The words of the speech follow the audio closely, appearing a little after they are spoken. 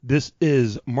This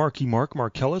is Marky Mark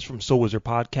Markellis from Soul Wizard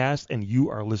Podcast, and you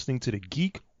are listening to the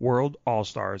Geek World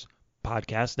All-Stars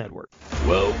Podcast Network.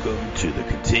 Welcome to the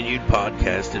continued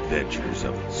podcast adventures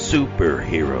of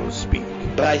Superhero Speak.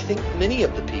 But I think many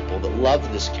of the people that love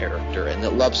this character and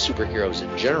that love superheroes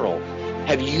in general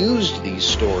have used these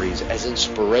stories as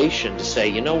inspiration to say,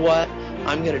 you know what,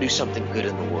 I'm going to do something good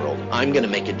in the world. I'm going to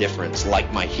make a difference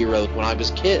like my hero when I was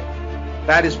a kid.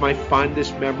 That is my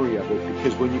fondest memory of it,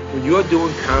 because when you're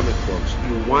doing comic books,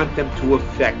 you want them to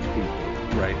affect people.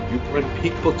 Right. You want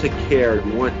people to care.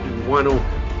 You want to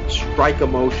strike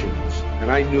emotions.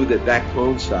 And I knew that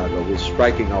Clone Saga was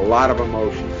striking a lot of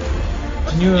emotions.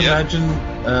 Can you imagine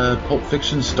Pulp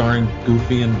Fiction starring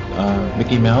Goofy and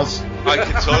Mickey Mouse? I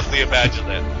can totally imagine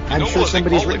that. I'm sure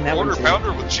somebody's written that one quarter too.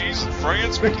 pounder with cheese and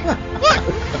France, Mickey? What?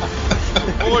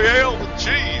 Boy, ale with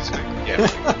cheese, Mickey. Yeah.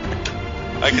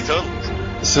 I can totally.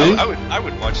 See? I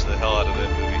would watch the hell out of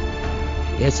that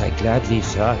movie. Yes, I gladly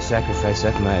sacrifice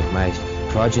that my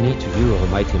progeny to you,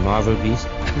 almighty Marvel beast.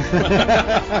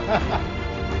 But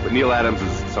Neil Adams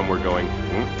is somewhere going,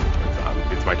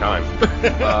 it's my time.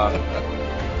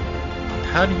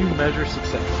 How do you measure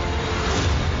success?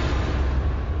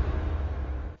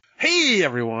 Hey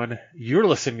everyone, you're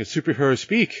listening to Superhero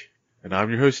Speak, and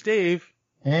I'm your host Dave.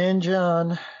 And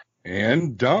John.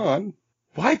 And Don.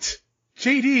 What?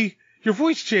 JD, your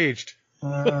voice changed.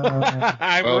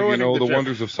 I'm Well, ruining the joke.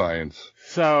 wonders of science.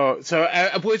 So,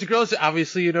 boys and girls,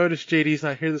 obviously you noticed JD's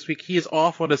not here this week. He is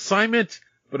off on assignment,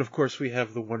 but of course we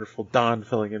have the wonderful Don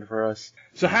filling in for us.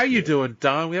 So how you doing,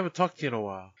 Don? We haven't talked to you in a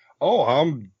while. Oh,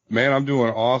 I'm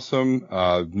doing awesome.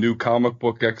 New comic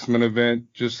book X-Men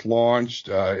event just launched,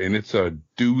 and it's a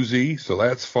doozy, so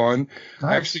that's fun.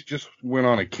 Nice. I actually just went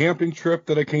on a camping trip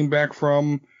that I came back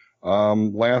from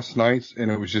last night,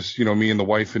 and it was just, me and the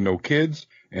wife and no kids,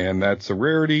 and that's a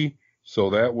rarity,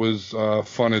 so that was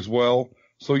fun as well.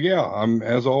 So yeah,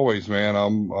 as always, man,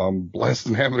 I'm blessed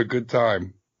and having a good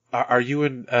time. Are you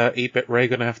and 8-Bit Ray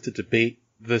going to have to debate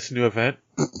this new event?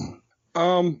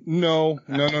 No,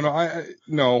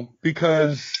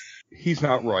 because he's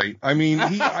not right. I mean,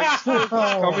 I see where he's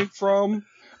coming from,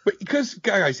 but because,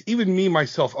 guys, even me,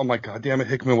 myself, I'm like, God damn it,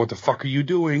 Hickman, what the fuck are you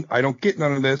doing? I don't get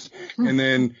none of this. And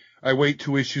then I wait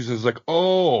 2 issues and it's like,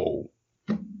 oh,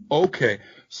 okay.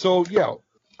 So, yeah,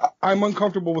 I'm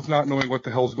uncomfortable with not knowing what the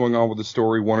hell's going on with the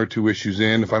story 1 or 2 issues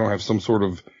in if I don't have some sort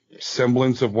of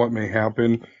semblance of what may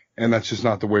happen. And that's just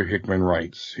not the way Hickman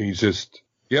writes. He's just,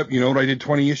 yep, you know what I did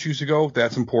 20 issues ago?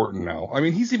 That's important now. I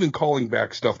mean, he's even calling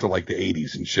back stuff to like the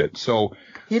 80s and shit. So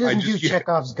He doesn't do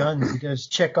Chekhov's guns. He does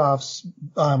Chekhov's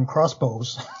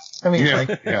crossbows. I mean,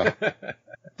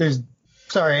 there's.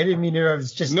 Sorry, I didn't mean to. I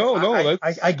was just. No,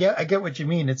 I get what you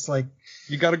mean. It's like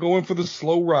you got to go in for the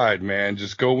slow ride, man.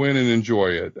 Just go in and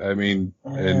enjoy it. I mean,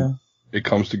 and it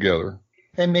comes together.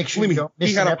 And make sure you don't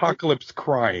miss. He had Apocalypse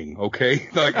crying. Okay,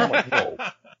 like I'm like, whoa.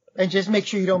 And just make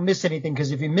sure you don't miss anything,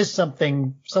 because if you miss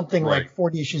something Right. like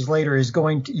 40 issues later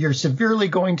you're severely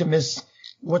going to miss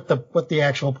what the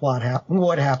actual plot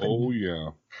what happened. Oh yeah.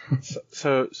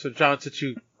 So John, since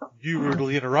you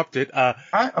rudely interrupted,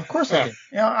 Of course I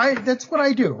did. That's what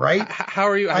I do, right? how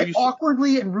are you? I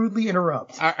awkwardly and rudely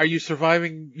interrupt. Are you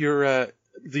surviving your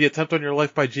the attempt on your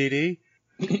life by JD?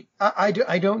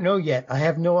 I don't know yet. I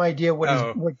have no idea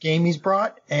what game he's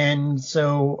brought, and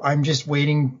so I'm just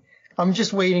waiting. I'm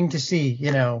just waiting to see,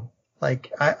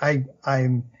 like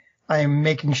I'm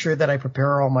making sure that I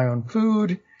prepare all my own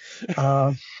food.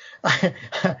 I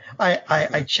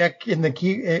check in the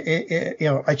key,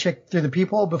 I check through the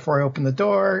peephole before I open the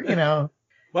door, Well,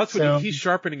 that's what he's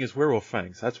sharpening his werewolf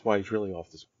fangs. That's why he's really off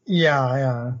this.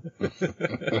 Yeah.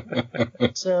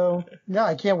 So, no,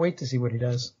 I can't wait to see what he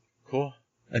does. Cool.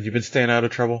 And you've been staying out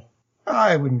of trouble?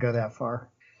 I wouldn't go that far.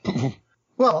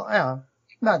 Well,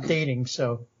 not dating,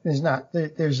 so there's a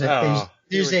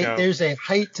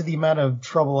height to the amount of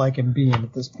trouble I can be in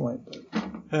at this point.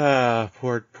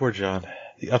 Poor John.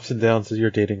 The ups and downs of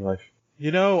your dating life.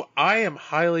 I am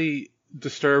highly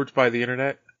disturbed by the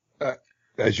internet.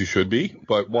 As you should be,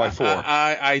 but why for?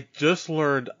 I just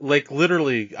learned, like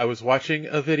literally, I was watching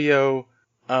a video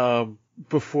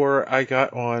before I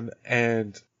got on,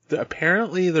 and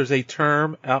apparently there's a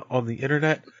term out on the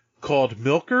internet called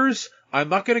milkers. I'm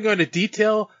not going to go into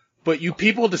detail, but you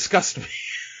people disgust me.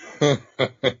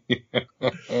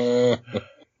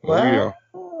 Yeah.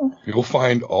 You'll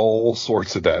find all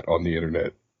sorts of that on the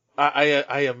internet.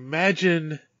 I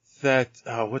imagine that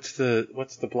what's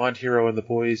the blonde hero in The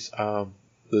Boys?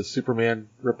 The Superman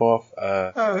ripoff.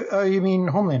 You mean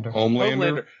Homelander?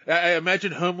 Homelander. I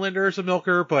imagine Homelander is a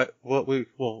milker, but we'll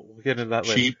get into that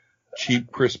later.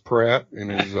 Cheap Chris Pratt in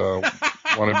his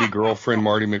Want to be girlfriend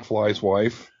Marty McFly's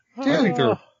wife? Dude. I think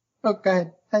they're. Oh, go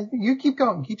ahead. You keep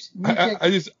going.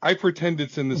 I pretend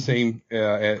it's in the same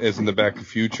as in the Back to the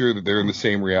Future, that they're in the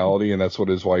same reality, and that's what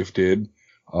his wife did.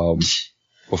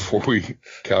 Before we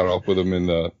caught up with him in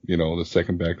the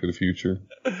second Back to the Future.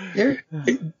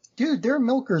 Dude, there are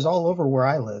milkers all over where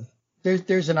I live.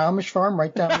 There's an Amish farm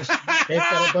right down the street. They've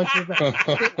got a bunch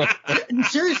of.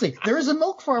 Seriously, there is a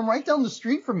milk farm right down the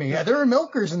street from me. There are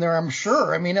milkers in there, I'm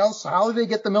sure. I mean, else how do they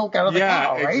get the milk out of the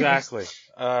cow, right? Exactly.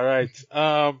 All right.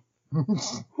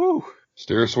 Whew.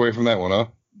 Steer us away from that one, huh?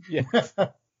 Yeah.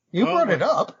 You brought it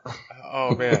up.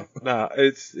 Oh man, no,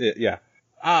 yeah.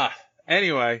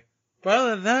 Anyway, but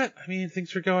other than that, I mean,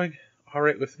 things are going all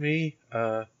right with me.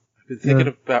 I've been thinking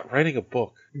about writing a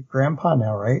book. You're grandpa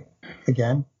now, right?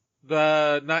 Again?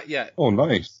 Not yet. Oh,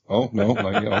 nice. Oh, no,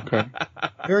 not yet. Okay.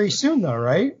 Very soon, though,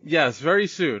 right? Yes, very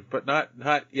soon, but not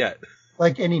yet.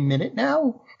 Like any minute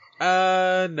now?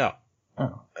 No.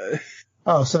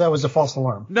 Oh, so that was a false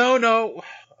alarm. No.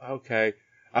 Okay.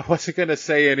 I wasn't going to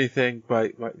say anything,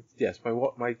 but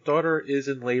my daughter is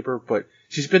in labor, but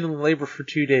she's been in labor for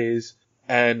 2 days,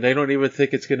 and they don't even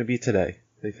think it's going to be today.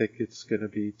 They think it's going to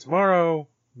be tomorrow,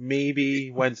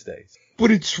 maybe Wednesday. But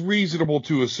it's reasonable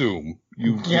to assume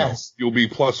you'll be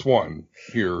 +1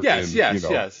 here.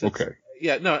 Yes. Okay.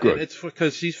 Yeah, no, good. And it's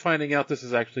because she's finding out this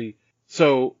is actually,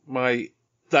 so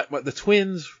the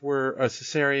twins were a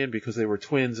cesarean because they were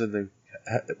twins and they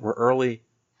were early.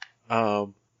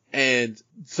 And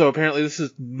so apparently this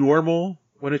is normal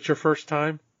when it's your first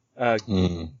time,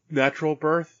 natural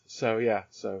birth. So yeah,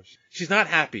 so she's not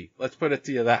happy. Let's put it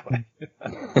to you that way.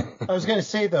 I was going to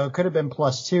say though, it could have been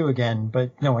 +2 again,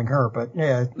 but knowing her, but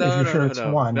yeah, it's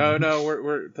 1. No,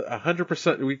 we're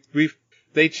 100%.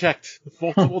 They checked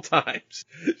multiple times.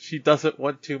 She doesn't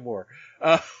want 2 more.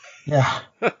 Yeah.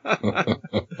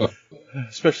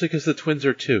 Especially because the twins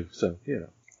are 2, so,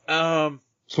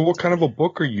 So what kind of a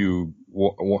book are you?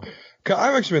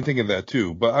 I've actually been thinking of that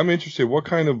too, but I'm interested. What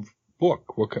kind of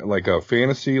book? What kind, like a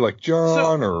fantasy, like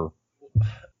John, or?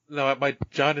 No,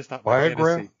 John is not my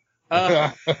Biograph?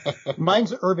 fantasy.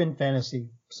 Mine's urban fantasy.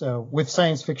 So with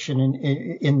science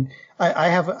fiction, I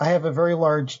have a very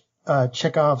large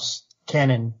Chekhov's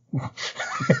cannon.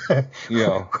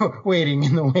 Yeah. Waiting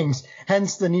in the wings.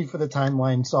 Hence the need for the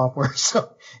timeline software.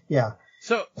 So yeah.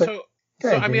 So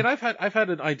I mean, I've had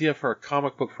an idea for a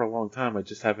comic book for a long time. I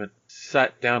just haven't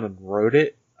sat down and wrote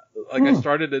it. Like I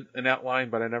started an outline,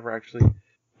 but I never actually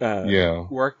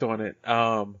worked on it.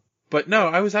 But no,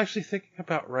 I was actually thinking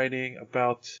about writing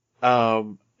about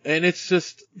and it's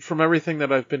just from everything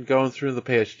that I've been going through the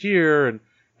past year and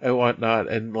whatnot,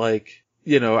 and like,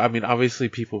 I mean, obviously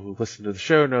people who listen to the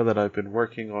show know that I've been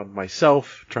working on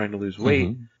myself, trying to lose weight.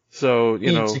 Mm-hmm. So,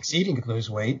 succeeding to lose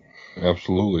weight.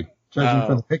 Absolutely. Judging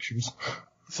from the pictures.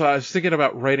 So I was thinking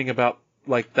about writing about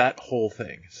like that whole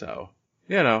thing. So,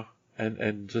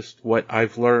 and just what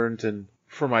I've learned and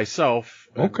for myself.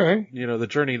 And, the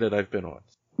journey that I've been on.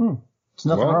 There's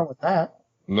nothing wrong with that.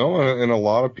 No, and a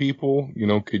lot of people,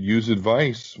 could use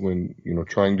advice when,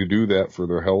 trying to do that for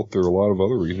their health or a lot of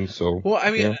other reasons. So, well,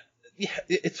 I mean,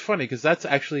 it's funny because that's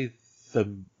actually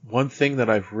the one thing that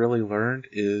I've really learned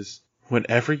is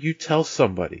whenever you tell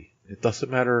somebody, it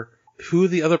doesn't matter who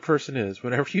the other person is,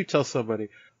 whenever you tell somebody,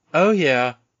 oh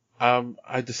yeah,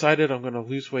 I decided I'm going to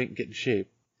lose weight and get in shape,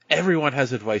 everyone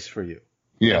has advice for you.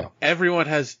 Yeah. And everyone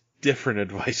has different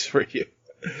advice for you.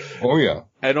 Oh yeah.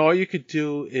 And all you could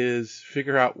do is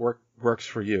figure out what works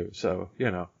for you. So,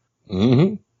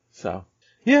 Mm-hmm. So,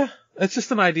 yeah, it's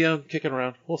just an idea I'm kicking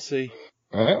around. We'll see.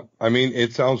 I mean,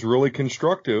 it sounds really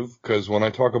constructive because when I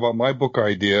talk about my book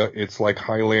idea, it's like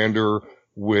Highlander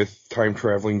with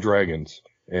time-traveling dragons.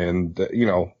 And,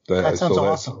 that sounds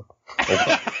awesome.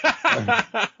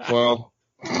 Well,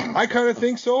 I kind of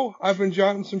think so. I've been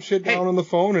jotting some shit down on the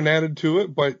phone and added to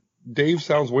it, but Dave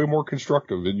sounds way more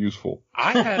constructive and useful.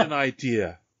 I had an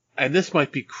idea, and this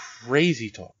might be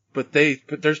crazy talk, but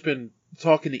there's been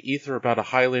talk in the ether about a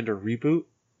Highlander reboot.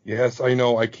 Yes, I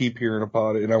know. I keep hearing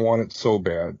about it, and I want it so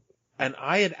bad. And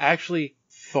I had actually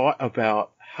thought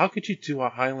about how could you do a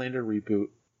Highlander reboot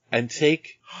and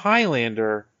take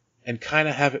Highlander and kind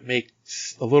of have it make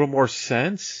a little more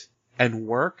sense and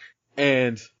work.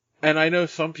 And I know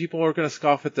some people are going to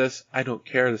scoff at this. I don't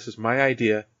care. This is my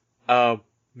idea.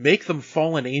 Make them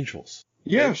fallen angels.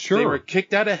 Yeah, sure. They were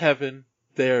kicked out of heaven.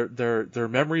 Their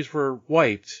memories were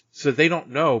wiped, so they don't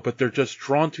know, but they're just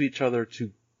drawn to each other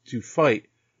to fight.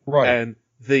 Right. And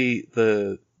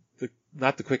the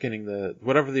not the quickening,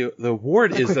 whatever the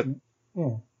award is that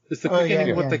is the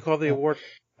quickening what they call the award?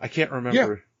 I can't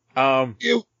remember.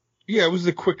 Yeah. Yeah, it was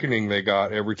the quickening they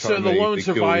got every time So the they lone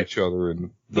killed each other,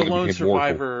 and The then it lone became mortal.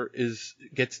 survivor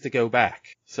gets to go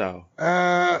back. So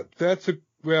That's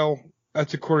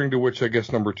according to which I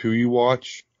guess number 2 you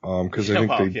watch. Because I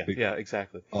think yeah,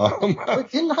 exactly.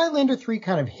 But didn't Highlander 3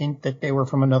 kind of hint that they were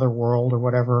from another world or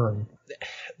whatever?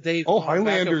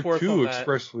 Highlander 2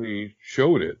 expressly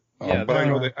showed it.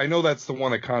 But I know that's the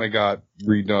one that kind of got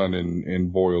redone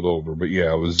and boiled over. But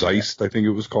yeah, it was Zeist, I think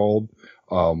it was called.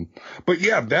 But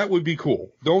yeah, that would be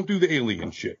cool. Don't do the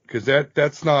alien shit, because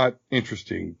that's not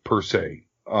interesting per se,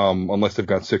 unless they've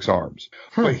got 6 arms.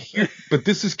 But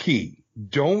this is key.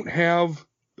 Don't have,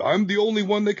 I'm the only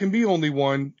one that can be only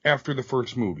one after the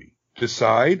first movie.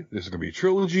 Decide, this is going to be a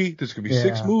trilogy, this is going to be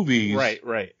 6 movies.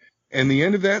 Right. And the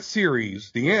end of that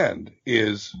series, the end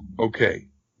is, okay,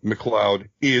 McLeod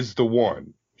is the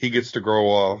one. He gets to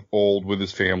grow old with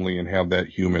his family and have that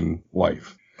human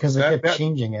life. Because they kept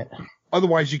changing it.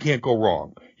 Otherwise, you can't go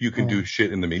wrong. You can do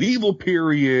shit in the medieval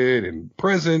period and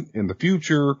present, in the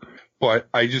future. But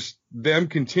them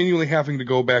continually having to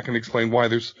go back and explain why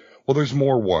there's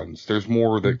more ones. There's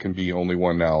more that can be only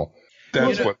one now.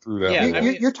 That's what threw that. Yeah,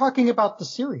 you're talking about the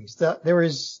series. There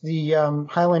is the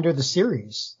Highlander the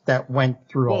series that went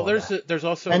through all that. There's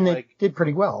also, and they did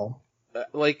pretty well.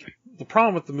 The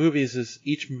problem with the movies is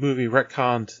each movie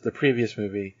retconned the previous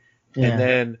movie, and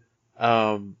then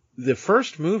the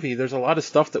first movie, there's a lot of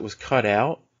stuff that was cut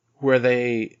out where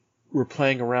they were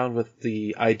playing around with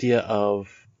the idea of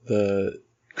the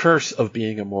curse of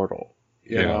being immortal,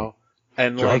 you know?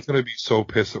 And John's going to be so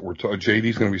pissed that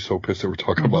JD's going to be so pissed that we're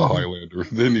talking about Highlander.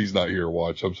 Then he's not here to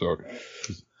watch. I'm sorry.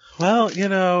 Well,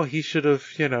 he should have,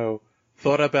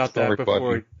 thought about that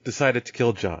before he decided to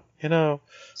kill John,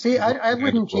 See, I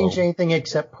wouldn't change anything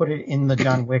except put it in the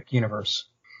John Wick universe.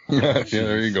 Yeah,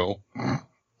 there you go.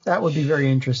 That would be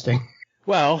very interesting.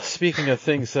 Well, speaking of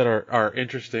things that are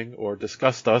interesting or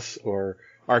disgust us or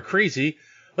are crazy,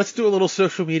 let's do a little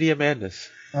social media madness.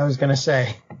 I was going to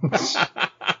say.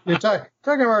 You're talking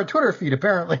about our Twitter feed,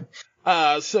 apparently.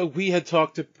 So we had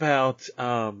talked about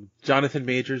Jonathan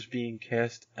Majors being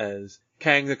cast as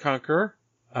Kang the Conqueror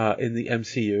in the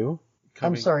MCU.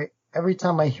 I'm sorry. Every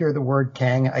time I hear the word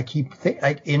Kang, I keep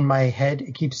in my head,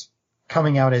 it keeps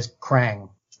coming out as Krang.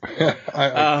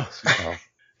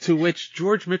 To which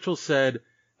George Mitchell said,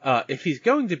 if he's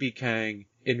going to be Kang,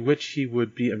 in which he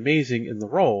would be amazing in the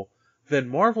role, then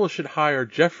Marvel should hire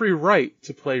Jeffrey Wright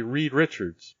to play Reed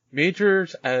Richards.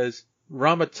 Majors as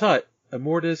Rama-Tut,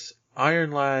 Immortus,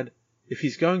 Iron Lad. If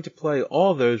he's going to play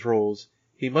all those roles,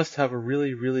 he must have a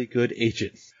really, really good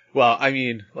agent. Well, I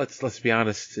mean, let's be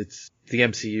honest. It's the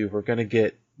MCU. We're going to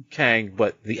get Kang,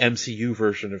 but the MCU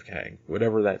version of Kang,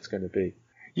 whatever that's going to be.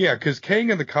 Yeah, because Kang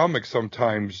in the comics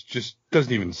sometimes just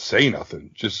doesn't even say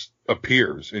nothing, just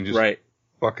appears and just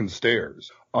fucking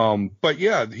stares. But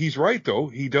yeah, he's right though.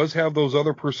 He does have those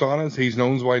other personas. He's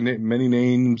known by many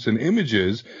names and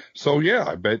images. So yeah,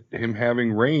 I bet him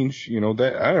having range,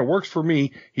 that works for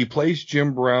me. He plays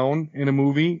Jim Brown in a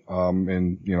movie.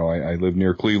 And I live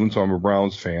near Cleveland, so I'm a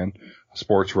Browns fan.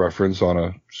 Sports reference on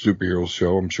a superhero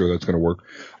show. I'm sure that's going to work.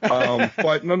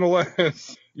 But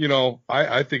nonetheless,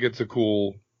 I think it's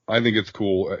cool.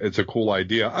 It's a cool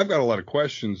idea. I've got a lot of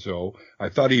questions though. I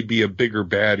thought he'd be a bigger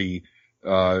baddie,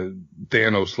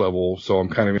 Thanos level. So I'm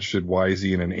kind of interested. Why is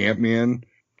he in an Ant-Man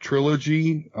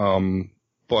trilogy?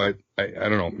 But I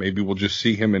don't know. Maybe we'll just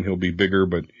see him and he'll be bigger,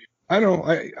 but I don't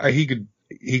know. He could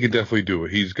definitely do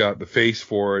it. He's got the face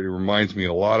for it. It reminds me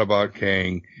a lot about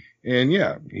Kang. And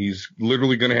yeah, he's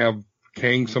literally going to have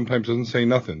Kang sometimes doesn't say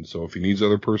nothing. So if he needs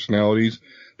other personalities,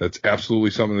 that's absolutely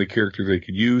something the character they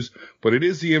could use. But it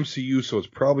is the MCU, so it's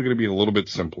probably going to be a little bit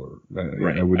simpler.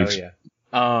 Right.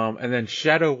 And then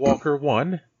Shadow Walker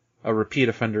 1, a repeat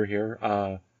offender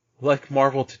here, like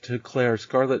Marvel to declare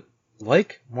Scarlet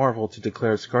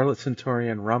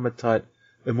Centurion, Rama-Tut,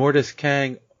 Immortus,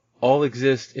 Kang all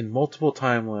exist in multiple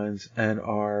timelines and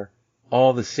are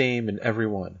all the same in every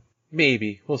one.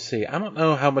 Maybe. We'll see. I don't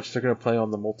know how much they're going to play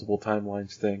on the multiple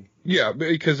timelines thing. Yeah,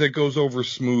 because it goes over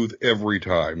smooth every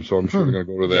time, so I'm sure they're going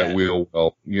to go to that wheel.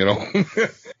 Well,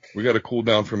 we got to cool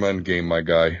down from Endgame, my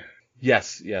guy.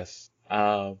 Yes.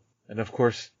 And of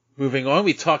course, moving on,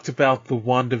 we talked about the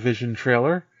WandaVision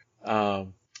trailer,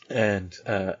 and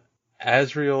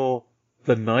Azrael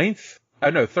the 9th?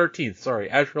 No, 13th, sorry.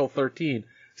 Azrael 13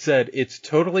 said it's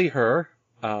totally her,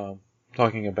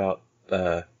 talking about,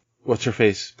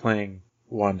 what's-her-face playing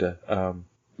Wanda.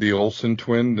 The Olsen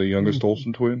twin, the youngest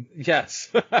Olsen twin?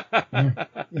 Yes.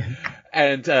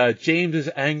 And James is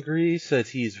angry, says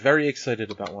he's very excited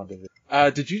about WandaVision.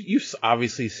 You've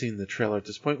obviously seen the trailer at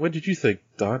this point. What did you think,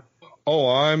 Don? Oh,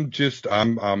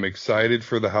 I'm excited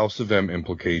for the House of M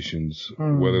implications,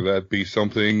 whether that be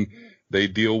something they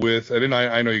deal with. And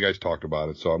I know you guys talked about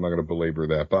it, so I'm not going to belabor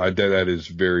that, but that is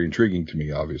very intriguing to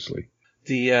me, obviously.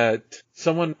 I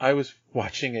was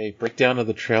watching a breakdown of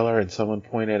the trailer, and someone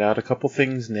pointed out a couple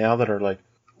things now that are like,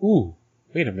 ooh,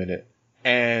 wait a minute.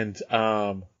 And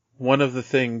one of the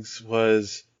things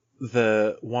was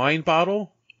the wine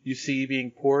bottle you see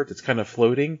being poured. It's kind of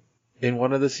floating in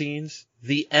one of the scenes.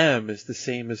 The M is the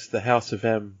same as the House of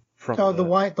M from. Oh, the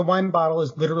wine bottle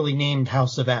is literally named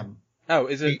House of M. Oh,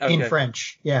 is it? Okay. In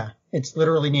French? Yeah, it's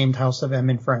literally named House of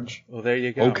M in French. Well, there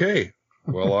you go. Okay.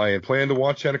 Well, I had planned to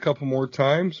watch that a couple more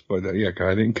times, but I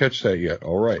didn't catch that yet.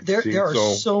 All right. There are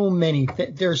so many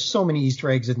Easter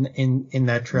eggs in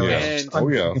that trailer.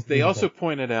 Yeah. And they also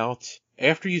pointed out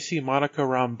after you see Monica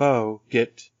Rambeau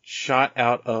get shot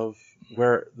out of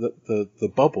where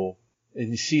the bubble, and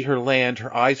you see her land,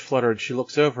 her eyes flutter, and she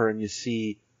looks over, and you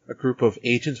see a group of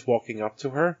agents walking up to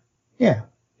her. Yeah.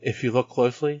 If you look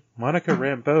closely, Monica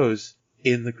Rambeau's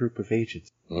in the group of agents.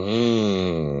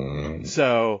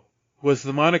 So, was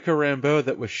the Monica Rambeau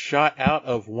that was shot out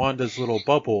of Wanda's little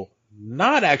bubble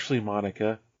not actually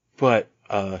Monica, but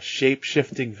a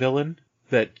shape-shifting villain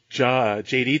that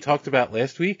JD talked about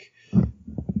last week?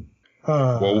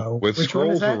 Well, with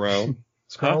Skrulls around.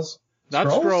 Skrulls? Not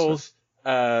Skrulls.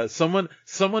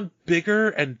 Someone bigger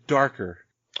and darker.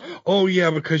 Oh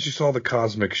yeah, because you saw the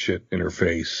cosmic shit in her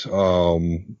face. See,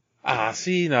 no.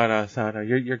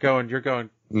 You're going.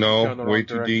 No, the way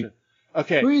too direction. deep.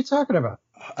 Okay. Who are you talking about?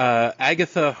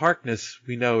 Agatha Harkness,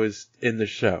 we know, is in the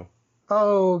show.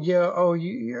 Oh yeah. Oh,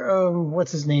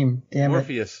 what's his name? Damn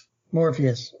Morpheus. it.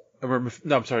 Morpheus.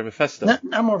 No, I'm sorry, Mephisto.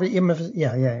 Not Morpheus.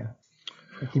 Yeah.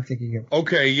 I keep thinking of.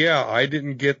 Okay, yeah, I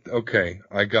didn't get. Okay,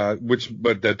 I got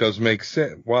but that does make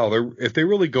sense. Wow, if they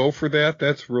really go for that,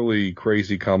 that's really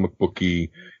crazy comic booky.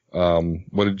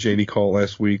 What did JD call it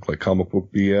last week? Like comic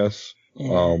book BS.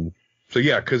 Yeah. So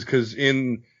yeah, because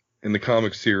in the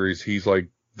comic series, he's like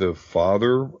the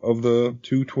father of the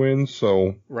two twins.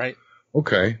 So right.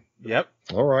 Okay. Yep.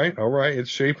 All right. It's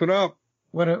shaping up.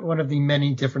 One of the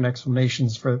many different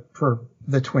explanations for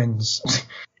the twins.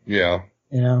 Yeah.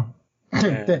 You know.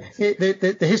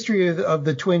 The history of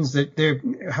the twins,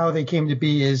 how they came to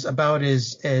be is about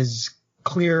as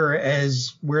clear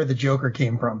as where the Joker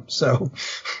came from. So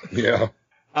yeah.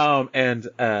 And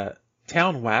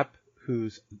Town Wap,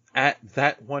 who's at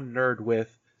That One Nerd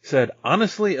With, said,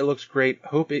 honestly, it looks great.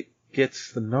 Hope it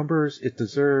gets the numbers it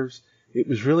deserves. It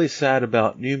was really sad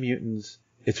about New Mutants.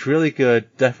 It's really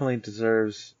good. Definitely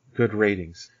deserves good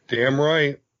ratings. Damn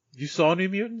right. You saw New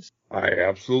Mutants? I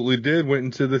absolutely did. Went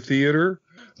into the theater,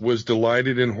 was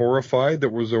delighted and horrified. There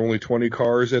was only 20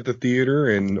 cars at the theater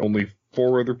and only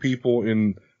 4 other people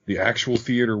in the actual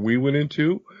theater we went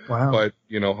into. Wow. But,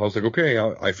 I was like, okay,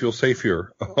 I feel safe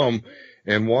here.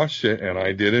 And watched it, and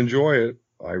I did enjoy it.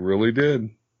 I really did.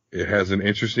 It has an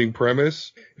interesting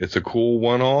premise. It's a cool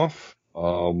one-off.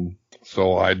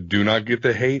 So I do not get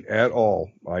the hate at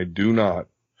all. I do not.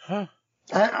 Huh.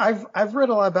 I've read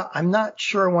a lot about. I'm not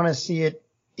sure I want to see it.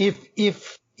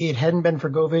 If it hadn't been for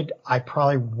COVID, I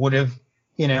probably would have,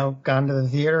 gone to the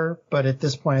theater. But at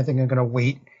this point, I think I'm going to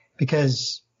wait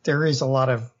because there is a lot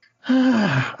of.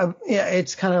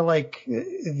 It's kind of like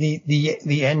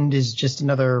the end is just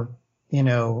another,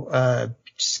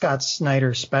 Scott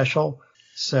Snyder special.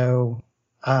 So,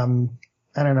 I don't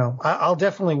know. I'll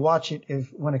definitely watch it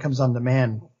when it comes on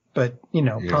demand. But,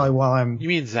 probably while I'm you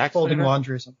mean Zack folding Snyder?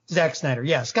 Laundry or something. Zack Snyder.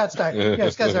 Yeah. Scott Snyder. Yeah.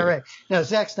 Scott Snyder. Right. No,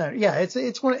 Zack Snyder. Yeah. It's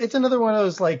another one of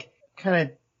those like kind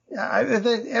of,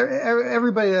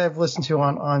 everybody that I've listened to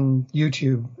on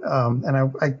YouTube,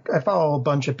 and I follow a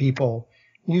bunch of people,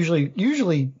 usually,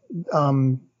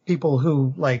 people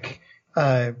who like,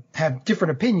 have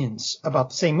different opinions about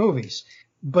the same movies,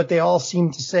 but they all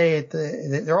seem to say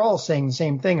they're all saying the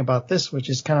same thing about this, which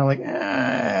is kind of like,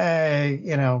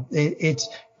 it's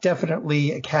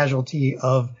definitely a casualty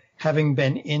of having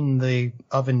been in the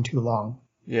oven too long.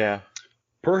 Yeah.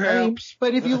 Perhaps.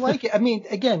 But if you like it,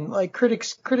 again, like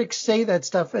critics say that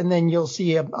stuff, and then you'll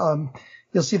see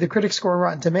the critic score on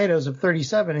Rotten Tomatoes of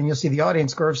 37, and you'll see the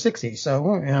audience score of 60.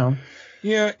 So,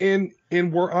 Yeah, and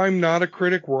where I'm not a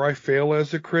critic, where I fail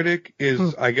as a critic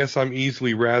is I guess I'm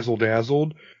easily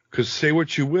razzle-dazzled, because say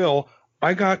what you will,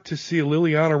 I got to see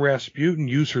Liliana Rasputin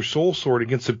use her soul sword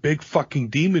against a big fucking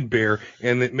demon bear,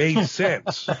 and it made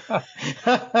sense.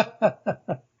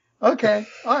 Okay,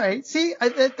 all right. See,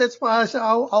 that's why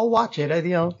I'll watch it. If it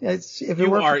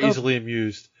you are for easily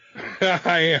amused.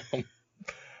 I am.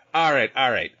 All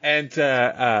right. And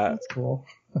that's cool.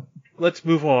 let's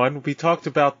move on. We talked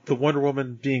about the Wonder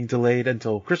Woman being delayed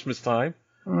until Christmas time.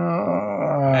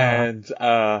 And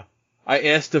I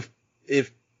asked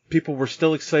if people were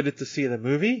still excited to see the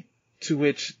movie, to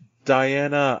which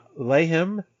Diana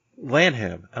Lanham,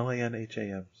 Lanham,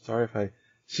 sorry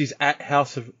she's at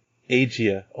House of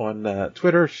Agia on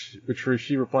Twitter, which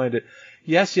she replied to,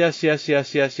 yes. You'll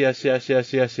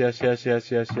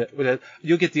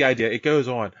get the idea. It goes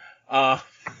on.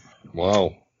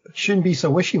 Wow. Shouldn't be so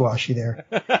wishy-washy there.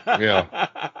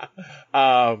 Yeah.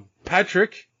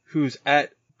 Patrick, who's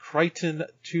at Crichton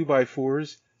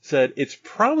 2x4s, said it's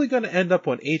probably going to end up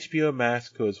on HBO Max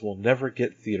because we'll never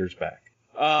get theaters back.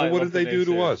 Well, what did they do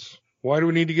to us? Why do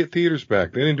we need to get theaters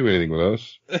back? They didn't do anything with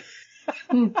us.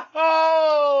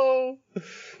 Oh,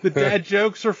 the dad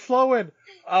jokes are flowing.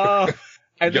 And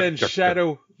then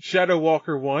Shadow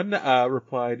Walker 1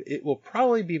 replied, it will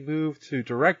probably be moved to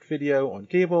direct video on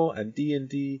cable and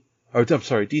DCD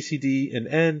and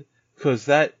N, because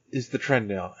that is the trend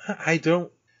now.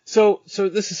 So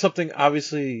this is something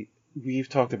obviously we've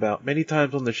talked about many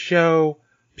times on the show.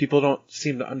 People don't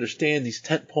seem to understand these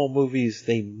tentpole movies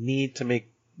they need to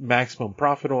make maximum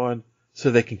profit on so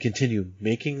they can continue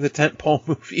making the tentpole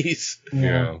movies.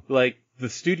 Yeah. Like, the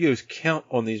studios count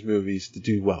on these movies to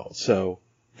do well, so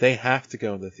they have to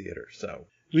go in the theater. So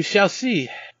we shall see.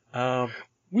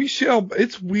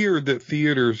 It's weird that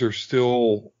theaters are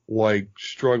still like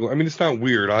struggling. I mean, it's not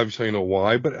weird. Obviously, I know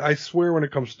why, but I swear when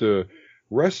it comes to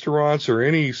restaurants or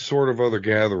any sort of other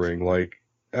gathering, like,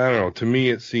 I don't know, to me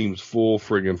it seems full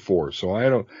friggin' force. So I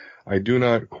do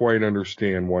not quite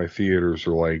understand why theaters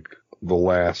are like the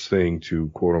last thing to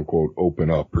quote unquote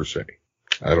open up per se.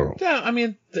 I don't know. Yeah, I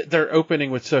mean, they're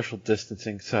opening with social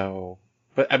distancing, so,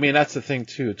 but I mean, that's the thing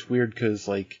too. It's weird because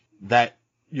like that,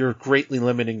 you're greatly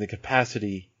limiting the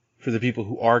capacity for the people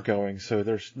who are going, so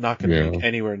they're not going to make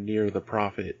anywhere near the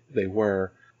profit they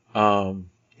were.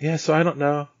 So I don't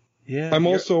know. Yeah. I'm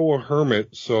also a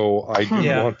hermit, so I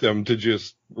do want them to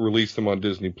just release them on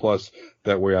Disney Plus.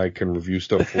 That way I can review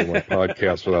stuff for my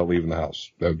podcast without leaving the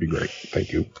house. That would be great.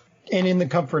 Thank you. And in the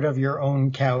comfort of your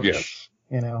own couch. Yes.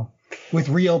 You know, with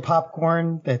real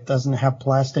popcorn that doesn't have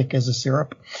plastic as a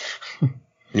syrup.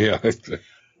 Yeah.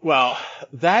 Well,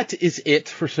 that is it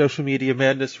for Social Media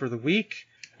Madness for the week.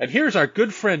 And here's our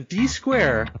good friend D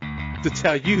Square to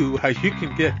tell you how you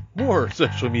can get more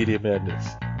Social Media Madness.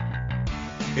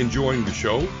 Enjoying the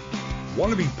show?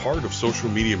 Want to be part of Social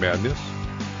Media Madness?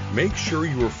 Make sure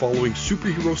you are following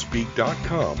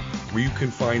superheroespeak.com, where you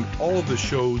can find all of the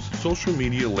show's social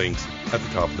media links at the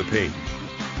top of the page.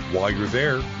 While you're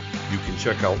there, you can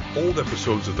check out old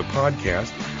episodes of the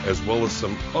podcast as well as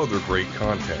some other great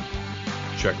content.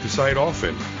 Check the site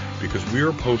often because we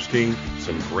are posting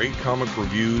some great comic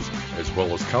reviews as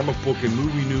well as comic book and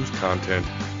movie news content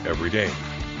every day.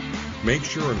 Make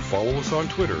sure and follow us on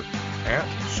Twitter at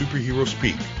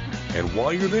SuperheroSpeak. And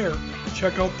while you're there,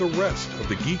 check out the rest of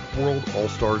the Geek World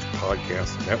All-Stars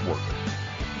Podcast Network.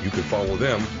 You can follow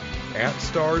them at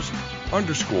 @stars_geek.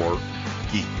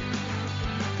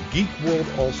 The Geek World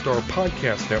All-Star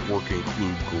Podcast Network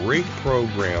include great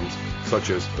programs such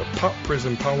as the Pop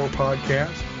Prison Power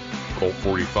Podcast, Cult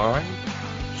 45,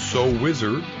 So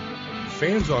Wizard,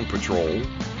 Fans on Patrol,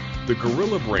 the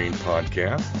Gorilla Brain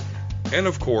Podcast, and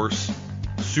of course,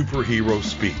 Superhero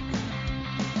Speak.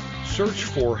 Search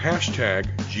for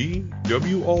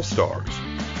 #GWAllStars.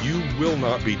 You will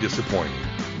not be disappointed.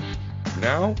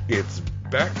 Now it's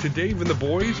back to Dave and the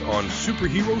boys on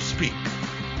Superhero Speak.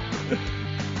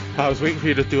 I was waiting for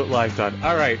you to do it live, Don.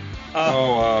 All right.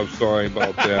 I'm sorry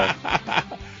about that.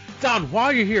 Don,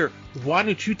 while you're here, why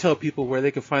don't you tell people where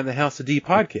they can find the House of D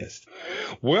podcast?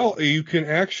 Well, you can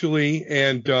actually,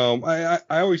 and I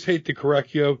always hate to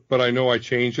correct you, but I know I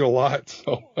change it a lot.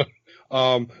 So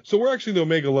we're actually the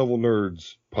Omega Level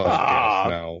Nerds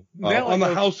podcast now on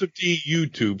the House of D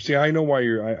YouTube. See, I know why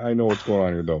I know what's going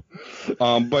on here though.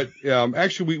 But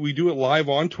actually we do it live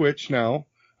on Twitch now,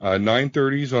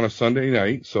 9:30s on a Sunday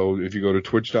night. So if you go to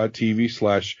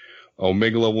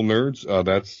twitch.tv/Omega Level Nerds,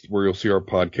 that's where you'll see our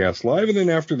podcast live. And then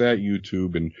after that,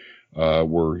 YouTube and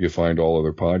where you find all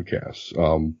other podcasts.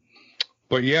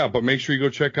 But make sure you go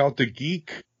check out the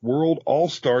Geek World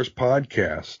All-Stars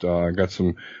podcast. I got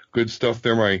some good stuff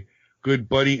there. My good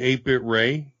buddy 8-Bit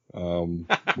Ray,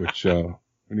 which we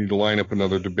need to line up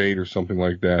another debate or something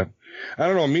like that. I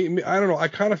don't know. I don't know. I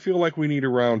kind of feel like we need a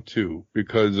round two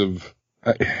because of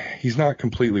he's not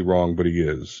completely wrong, but he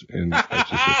is, and that's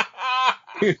just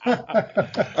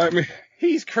I mean,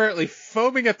 he's currently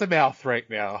foaming at the mouth right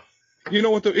now. You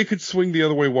know what, though? It could swing the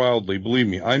other way wildly. Believe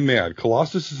me, I'm mad.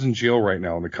 Colossus is in jail right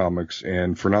now in the comics,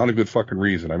 and for not a good fucking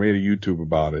reason. I made a YouTube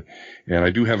about it, and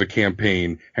I do have a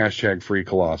campaign, #Free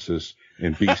Colossus,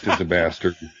 and Beast is a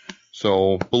bastard.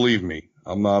 So, believe me,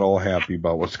 I'm not all happy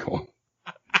about what's going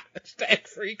on.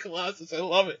 #Free Colossus, I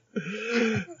love it.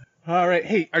 All right,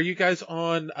 hey, are you guys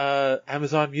on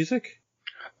Amazon Music?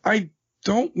 I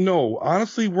don't know.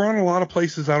 Honestly, we're on a lot of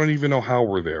places. I don't even know how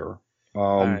we're there.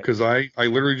 Because I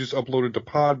literally just uploaded to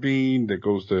Podbean, that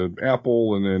goes to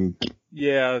Apple, and then...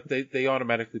 Yeah, they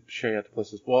automatically share out the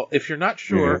places. Well, if you're not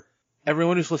sure,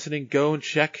 everyone who's listening, go and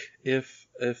check if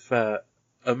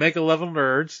Omega Level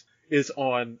Nerds is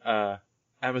on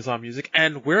Amazon Music,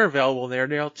 and we're available there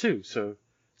now too, so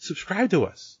subscribe to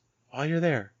us while you're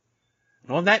there.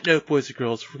 And on that note, boys and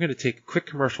girls, we're going to take a quick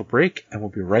commercial break, and we'll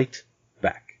be right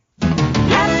back.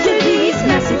 After these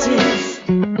messages,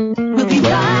 we'll be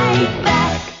right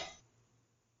back.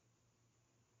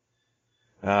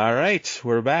 All right,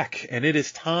 we're back, and it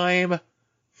is time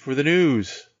for the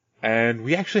news. And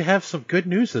we actually have some good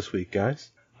news this week, guys.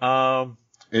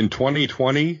 In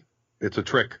 2020, it's a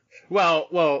trick.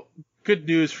 Well, good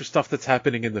news for stuff that's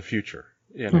happening in the future.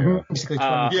 You know? Basically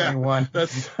 2021.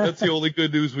 That's the only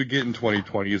good news we get in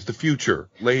 2020 is the future.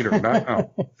 Later, not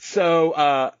now.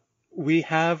 So, we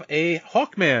have a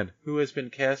Hawkman who has been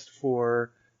cast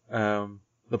for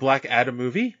the Black Adam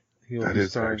movie. That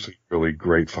is actually really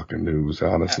great fucking news,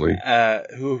 honestly.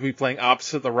 Who will be playing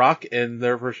opposite The Rock in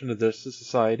their version of Justice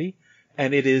Society.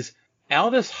 And it is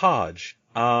Aldous Hodge.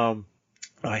 I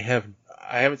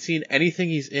haven't seen anything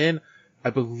he's in.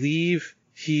 I believe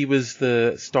he was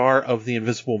the star of the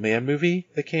Invisible Man movie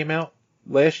that came out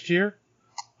last year,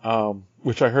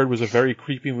 which I heard was a very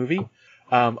creepy movie.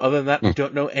 Other than that, I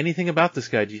don't know anything about this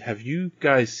guy. Have you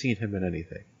guys seen him in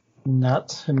anything? Not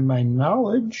to my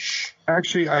knowledge.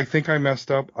 Actually, I think I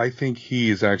messed up. I think he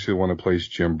is actually the one that plays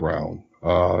Jim Brown,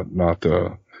 not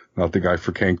the guy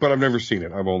for King. But I've never seen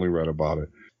it. I've only read about it.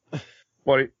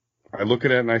 But I look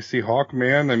at it and I see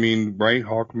Hawkman. I mean, right?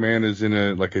 Hawkman is in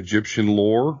Egyptian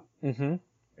lore,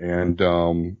 and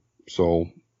so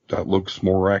that looks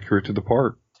more accurate to the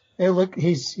part. Hey, look,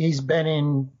 he's been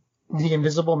in The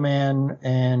Invisible Man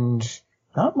and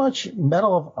not much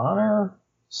Medal of Honor.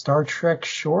 Star Trek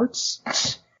shorts.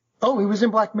 Oh, he was in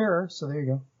Black Mirror, so there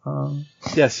you go.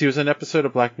 Yes, he was in an episode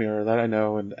of Black Mirror, that I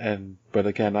know, but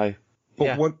again,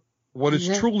 what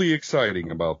is truly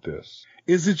exciting about this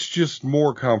is it's just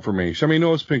more confirmation. I mean,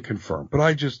 no, it's been confirmed, but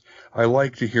I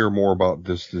like to hear more about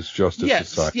this Justice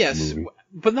Society movie.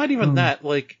 But not even that.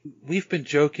 Like, we've been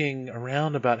joking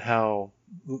around about how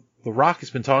The Rock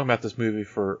has been talking about this movie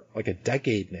for like a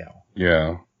decade now.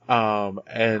 Yeah.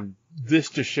 And this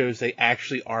just shows they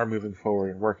actually are moving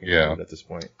forward and working on it at this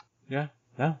point. Yeah.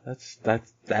 No,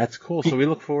 that's cool. So we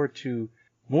look forward to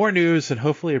more news and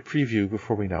hopefully a preview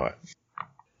before we know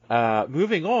it.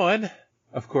 Moving on,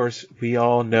 of course, we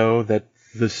all know that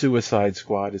the Suicide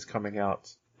Squad is coming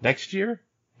out next year.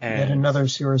 And yet another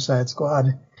Suicide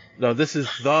Squad. No, this is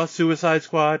the Suicide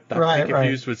Squad. Not to be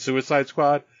confused with Suicide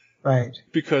Squad. Right.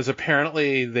 Because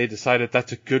apparently they decided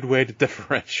that's a good way to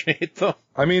differentiate them.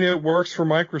 I mean, it works for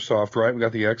Microsoft, right? We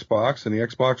got the Xbox and the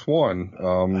Xbox One.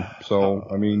 So,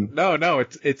 I mean. No,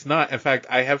 it's not. In fact,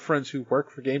 I have friends who work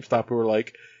for GameStop who are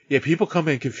like, yeah, people come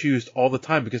in confused all the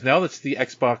time because now it's the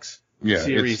Xbox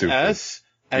Series S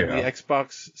and the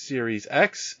Xbox Series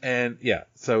X. And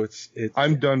so it's.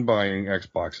 I'm done buying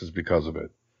Xboxes because of it.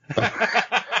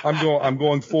 I'm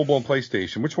going full blown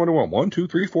PlayStation. Which one do I want? 1, 2,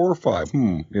 3, 4, or 5?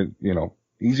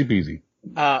 Easy peasy.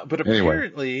 But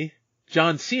apparently,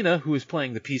 John Cena, who is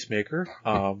playing the Peacemaker,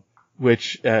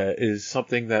 which is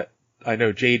something that I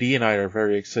know JD and I are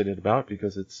very excited about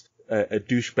because it's a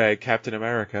douchebag Captain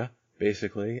America,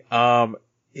 basically,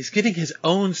 is getting his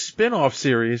own spin-off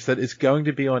series that is going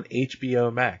to be on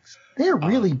HBO Max. They're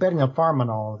really betting a farm on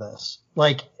all of this.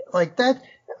 Like that.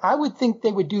 I would think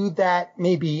they would do that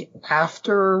maybe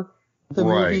after the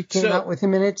movie came out with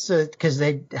him in it, because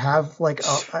they have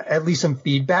at least some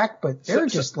feedback. But they're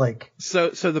So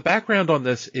the background on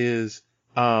this is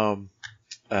with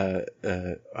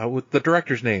the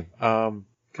director's name. Come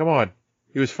on,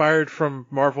 he was fired from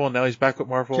Marvel and now he's back with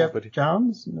Marvel. Jeff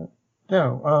Johns?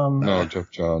 No, Jeff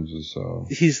Johns is.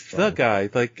 He's the guy.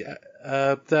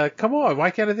 Come on, why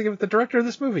can't I think of the director of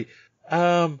this movie?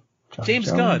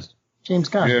 James Gunn. James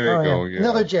Gunn. There you go. Yeah.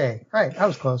 Another J. Right. I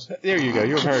was close. There you go.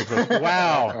 You were very close.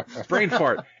 Wow. Brain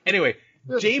fart. Anyway,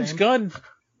 James Gunn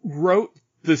wrote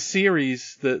the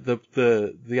series,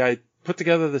 I put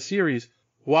together the series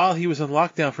while he was in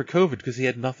lockdown for COVID because he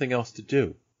had nothing else to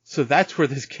do. So that's where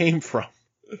this came from.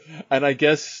 And I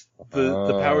guess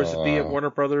the powers that be at Warner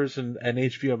Brothers and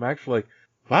HBO Max were like,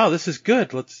 wow, this is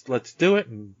good. Let's do it.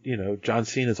 And, John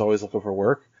Cena is always looking for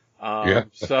work.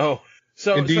 So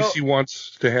and DC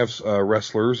wants to have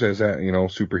wrestlers as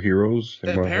superheroes.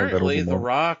 Apparently, The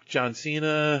Rock, John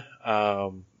Cena.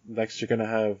 Next, you're going to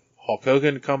have Hulk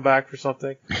Hogan come back or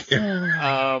something.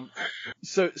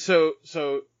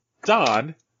 So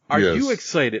Don, are you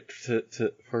excited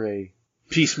for a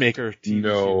Peacemaker TV series?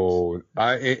 No,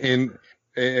 and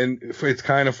it's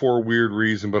kind of for a weird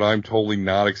reason, but I'm totally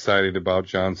not excited about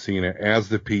John Cena as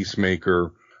the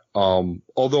Peacemaker.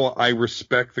 Although I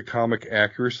respect the comic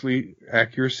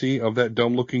accuracy of that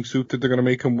dumb looking suit that they're going to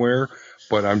make him wear,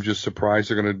 but I'm just surprised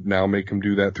they're going to now make him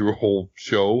do that through a whole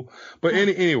show. But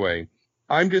anyway,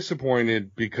 I'm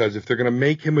disappointed because if they're going to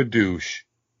make him a douche,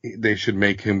 they should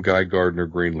make him Guy Gardner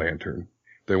Green Lantern.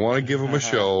 They want to give him a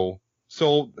show.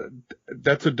 So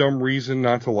that's a dumb reason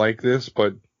not to like this,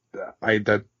 but I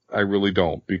really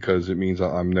don't, because it means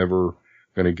I'm never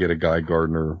going to get a Guy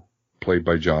Gardner played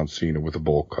by John Cena with a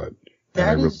bowl cut. And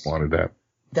I really wanted that.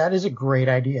 That is a great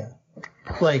idea.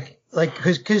 Cause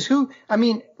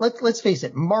let's face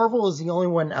it, Marvel is the only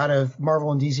one out of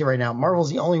Marvel and DC right now. Marvel's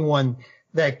the only one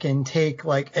that can take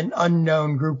like an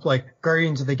unknown group like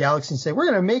Guardians of the Galaxy and say, we're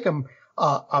going to make them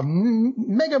a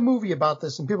mega movie about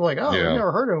this. And people are like, oh, I've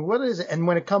never heard of it. What is it? And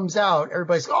when it comes out,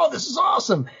 everybody's like, oh, this is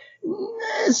awesome.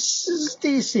 This is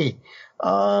DC.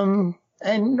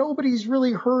 And nobody's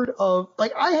really heard of,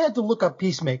 like, I had to look up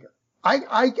Peacemaker.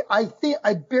 I think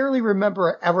I barely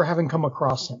remember ever having come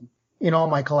across him in all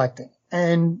my collecting.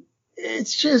 And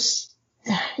it's just,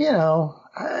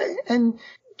 and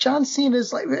John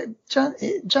Cena's like,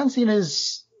 John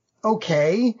Cena's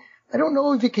okay. I don't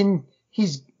know if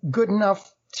he's good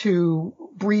enough to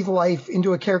breathe life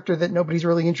into a character that nobody's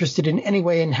really interested in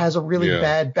anyway and has a really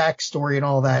bad backstory and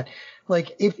all that.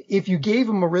 Like, if you gave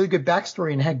him a really good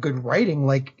backstory and had good writing,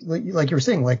 like you were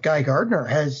saying, like Guy Gardner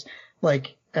has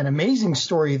like an amazing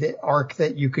story arc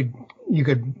that you could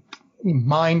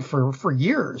mine for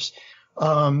years.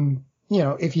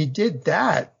 If you did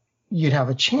that, you'd have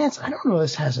a chance. I don't know if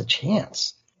this has a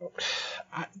chance.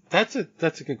 That's a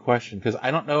good question, because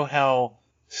I don't know how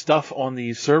stuff on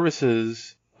these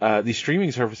services, these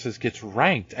streaming services, gets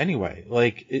ranked anyway.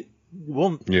 Like it.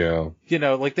 Well,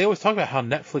 like they always talk about how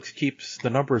Netflix keeps the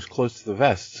numbers close to the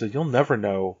vest, so you'll never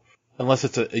know, unless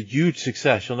it's a huge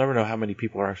success, you'll never know how many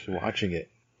people are actually watching it.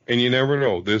 And you never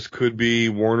know. This could be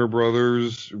Warner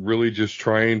Brothers really just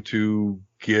trying to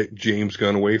get James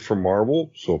Gunn away from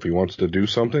Marvel. So if he wants to do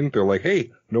something, they're like,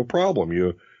 hey, no problem.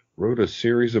 You wrote a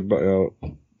series about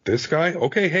this guy?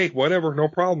 Okay, hey, whatever, no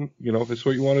problem. If it's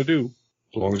what you want to do.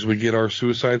 As long as we get our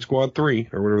Suicide Squad 3,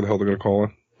 or whatever the hell they're going to call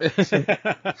it.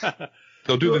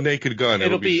 They'll do the Naked Gun.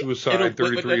 It'll be Suicide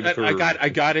 33 the third. I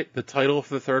got it. The title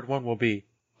for the third one will be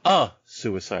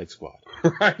Suicide Squad.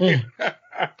 Right.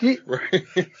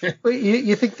 Wait,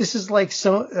 you think this is like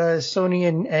Sony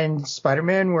and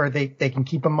Spider-Man, where they can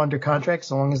keep them under contract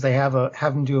so long as they have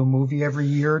them do a movie every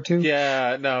year or two?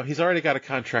 Yeah, no, he's already got a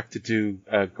contract to do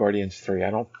Guardians 3.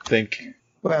 I don't think.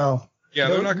 Well. Yeah,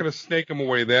 they're not going to snake him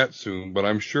away that soon, but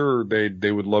I'm sure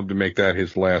they would love to make that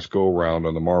his last go round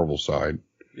on the Marvel side.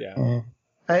 Yeah.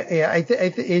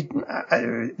 The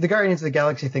Guardians of the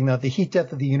Galaxy thing, though, the heat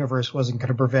death of the universe wasn't going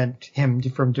to prevent him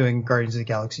from doing Guardians of the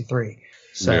Galaxy 3.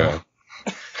 So. Yeah.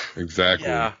 Exactly.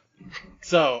 Yeah.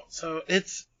 So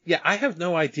it's, I have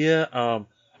no idea.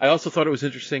 I also thought it was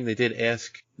interesting.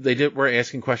 They were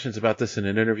asking questions about this in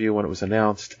an interview when it was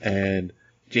announced, and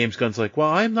James Gunn's like, well,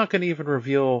 I'm not going to even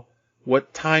reveal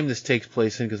what time this takes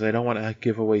place in, because I don't want to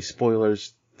give away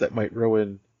spoilers that might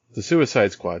ruin the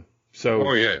Suicide Squad. So,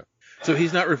 so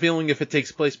he's not revealing if it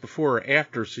takes place before or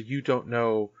after, so you don't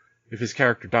know if his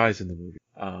character dies in the movie.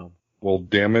 Well,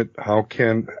 damn it!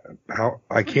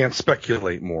 I can't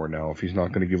speculate more now if he's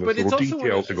not going to give us little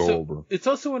details to go over. It's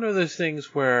also one of those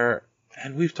things where,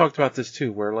 and we've talked about this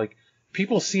too, where like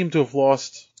people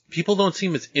don't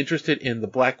seem as interested in the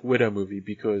Black Widow movie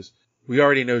because we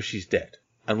already know she's dead.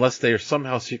 Unless they are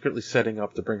somehow secretly setting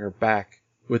up to bring her back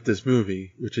with this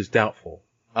movie, which is doubtful.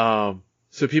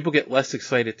 So people get less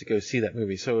excited to go see that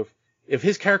movie. So if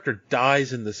his character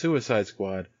dies in the Suicide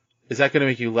Squad, is that going to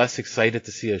make you less excited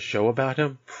to see a show about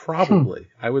him? Probably,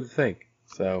 I would think.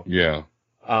 So yeah.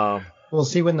 We'll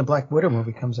see when the Black Widow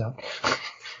movie comes out.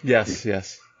 Yes.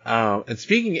 And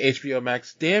speaking of HBO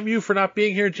Max, damn you for not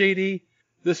being here, JD.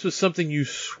 This was something you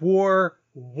swore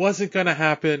wasn't going to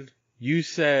happen. You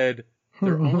said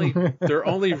they're only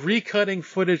recutting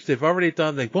footage they've already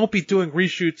done. They won't be doing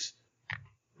reshoots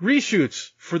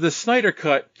for the Snyder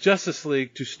Cut Justice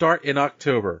League to start in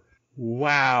October.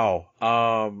 Wow.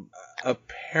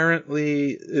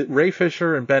 Apparently, Ray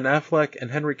Fisher and Ben Affleck and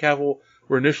Henry Cavill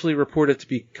were initially reported to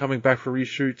be coming back for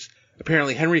reshoots.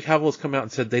 Apparently, Henry Cavill has come out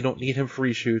and said they don't need him for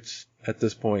reshoots at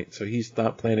this point, so he's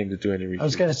not planning to do any reshoots. I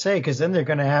was going to say, because then they're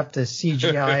going to have to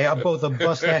CGI both a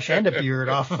mustache and a beard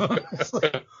off of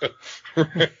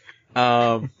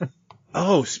him.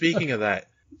 Oh, speaking of that,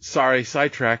 sorry,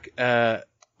 sidetrack.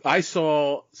 I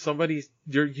saw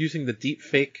you're using the deep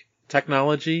fake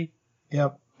technology.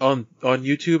 Yep. On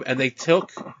YouTube, and they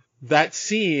took that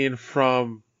scene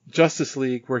from Justice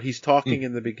League where he's talking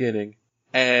in the beginning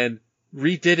and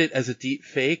redid it as a deep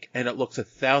fake, and it looks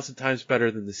 1,000 times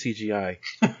better than the CGI.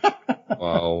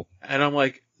 Wow. And I'm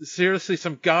like, seriously,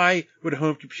 some guy with a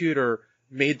home computer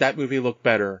made that movie look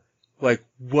better. Like,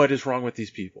 what is wrong with these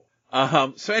people?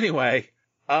 So anyway,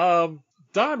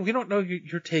 Don, we don't know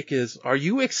your take is. Are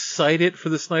you excited for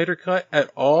the Snyder Cut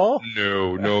at all?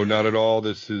 No, not at all.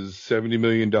 This is $70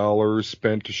 million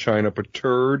spent to shine up a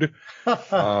turd.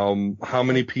 How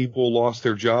many people lost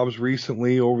their jobs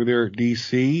recently over there at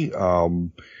DC?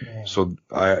 So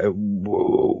I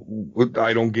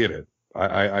don't get it.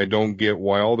 I don't get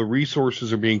why all the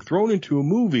resources are being thrown into a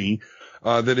movie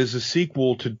that is a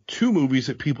sequel to 2 movies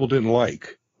that people didn't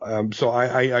like. So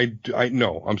I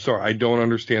no, I'm sorry. I don't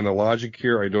understand the logic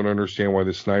here. I don't understand why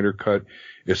the Snyder Cut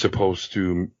is supposed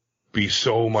to be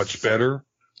so much better.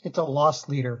 It's a loss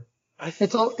leader.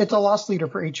 It's a loss leader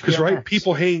for HBO. Because right,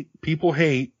 people hate.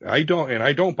 I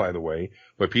don't, by the way,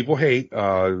 but people hate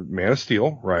Man of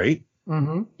Steel, right?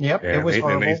 Mm-hmm. Yep. It was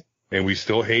horrible. And we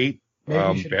still hate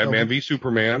Batman v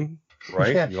Superman,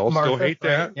 right? Yeah, we all Martha, still hate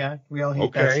that. Right? Yeah, we all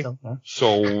hate that still. Huh?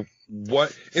 So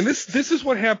what? And this is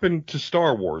what happened to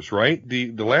Star Wars, right?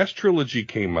 The last trilogy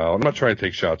came out. I'm not trying to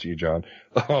take shots at you, John.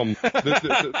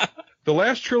 The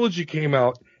last trilogy came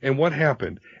out, and what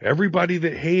happened? Everybody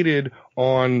that hated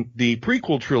on the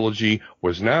prequel trilogy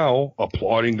was now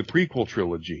applauding the prequel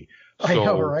trilogy. So I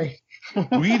know, right?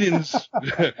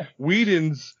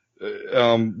 Whedon's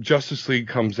Justice League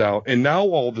comes out, and now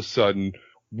all of a sudden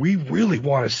we really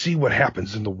want to see what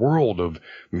happens in the world of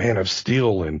Man of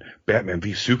Steel and Batman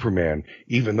v Superman,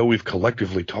 even though we've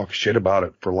collectively talked shit about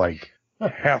it for like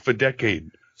half a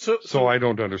decade. So I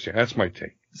don't understand. That's my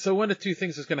take. So one of 2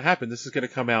 things is going to happen. This is going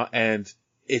to come out and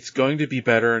it's going to be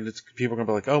better, and people are going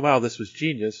to be like, oh wow, this was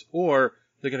genius. Or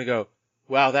they're going to go,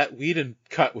 wow, that Whedon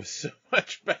cut was so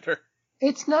much better.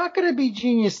 It's not going to be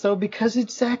genius though, because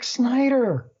it's Zack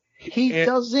Snyder. He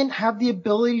doesn't have the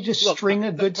ability to string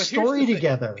a good story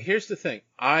together. Here's the thing.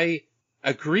 I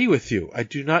agree with you. I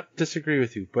do not disagree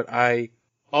with you, but I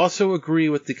also agree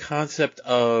with the concept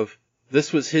of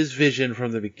this was his vision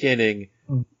from the beginning.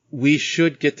 We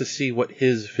should get to see what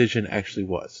his vision actually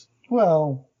was.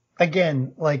 Well,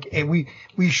 again, like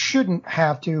we shouldn't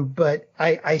have to, but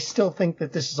I still think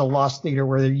that this is a loss leader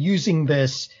where they're using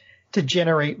this to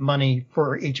generate money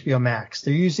for HBO Max.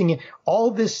 They're using it.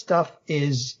 All this stuff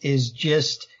is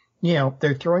just,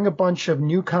 they're throwing a bunch of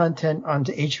new content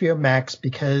onto HBO Max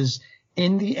because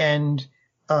in the end,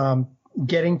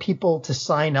 getting people to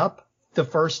sign up the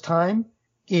first time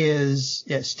is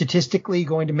statistically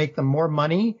going to make them more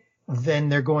money than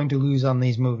they're going to lose on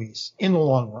these movies in the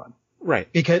long run.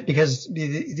 Right. Because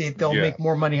they'll make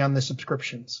more money on the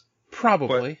subscriptions.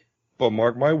 Probably. But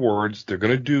mark my words, they're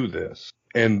going to do this.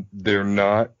 And they're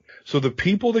not. So the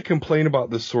people that complain about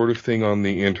this sort of thing on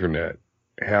the internet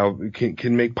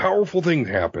can make powerful things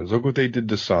happen. Look what they did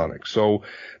to Sonic. So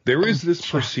there is this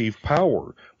perceived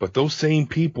power, but those same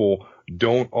people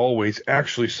don't always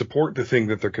actually support the thing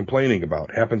that they're complaining about.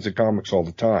 It happens in comics all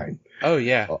the time. Oh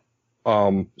yeah.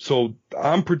 So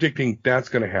I'm predicting that's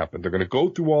going to happen. They're going to go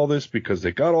through all this because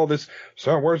they got all this.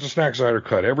 So where's the Zack Snyder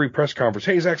cut? Every press conference,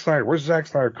 hey, Zack Snyder, where's the Zack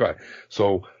Snyder cut?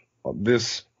 So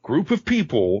this group of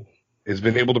people has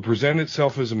been able to present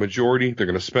itself as a majority. They're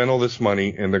going to spend all this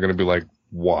money, and they're going to be like,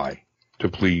 why? To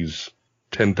please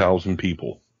 10,000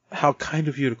 people. How kind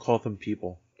of you to call them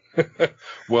people.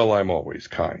 Well, I'm always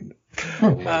kind.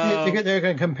 They're going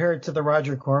to compare it to the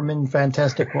Roger Corman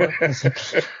Fantastic Four.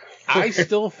 I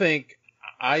still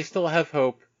have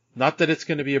hope. Not that it's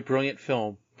going to be a brilliant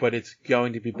film, but it's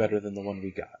going to be better than the one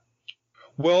we got.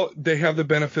 Well, they have the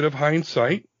benefit of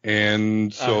hindsight,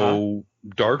 and so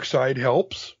Darkseid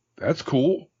helps. That's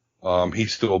cool.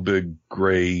 He's still a big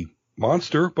gray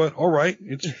monster, but all right,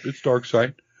 it's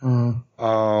Darkseid.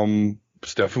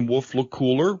 Steppenwolf looked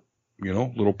cooler, a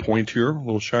little pointier, a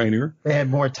little shinier. They had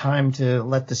more time to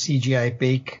let the CGI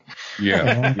bake.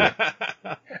 Yeah.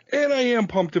 And I am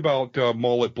pumped about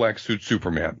mullet black suit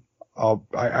Superman.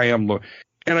 I am,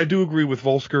 and I do agree with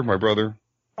Volsker, my brother.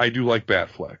 I do like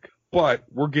Batfleck, but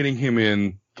we're getting him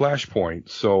in Flashpoint,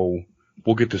 so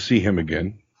we'll get to see him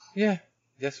again. Yeah.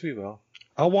 Yes, we will.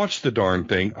 I'll watch the darn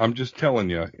thing. I'm just telling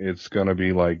you, it's gonna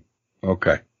be like,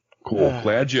 okay, cool.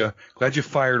 Glad you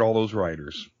fired all those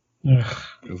writers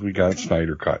because we got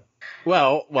Snyder cut.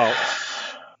 Well.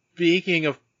 Speaking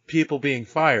of people being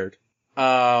fired,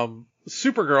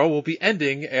 Supergirl will be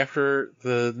ending after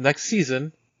the next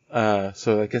season.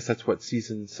 So I guess that's what,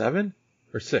 season 7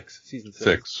 or 6? Season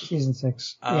 6. Season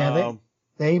 6. Yeah,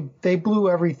 they blew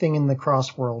everything in the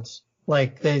Crossworlds.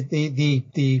 Like the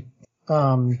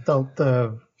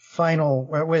final,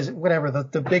 whatever,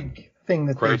 the big thing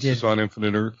that Crisis they did. on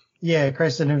Infinite Earth. Yeah,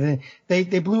 Crisis on Infinite.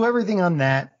 They blew everything on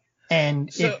that. And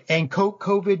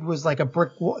COVID was like a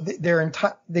brick wall.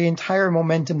 The entire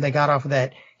momentum they got off of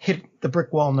that hit the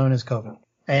brick wall known as COVID.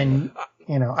 And,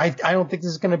 I don't think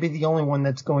this is going to be the only one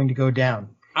that's going to go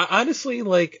down. Honestly,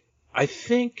 I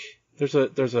think there's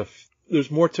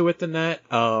more to it than that.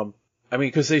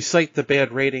 Because they cite the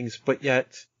bad ratings, but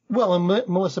yet. Well, and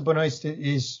Melissa Benoist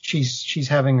she's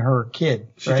having her kid.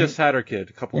 She just had her kid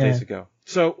a couple days ago.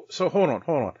 So hold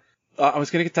on. I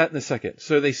was going to get that in a second.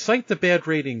 So they cite the bad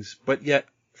ratings, but yet,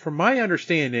 from my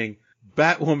understanding,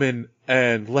 Batwoman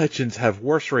and Legends have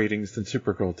worse ratings than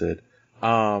Supergirl did.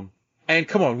 And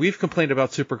come on, we've complained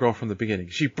about Supergirl from the beginning.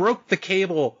 She broke the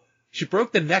cable. She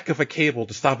broke the neck of a cable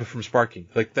to stop it from sparking.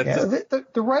 The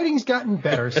writing's gotten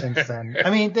better since then. I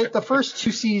mean, the first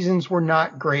 2 seasons were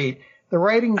not great. The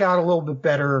writing got a little bit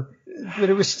better, but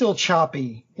it was still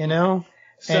choppy,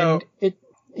 So, and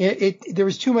there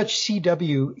was too much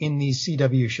CW in these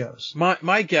CW shows.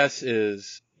 My guess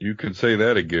is. You could say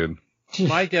that again.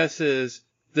 My guess is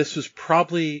this was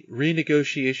probably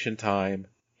renegotiation time,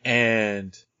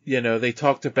 and they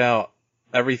talked about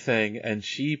everything, and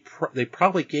they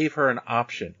probably gave her an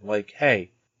option, like,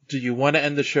 hey, do you want to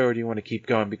end the show or do you want to keep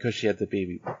going because she had the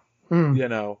baby?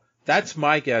 That's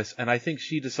my guess, and I think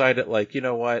she decided, like, you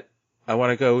know what, I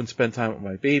want to go and spend time with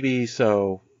my baby,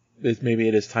 so maybe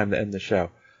it is time to end the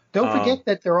show. Don't forget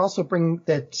that they're also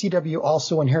that CW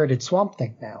also inherited Swamp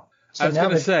Thing now. So I was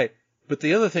going to say, but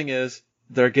the other thing is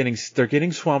they're getting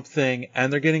Swamp Thing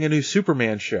and they're getting a new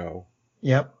Superman show.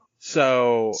 Yep.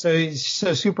 So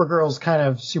Supergirl's kind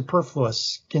of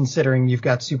superfluous considering you've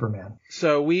got Superman.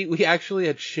 So we actually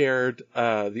had shared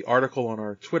the article on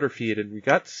our Twitter feed and we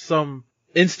got some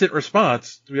instant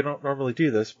response. We don't normally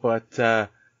do this, but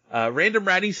Random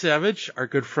Ratty Savage, our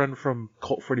good friend from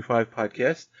Cult 45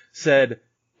 podcast, said,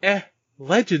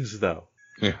 Legends though.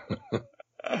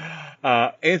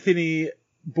 Anthony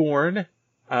Bourne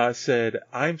said,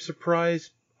 I'm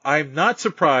not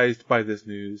surprised by this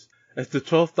news, as the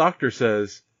 12th Doctor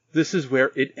says, this is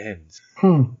where it ends.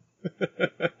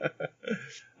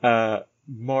 Mauricio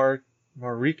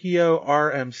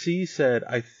RMC said,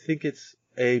 I think it's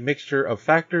a mixture of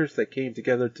factors that came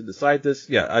together to decide this.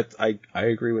 Yeah, I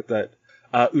agree with that.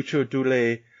 Ucho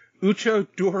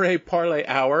Dure Parlay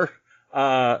Hour.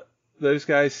 Those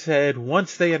guys said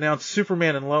once they announced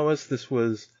Superman and Lois, this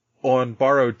was on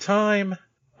borrowed time.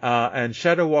 And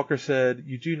Shadow Walker said,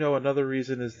 you do know another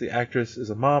reason is the actress is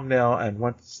a mom now and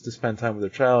wants to spend time with her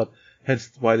child,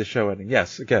 hence why the show ending.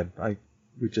 Yes, again,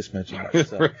 we just mentioned that.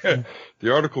 So.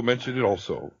 The article mentioned it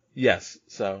also. Yes,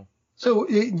 so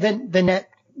then the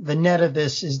net of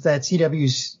this is that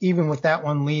CW's, even with that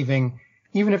one leaving,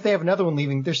 even if they have another one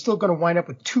leaving, they're still going to wind up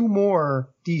with 2 more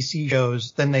DC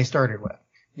shows than they started with.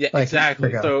 Yeah,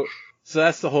 exactly. So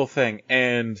that's the whole thing.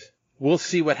 And we'll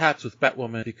see what happens with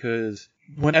Batwoman, because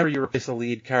whenever you replace a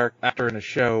lead character in a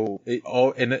show,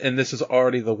 and this is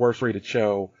already the worst rated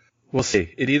show, we'll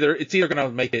see. It's either going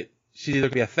to make it, she's either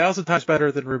going to be 1,000 times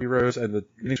better than Ruby Rose and the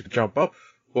ratings could jump up,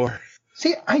 or.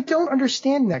 See, I don't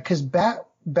understand that, because Batgirl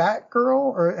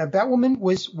or Batwoman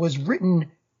was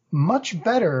written much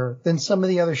better than some of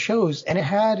the other shows, and it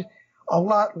had a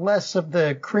lot less of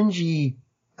the cringy,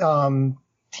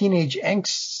 teenage angst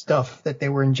stuff that they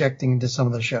were injecting into some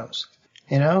of the shows.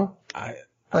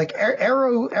 Like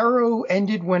Arrow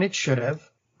ended when it should have.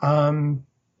 But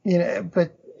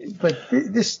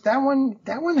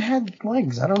that one had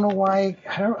legs. I don't know why.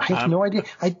 I have no idea.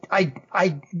 I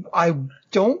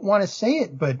don't want to say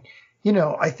it, but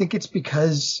I think it's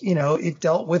because it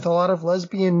dealt with a lot of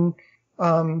lesbian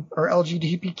or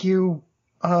LGBTQ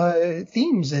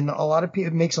themes, and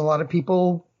it makes a lot of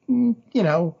people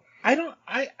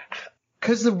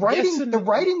because the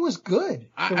writing was good.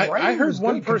 I heard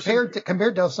one person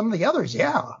compared to some of the others.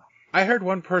 Yeah, I heard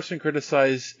one person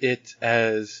criticize it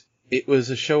as it was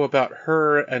a show about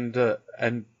her and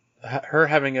her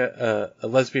having a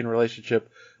lesbian relationship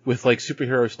with like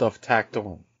superhero stuff tacked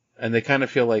on, and they kind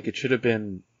of feel like it should have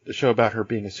been a show about her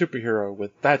being a superhero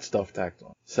with that stuff tacked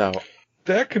on. So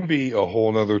That can be a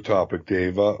whole nother topic,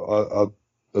 Dave.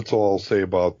 That's all I'll say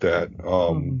about that.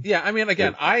 Yeah, I mean,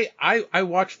 again, I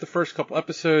watched the first couple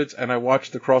episodes and I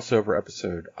watched the crossover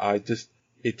episode.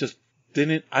 It just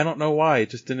didn't, I don't know why, it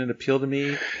just didn't appeal to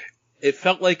me. It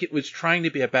felt like it was trying to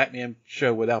be a Batman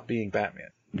show without being Batman.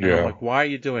 And I'm like, why are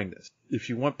you doing this? If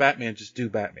you want Batman, just do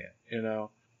Batman, you know?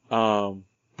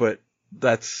 But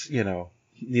that's, you know,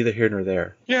 neither here nor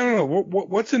there. Yeah, I don't know.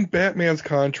 What's in Batman's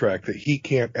contract that he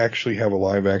can't actually have a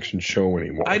live action show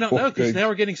anymore? I don't know, because now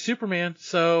we're getting Superman,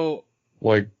 so.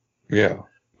 Like, yeah.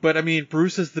 But I mean,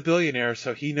 Bruce is the billionaire,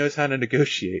 so he knows how to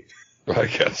negotiate. I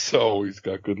guess so. He's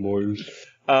got good lawyers.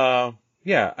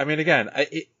 Yeah, I mean, again,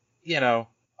 you know,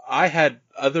 I had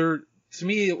other, to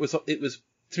me,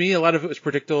 to me, a lot of it was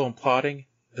predictable and plotting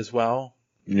as well.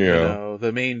 Yeah. You know,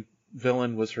 the main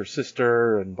villain was her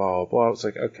sister and blah, blah, blah. I was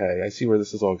like, okay, I see where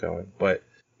this is all going. But,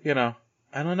 you know,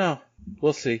 I don't know.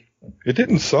 We'll see. It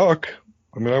didn't suck.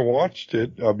 I mean, I watched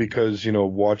it because, you know,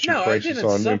 watching Crisis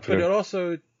on suck, Infinite. But it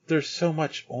also, there's so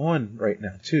much on right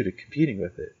now, too, to competing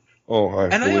with it. Oh,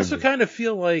 I also kind of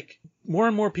feel like more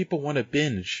and more people want to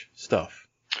binge stuff.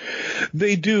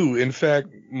 They do. In fact,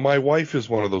 my wife is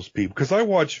one of those people because I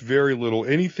watch very little,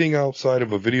 anything outside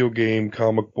of a video game,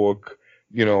 comic book,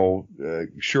 you know,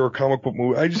 sure, comic book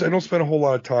movie. I don't spend a whole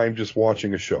lot of time just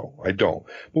watching a show. I don't.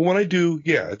 But when I do,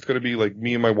 yeah, it's going to be like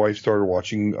me and my wife started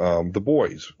watching The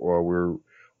Boys. We're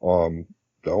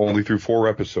only through 4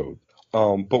 episodes.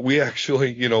 But we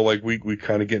actually, you know, like we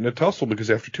kind of get in a tussle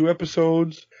because after 2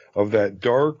 episodes of that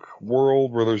dark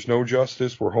world where there's no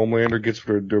justice, where Homelander gets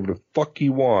whatever the fuck he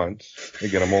wants.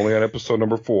 Again, I'm only on episode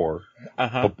number 4.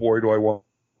 But boy, do I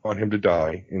want him to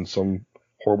die in some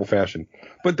horrible fashion.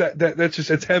 But that's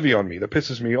just, it's heavy on me. That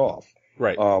pisses me off.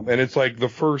 Right. And it's like the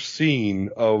first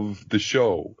scene of the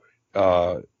show,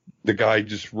 the guy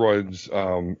just runs,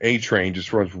 A-Train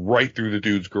just runs right through the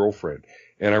dude's girlfriend.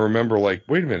 And I remember like,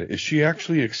 wait a minute, is she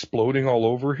actually exploding all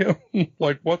over him?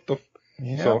 Like, what the?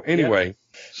 Yeah. So anyway,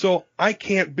 so I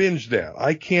can't binge that.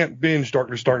 I can't binge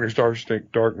Darkness,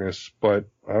 but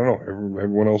I don't know,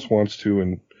 everyone else wants to,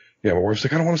 and yeah, my wife's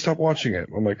like, I don't want to stop watching it.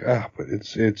 I'm like, but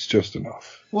it's just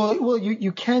enough. Well,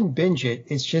 you can binge it.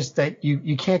 It's just that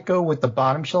you can't go with the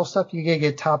bottom shelf stuff. You gotta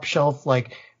get top shelf,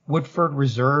 like Woodford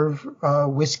Reserve,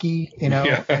 whiskey, you know,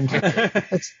 Yeah. and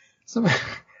it's some,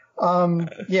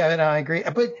 yeah, and I agree.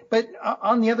 But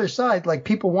on the other side, like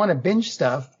people want to binge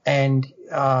stuff and,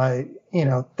 you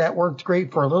know, that worked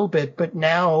great for a little bit, but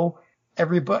now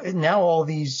all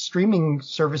these streaming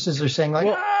services are saying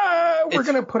like, we're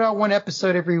going to put out 1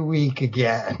 episode every week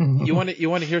again. You want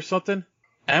to hear something?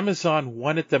 Amazon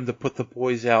wanted them to put The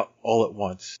Boys out all at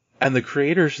once. And the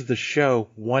creators of the show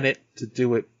wanted to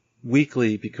do it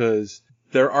weekly because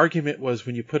their argument was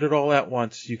when you put it all at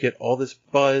once, you get all this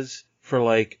buzz for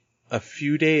like a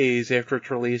few days after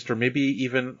it's released or maybe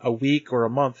even a week or a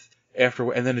month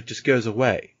after, and then it just goes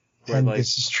away. And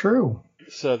this is true.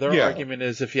 So their argument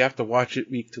is if you have to watch it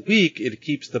week to week, it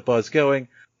keeps the buzz going.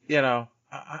 You know,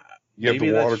 you have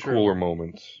the water cooler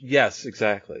moments. Yes,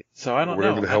 exactly. So I don't know.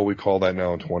 Whatever the hell we call that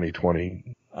now in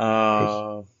 2020.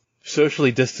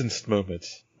 Socially distanced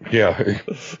moments. Yeah.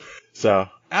 So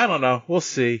I don't know. We'll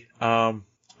see. I'm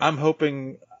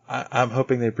hoping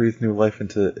they breathe new life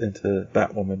into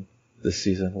Batwoman this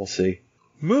season. We'll see.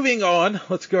 Moving on,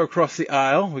 let's go across the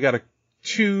aisle. We got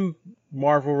 2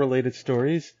 Marvel-related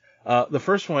stories. The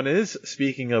first one is,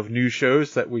 speaking of new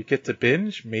shows that we get to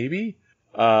binge, maybe,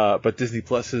 but Disney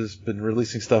Plus has been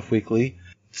releasing stuff weekly.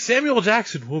 Samuel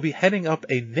Jackson will be heading up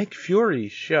a Nick Fury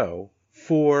show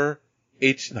for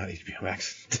not HBO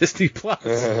Max, Disney Plus.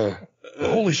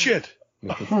 Holy shit.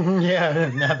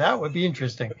 Yeah, now that would be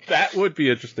interesting. That would be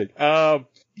interesting.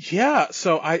 Yeah,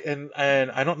 so I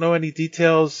don't know any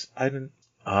details. I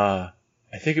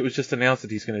think it was just announced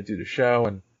that he's going to do the show,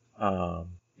 and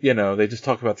you know, they just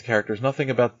talk about the characters. Nothing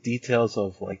about details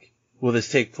of like, will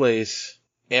this take place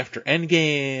after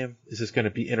Endgame? Is this going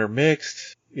to be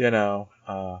intermixed? You know,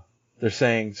 they're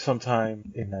saying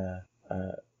sometime in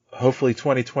hopefully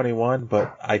 2021,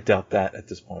 but I doubt that at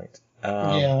this point.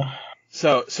 Yeah.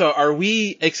 So are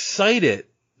we excited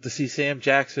to see Sam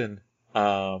Jackson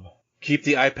keep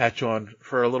the eye patch on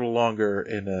for a little longer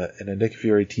in a Nick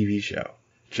Fury TV show?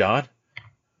 John?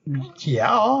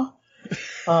 Yeah.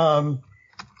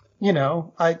 You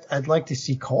know, I'd like to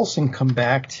see Coulson come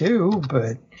back too,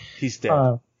 but he's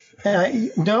dead.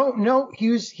 No,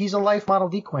 he's a life model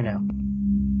decoy now.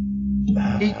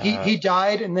 He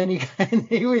died, and then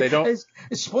he was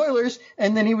spoilers,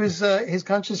 and then he was his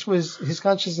consciousness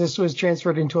was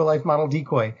transferred into a life model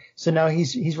decoy. So now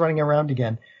he's running around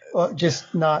again,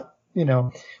 just not, you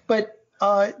know. But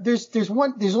There's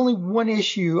only one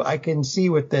issue I can see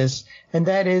with this, and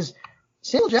that is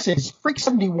Samuel Jackson is freak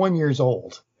 71 years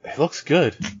old. It looks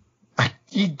good.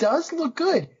 He does look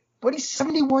good, but he's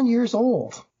 71 years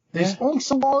old. There's only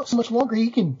so much longer he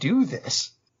can do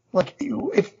this. Like,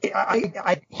 if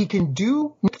he can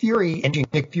do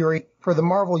Nick Fury for the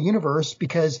Marvel Universe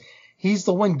because he's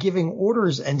the one giving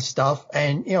orders and stuff,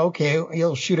 and okay,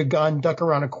 he'll shoot a gun, duck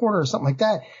around a corner or something like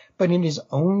that. But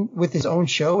with his own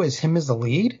show as him as the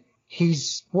lead,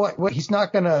 he's he's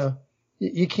not gonna.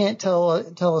 You can't tell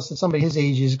us that somebody his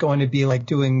age is going to be like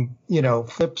doing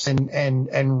flips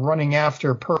and running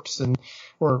after perps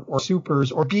or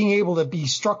supers or being able to be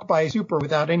struck by a super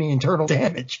without any internal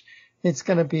damage. It's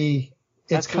gonna be.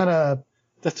 That's what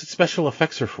special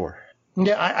effects are for.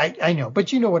 Yeah, I know,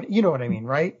 but you know what I mean,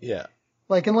 right? Yeah.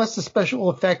 Like, unless the special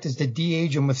effect is to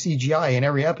de-age them with CGI in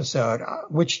every episode,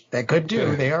 which they could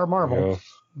do. They are Marvel. Yeah.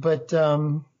 But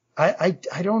I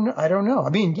don't know. I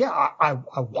mean, yeah, I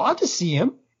want to see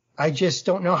him. I just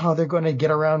don't know how they're going to get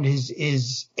around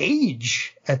his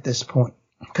age at this point.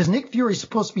 Because Nick Fury is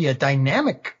supposed to be a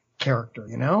dynamic character,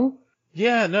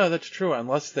 Yeah, no, that's true.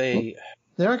 Unless they're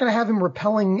not going to have him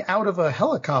rappelling out of a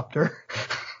helicopter.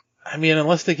 I mean,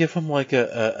 unless they give him like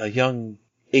a young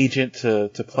agent to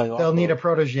play off. They'll need a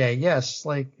protege, yes.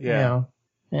 Yeah.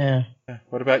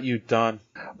 What about you, Don?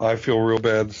 I feel real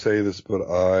bad to say this, but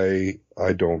I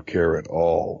don't care at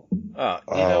all. You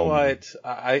know what?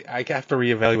 I have to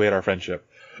reevaluate our friendship.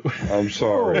 I'm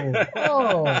sorry.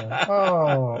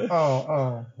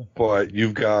 Oh. But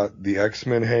you've got the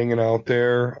X-Men hanging out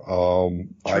there. I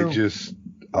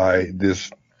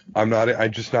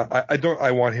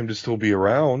want him to still be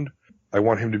around. I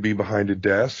want him to be behind a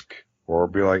desk or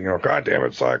be like, God damn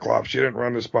it, Cyclops, you didn't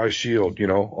run this by S.H.I.E.L.D.,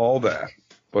 all that.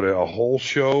 But a whole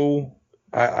show,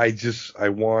 I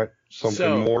want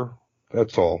something more.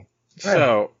 That's all.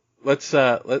 So let's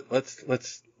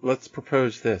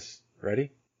propose this.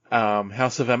 Ready?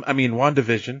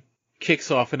 WandaVision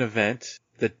kicks off an event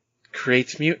that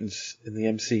creates mutants in the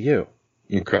MCU.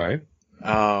 Okay.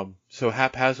 So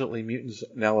haphazardly mutants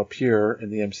now appear in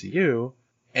the MCU,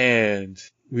 and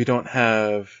we don't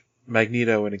have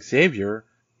Magneto and Xavier.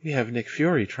 We have Nick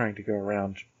Fury trying to go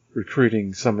around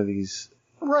recruiting some of these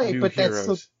new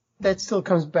heroes. That still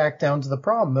comes back down to the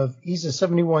problem of he's a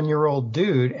 71-year-old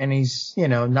dude, and he's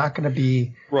not going to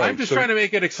be. Right. I'm just trying to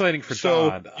make it exciting for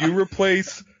Don.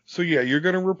 You're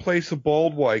going to replace a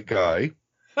bald white guy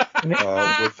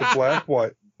with a black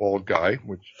white bald guy,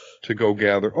 to go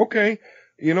gather. Okay.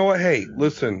 You know what? Hey,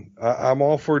 listen, I'm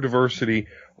all for diversity,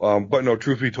 but no,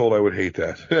 truth be told, I would hate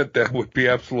that. That would be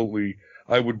absolutely.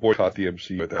 I would boycott the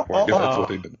MCU at that point. That's what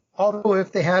they did. Although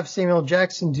if they have Samuel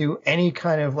Jackson do any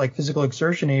kind of like physical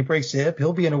exertion and he breaks the hip,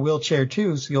 he'll be in a wheelchair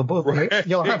too. So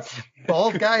you'll have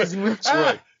bald guys in wheelchairs.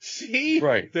 Right. See?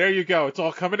 Right. There you go. It's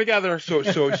all coming together. So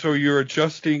you're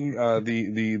adjusting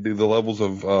the levels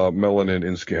of melanin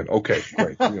in skin. Okay,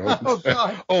 great. Oh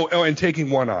God. And taking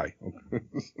one eye.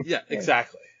 Yeah,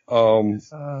 exactly.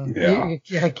 Yeah,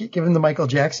 give him the Michael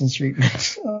Jackson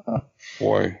treatment.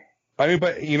 Boy. I mean,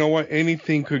 but you know what?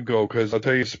 Anything could go, because I'll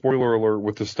tell you, spoiler alert,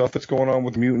 with the stuff that's going on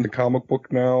with Mutant the comic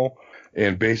book now,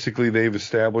 and basically they've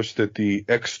established that the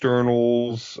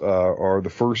externals are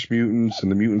the first mutants,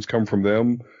 and the mutants come from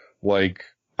them. Like,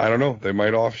 I don't know, they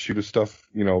might offshoot of stuff,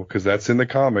 because that's in the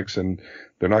comics, and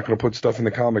they're not going to put stuff in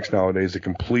the comics nowadays that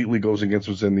completely goes against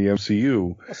what's in the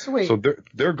MCU. So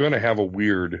they're going to have a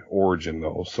weird origin,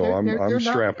 though. So I'm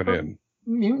strapping in.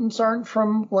 Mutants aren't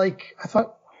from, like, I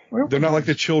thought. They're not like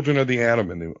the children of the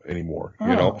atom anymore.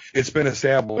 It's been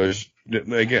established,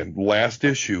 again, last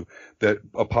issue, that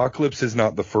Apocalypse is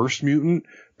not the first mutant,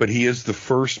 but he is the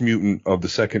first mutant of the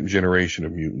second generation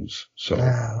of mutants. So,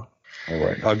 wow. All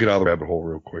right. I'll get out of the rabbit hole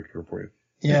real quick here for you.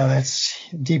 Yeah, that's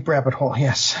deep rabbit hole.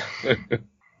 Yes.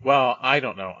 Well, I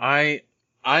don't know.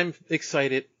 I'm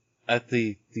excited at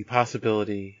the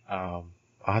possibility. I'll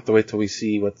have to wait till we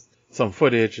see some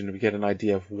footage and we get an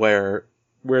idea of where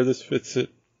this fits it.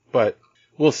 But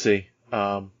we'll see.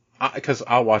 Because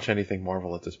I'll watch anything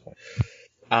Marvel at this point.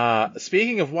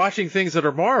 Speaking of watching things that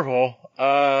are Marvel,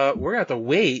 we're going to have to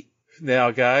wait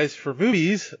now, guys, for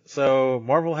movies. So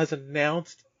Marvel has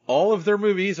announced all of their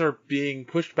movies are being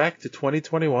pushed back to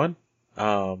 2021.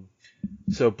 So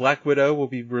Black Widow will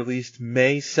be released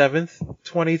May 7th,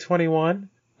 2021.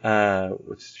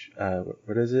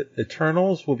 What is it?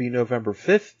 Eternals will be November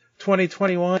 5th.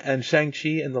 2021, and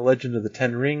Shang-Chi and the Legend of the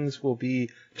Ten Rings will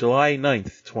be July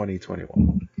 9th,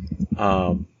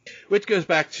 2021. Which goes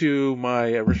back to my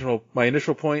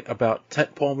initial point about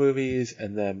tentpole movies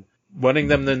and then wanting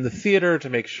them in the theater to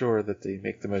make sure that they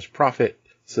make the most profit.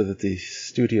 so that the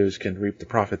studios can reap the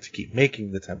profit to keep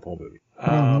making the tentpole movie.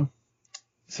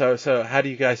 So how do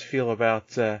you guys feel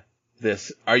about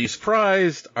this? Are you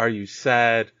surprised? Are you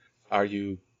sad? Are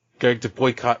you going to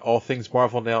boycott all things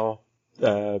Marvel now,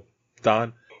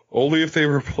 Don? Only if they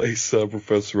replace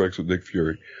Professor X with Nick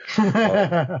Fury.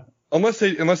 Unless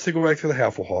they go back to the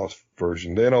Hasselhoff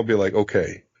version, then I'll be like,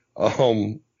 okay.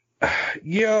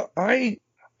 Yeah, I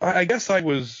guess I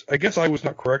was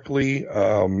not correctly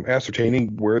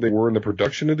ascertaining where they were in the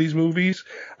production of these movies.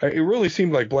 It really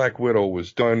seemed like Black Widow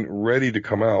was done, ready to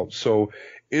come out. So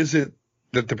is it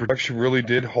that the production really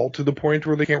did halt to the point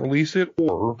where they can't release it,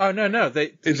 or no, is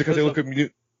it because they look at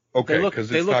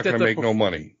because it's not going to make no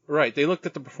money? Right, they looked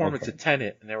at the performance of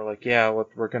Tenet and they were like, yeah,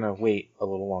 we're going to wait a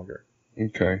little longer.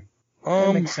 Okay,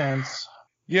 that makes sense.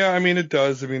 Yeah, I mean it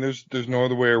does. I mean there's no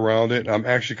other way around it. I'm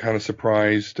actually kind of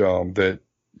surprised that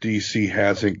DC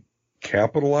hasn't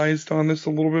capitalized on this a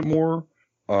little bit more.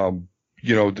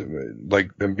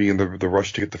 Like them being the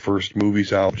rush to get the first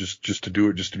movies out just to do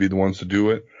it, just to be the ones to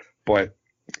do it. But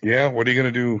yeah, what are you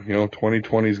going to do?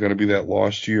 2020 is going to be that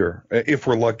lost year. If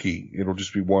we're lucky, it'll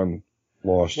just be one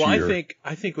lost year. Well,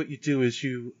 I think what you do is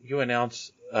you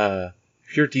announce,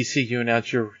 if you're DC, you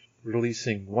announce you're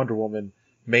releasing Wonder Woman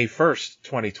May 1st,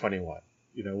 2021.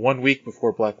 1 week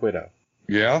before Black Widow.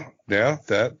 Yeah,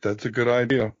 that's a good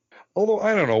idea. Although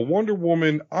I don't know, Wonder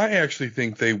Woman, I actually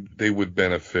think they would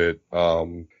benefit.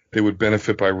 They would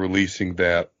benefit by releasing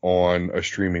that on a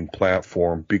streaming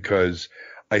platform, because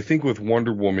I think with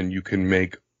Wonder Woman you can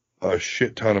make a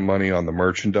shit ton of money on the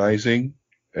merchandising,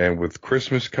 and with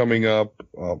Christmas coming up,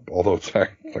 although it's not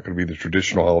going to be the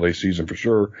traditional holiday season for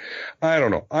sure. I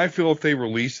don't know. I feel if they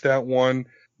release that one,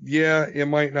 yeah, it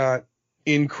might not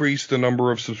increase the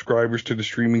number of subscribers to the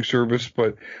streaming service,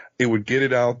 but it would get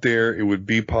it out there. It would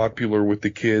be popular with the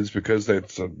kids because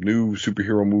that's a new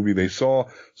superhero movie they saw.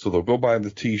 So they'll go buy the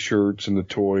t-shirts and the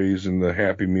toys and the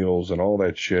Happy Meals and all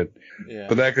that shit. Yeah.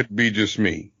 But that could be just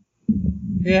me.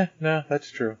 Yeah, no,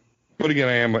 that's true. But again,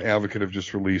 I am an advocate of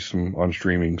just release them on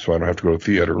streaming so I don't have to go to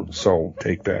theater. So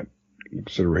take that into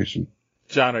consideration.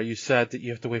 John, are you sad that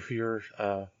you have to wait for your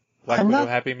Black Widow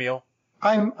Happy Meal?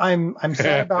 I'm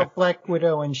sad about Black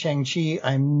Widow and Shang-Chi.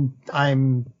 I'm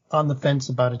on the fence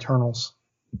about Eternals,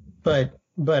 but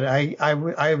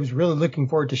I was really looking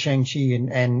forward to Shang-Chi,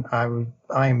 and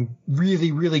I'm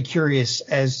really, really curious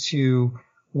as to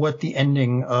what the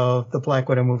ending of the Black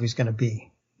Widow movie is going to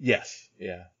be. Yes,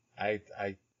 yeah.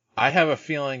 I have a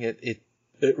feeling it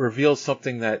reveals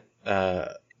something that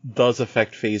does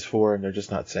affect Phase 4, and they're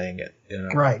just not saying it.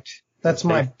 Right. That's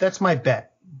my bet.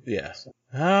 Yes.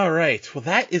 All right. Well,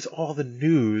 that is all the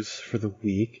news for the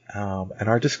week. And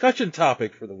our discussion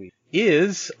topic for the week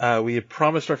is, we had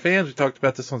promised our fans, we talked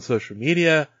about this on social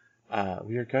media,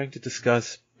 we are going to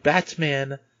discuss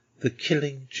Batman, The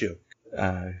Killing Joke.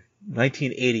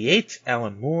 1988,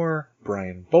 Alan Moore,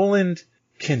 Brian Boland,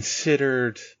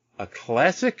 considered a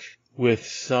classic with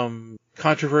some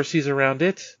controversies around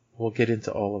it. We'll get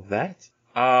into all of that.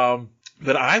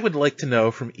 But I would like to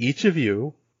know from each of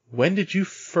you, when did you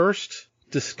first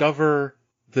discover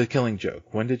The Killing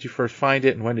Joke? When did you first find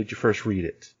it, and when did you first read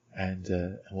it?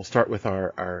 And we'll start with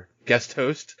our guest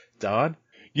host, Don.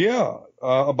 Yeah,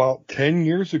 about 10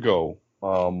 years ago,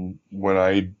 when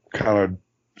I kind of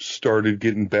started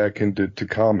getting back into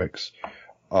comics,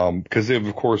 because they've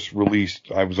of course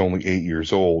released. I was only 8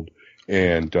 years old,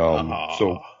 and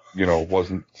so it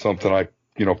wasn't something I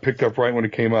picked up right when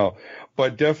it came out.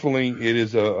 But definitely it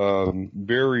is a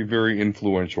very, very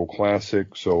influential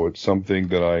classic. So it's something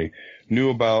that I knew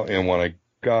about. And when I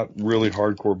got really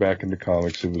hardcore back into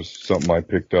comics, it was something I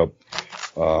picked up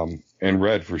and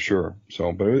read for sure.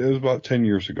 So, but it was about 10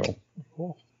 years ago.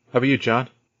 Cool. How about you, John?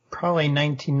 Probably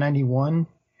 1991.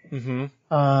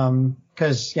 Mm-hmm.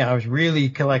 Because, I was really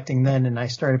collecting then, and I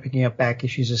started picking up back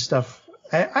issues of stuff.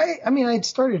 I mean, I'd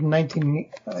started at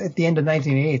the end of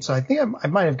 1988, so I think I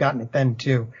might have gotten it then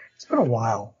too. It's been a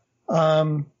while. I've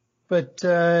known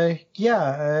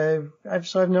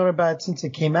about it since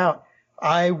it came out.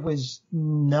 I was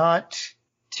not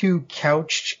too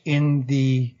couched in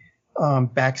the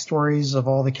backstories of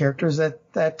all the characters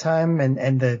at that time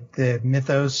and the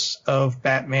mythos of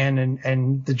Batman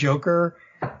and the Joker.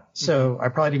 So I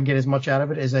probably didn't get as much out of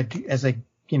it as I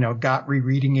got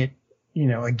rereading it,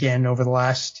 again over the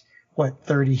last,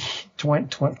 30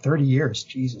 years.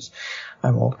 Jesus,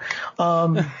 I'm old.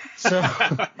 But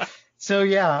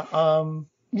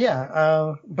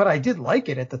I did like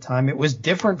it at the time. It was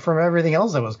different from everything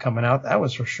else that was coming out. That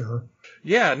was for sure.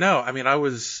 Yeah, no, I mean, I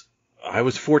was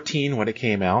 14 when it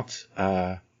came out.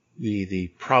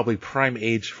 The probably prime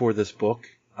age for this book.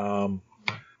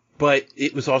 but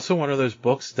it was also one of those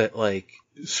books that like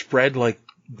spread like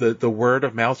the word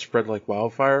of mouth spread like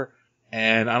wildfire.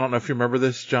 And I don't know if you remember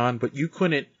this, John, but you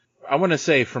couldn't, I want to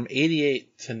say from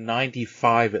 88 to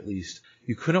 95 at least,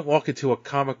 you couldn't walk into a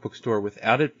comic book store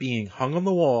without it being hung on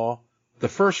the wall, the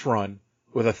first run,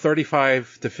 with a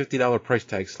 $35 to $50 price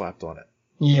tag slapped on it.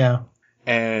 Yeah.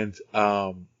 And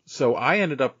so I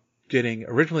ended up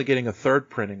originally getting a third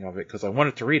printing of it because I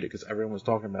wanted to read it because everyone was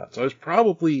talking about it. So I was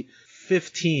probably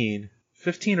 15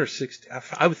 or 16.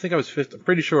 I would think I was 15. I'm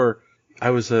pretty sure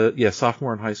I was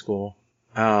sophomore in high school.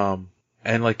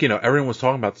 And like, everyone was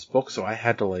talking about this book, so I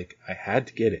had to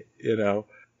get it,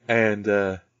 and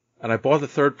I bought the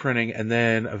third printing, and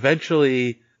then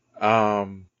eventually,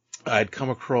 I'd come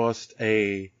across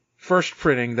a first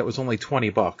printing that was only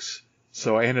 $20.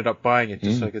 So I ended up buying it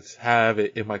just so I could have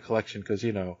it in my collection because,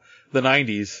 the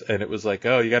 90s, and it was like,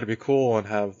 oh, you got to be cool and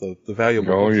have the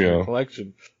valuable books in your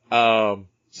collection.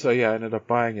 So yeah, I ended up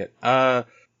buying it.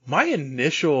 My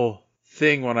initial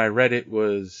thing when I read it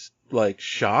was like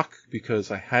shock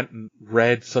because I hadn't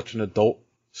read such an adult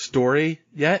story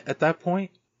yet at that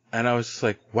point. And I was just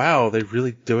like, wow, they're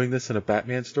really doing this in a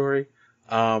Batman story.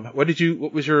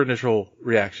 What was your initial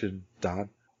reaction, Don?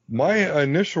 My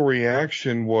initial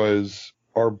reaction was,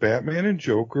 are Batman and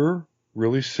Joker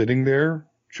really sitting there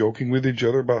joking with each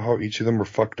other about how each of them are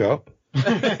fucked up?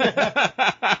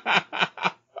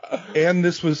 And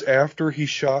this was after he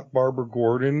shot Barbara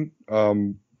Gordon,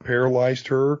 paralyzed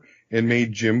her, and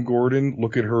made Jim Gordon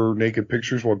look at her naked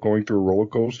pictures while going through a roller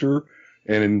coaster.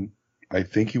 And I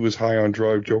think he was high on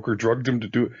drugs. Joker drugged him to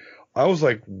do it. I was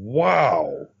like,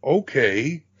 wow,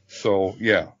 okay. So,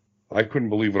 yeah, I couldn't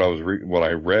believe what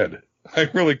I read. I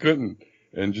really couldn't.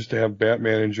 And just to have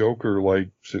Batman and Joker,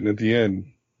 like, sitting at the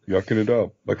end, yucking it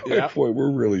up. Like, boy,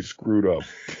 we're really screwed up.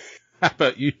 How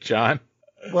about you, John?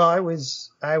 Well, I was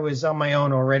on my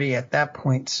own already at that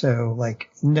point, so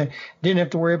like didn't have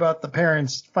to worry about the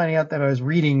parents finding out that I was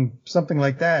reading something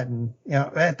like that. And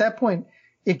at that point,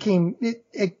 it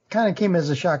kind of came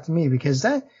as a shock to me because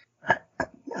I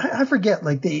forget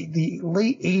like the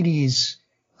late 80s.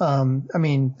 I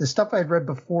mean, the stuff I'd read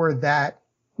before that,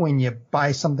 when you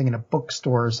buy something in a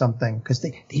bookstore or something, because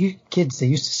they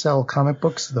used to sell comic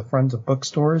books to the friends of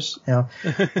bookstores. Yeah.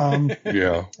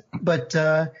 But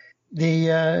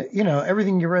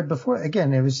everything you read before,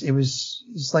 again, it was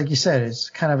like you said, it's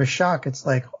kind of a shock. It's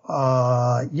like,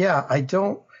 I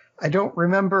don't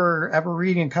remember ever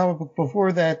reading a comic book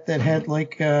before that had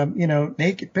like,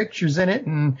 naked pictures in it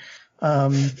and,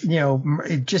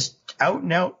 just out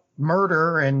and out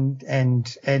murder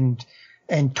and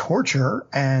torture.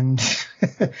 And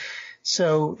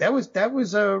so that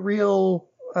was a real,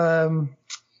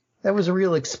 that was a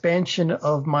real expansion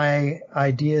of my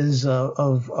ideas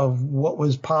of what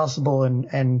was possible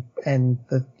and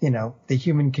the, the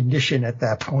human condition at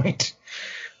that point.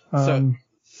 So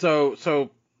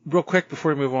real quick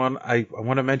before we move on, I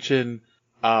want to mention,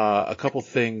 a couple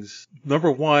things.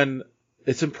 Number one,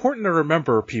 it's important to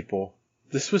remember, people,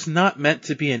 this was not meant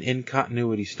to be an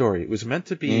in-continuity story. It was meant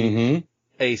to be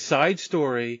a side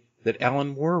story that Alan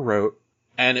Moore wrote,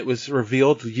 and it was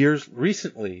revealed years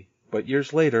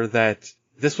later that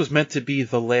this was meant to be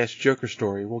the last Joker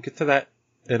story. We'll get to that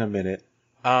in a minute.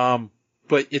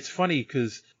 But it's funny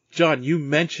because, John, you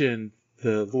mentioned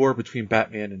the lore between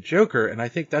Batman and Joker, and I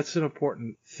think that's an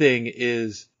important thing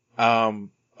is, a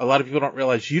lot of people don't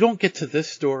realize you don't get to this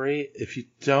story if you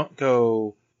don't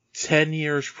go 10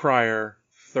 years prior,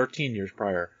 13 years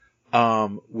prior,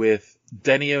 with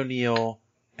Denny O'Neil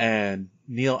and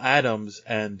Neil Adams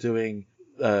and doing,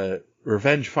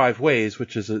 Revenge 5 Ways,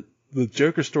 which is the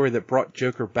Joker story that brought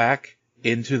Joker back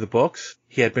into the books.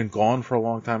 He had been gone for a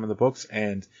long time in the books,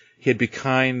 and he had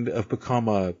become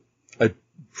a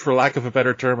for lack of a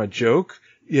better term, a joke.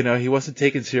 He wasn't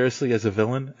taken seriously as a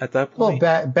villain at that point.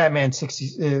 Well, Batman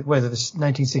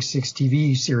 1966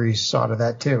 TV series saw to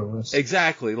that too.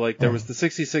 Exactly. Like there was the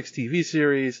 66 TV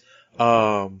series.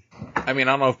 I mean,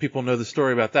 I don't know if people know the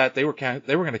story about that. They were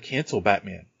going to cancel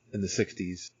Batman in the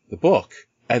 60s, the book.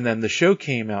 And then the show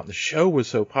came out. The show was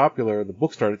so popular, the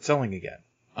book started selling again.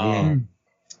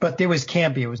 But it was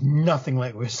campy. It was nothing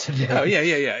like it was today. Oh,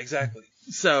 yeah, exactly.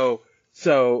 So,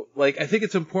 like, I think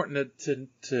it's important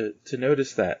to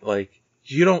notice that, like,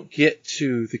 you don't get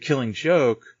to The Killing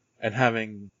Joke and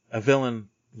having a villain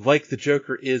like the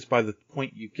Joker is by the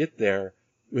point you get there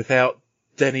without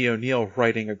Denny O'Neil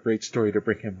writing a great story to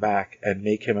bring him back and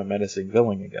make him a menacing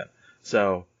villain again.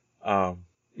 So,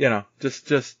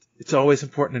 just it's always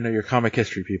important to know your comic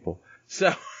history, people.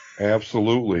 So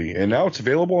absolutely, and now it's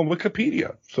available on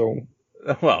Wikipedia. So,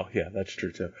 well, yeah, that's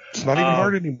true too. It's not even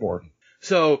hard anymore.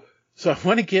 So So I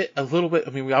want to get a little bit. I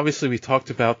mean, we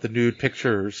talked about the nude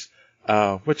pictures,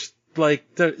 which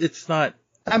it's not.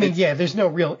 I mean, yeah, there's no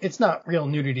real. It's not real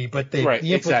nudity, but the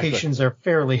implications are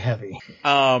fairly heavy. So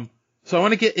I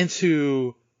want to get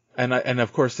into, and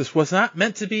of course this was not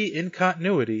meant to be in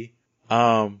continuity,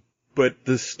 but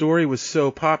the story was so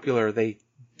popular,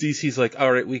 DC's like,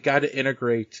 all right, we got to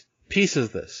integrate pieces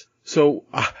of this. So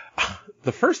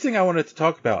the first thing I wanted to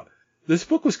talk about, this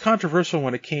book was controversial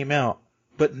when it came out,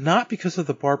 but not because of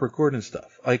the Barbara Gordon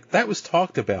stuff. Like, that was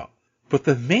talked about. But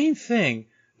the main thing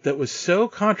that was so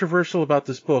controversial about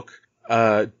this book,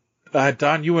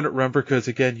 Don, you wouldn't remember because,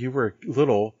 again, you were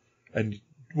little and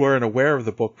weren't aware of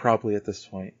the book probably at this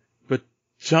point. But,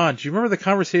 John, do you remember the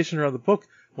conversation around the book?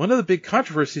 One of the big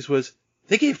controversies was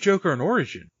they gave Joker an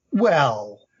origin.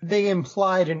 Well, they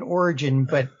implied an origin,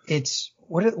 but it's,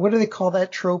 what do they call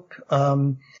that trope?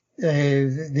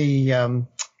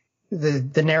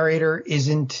 The narrator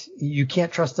isn't, you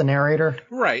can't trust the narrator.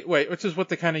 Right, which is what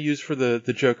they kind of use for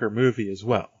the Joker movie as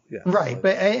well. Yeah. Right,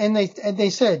 but they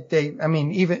said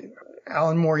even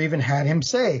Alan Moore even had him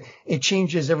say it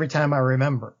changes every time I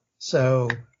remember. So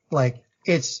like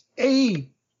it's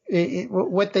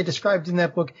what they described in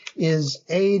that book is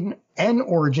an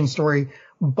origin story,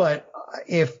 but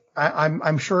if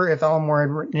I'm sure if Alan Moore had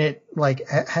written it, like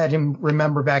had him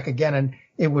remember back again, and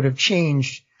it would have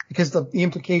changed. Because the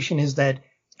implication is that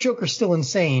Joker's still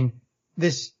insane.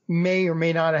 This may or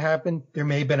may not have happened. There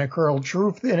may have been a kernel of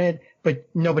truth in it, but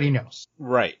nobody knows.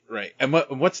 Right. And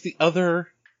what's the other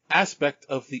aspect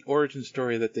of the origin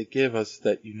story that they give us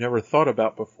that you never thought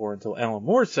about before until Alan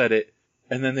Moore said it,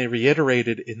 and then they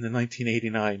reiterated in the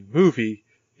 1989 movie,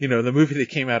 the movie that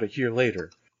came out a year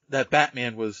later, that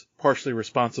Batman was partially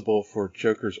responsible for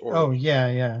Joker's origin. Oh,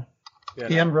 yeah.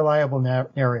 The unreliable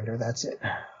narrator, that's it.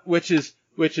 Which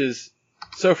is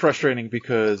so frustrating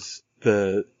because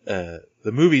the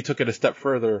movie took it a step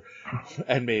further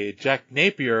and made Jack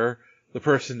Napier the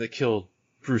person that killed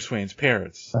Bruce Wayne's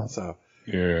parents. So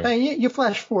yeah, you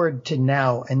flash forward to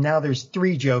now, and now there's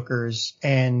 3 Jokers,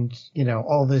 and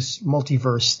all this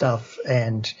multiverse stuff,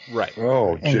 and right.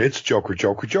 Oh, it's Joker,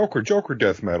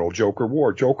 death metal, Joker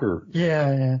war, Joker.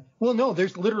 Yeah. Well, no,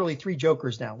 there's literally 3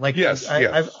 Jokers now. Like yes.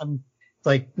 I'm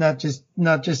like not just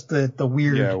the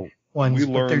weird ones. We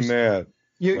learned that.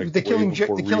 The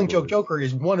Killing Joke Joker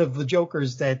is one of the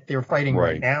Jokers that they're fighting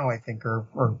right now, I think,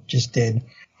 or just did.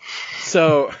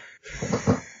 So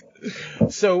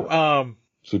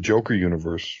Joker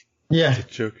universe. Yeah. The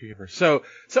Joker universe. So,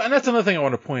 and that's another thing I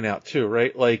want to point out too,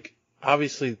 right? Like,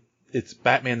 obviously, it's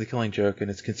Batman the Killing Joke, and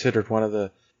it's considered one of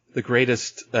the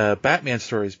greatest Batman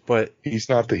stories, but he's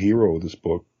not the hero of this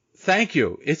book. Thank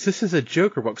you. This is a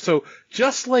Joker book. So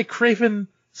just like Kraven's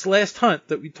Last Hunt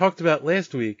that we talked about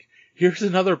last week, here's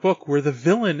another book where the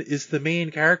villain is the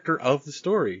main character of the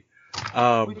story.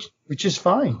 Which is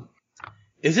fine.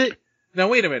 Is it? Now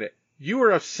wait a minute. You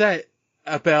were upset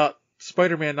about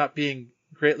Spider-Man not being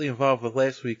greatly involved with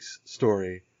last week's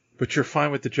story, but you're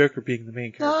fine with the Joker being the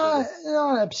main character.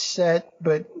 Not upset,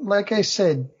 but like I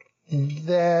said,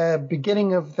 the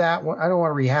beginning of that one, I don't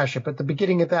want to rehash it, but the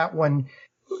beginning of that one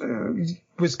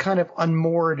was kind of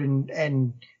unmoored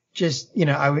and just,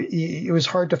 it was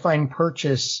hard to find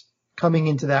purchase coming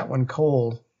into that one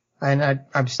cold. And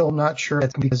I'm still not sure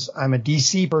that's because I'm a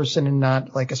DC person and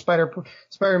not like a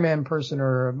Spider-Man person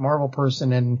or a Marvel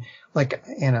person. And like,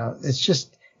 it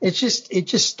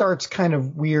just starts kind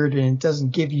of weird, and it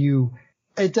doesn't give you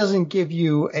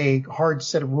a hard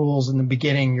set of rules in the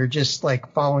beginning. You're just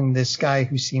like following this guy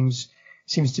who seems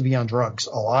to be on drugs,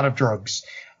 a lot of drugs.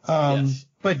 Yes.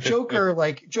 But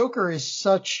Joker is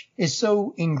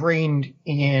so ingrained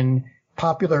in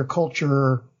popular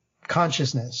culture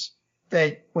consciousness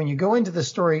that when you go into the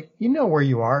story, you know where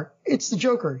you are. It's the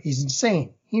Joker. He's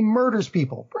insane. He murders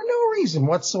people for no reason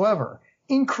whatsoever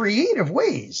in creative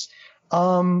ways.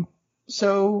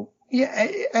 So yeah,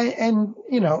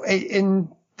 and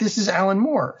this is Alan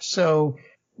Moore. So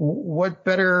what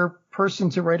better person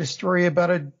to write a story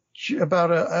about an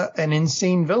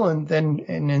insane villain than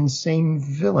an insane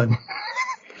villain?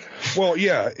 Well,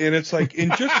 yeah, and it's like,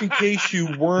 and just in case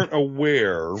you weren't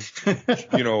aware,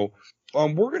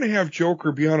 we're going to have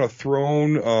Joker be on a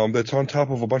throne that's on top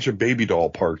of a bunch of baby doll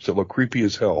parts that look creepy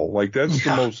as hell. Like, that's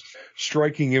the most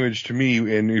striking image to me.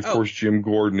 And, of course, Jim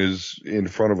Gordon is in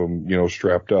front of him,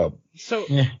 strapped up. So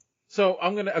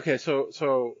I'm going to,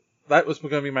 so that was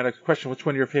going to be my next question. Which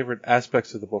one of your favorite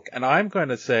aspects of the book? And I'm going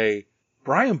to say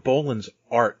Brian Boland's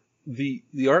art. The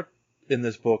art in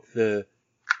this book,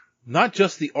 not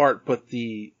just the art, but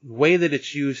the way that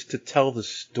it's used to tell the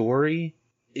story,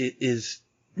 it is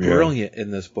brilliant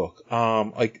in this book.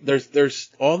 Like there's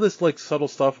all this like subtle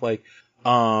stuff, like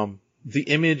the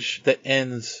image that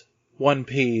ends one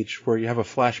page where you have a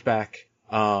flashback.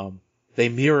 They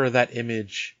mirror that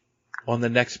image on the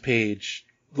next page.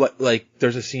 Like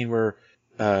there's a scene where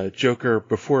Joker,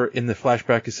 before in the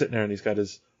flashback, is sitting there and he's got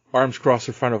his arms crossed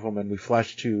in front of him, and we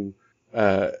flash to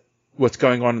what's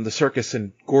going on in the circus,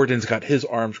 and Gordon's got his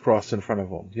arms crossed in front of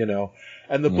him, you know.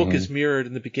 And the book is mirrored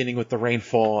in the beginning with the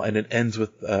rainfall, and it ends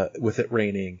with it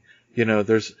raining. You know,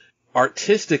 there's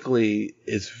artistically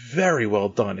is very well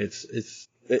done. It's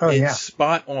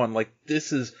spot on. Like,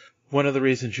 this is one of the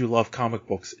reasons you love comic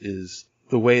books, is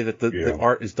the way that the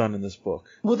art is done in this book.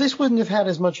 Well, this wouldn't have had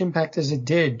as much impact as it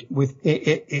did with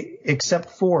it except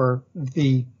for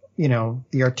the, you know,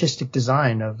 the artistic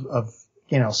design of,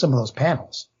 you know, some of those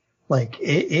panels. Like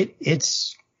it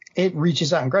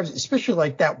reaches out and grabs it, especially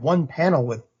like that one panel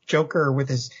with Joker with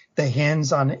the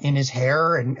hands in his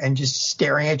hair and just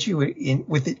staring at you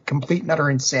with it complete and utter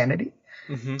insanity.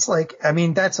 Mm-hmm. It's like, I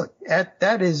mean,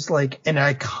 that is like an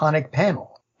iconic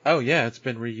panel. Oh yeah, it's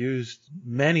been reused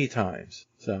many times.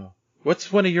 So,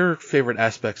 what's one of your favorite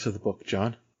aspects of the book,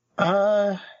 John?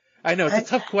 I know it's a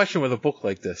tough question with a book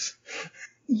like this.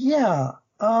 Yeah.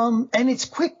 And it's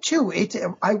quick too.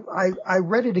 I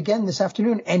read it again this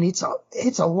afternoon, and it's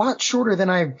a lot shorter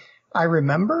than I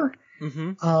remember.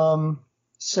 Mm-hmm.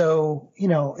 So, you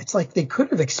know, it's like they could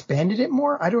have expanded it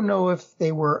more. I don't know if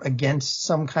they were against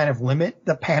some kind of limit,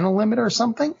 the panel limit or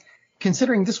something,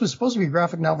 considering this was supposed to be a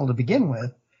graphic novel to begin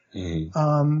with.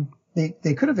 Mm-hmm.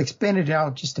 They could have expanded it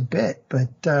out just a bit, but,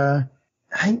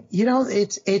 you know,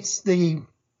 it's the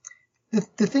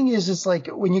thing is, it's like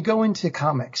when you go into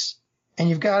comics and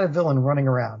you've got a villain running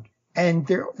around, and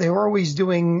they're always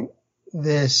doing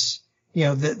this, you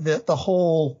know, the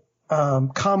whole,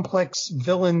 complex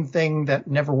villain thing that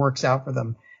never works out for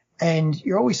them. And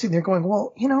you're always sitting there going,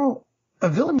 well, you know, a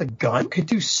villain with a gun could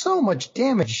do so much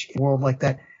damage in a world like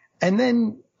that. And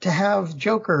then to have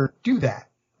Joker do that,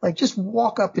 like just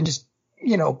walk up and just,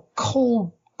 you know,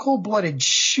 cold-blooded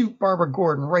shoot Barbara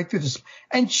Gordon right through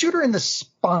and shoot her in the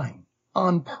spine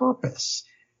on purpose.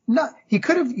 He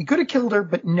could have killed her,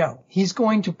 but no, he's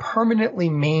going to permanently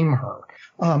maim her,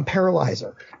 paralyze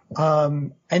her,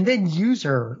 and then use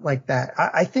her like that.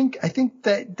 I think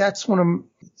that's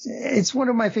it's one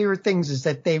of my favorite things, is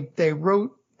that they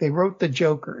wrote the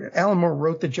Joker. Alan Moore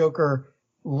wrote the Joker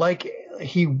like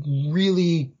he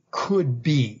really could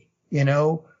be, you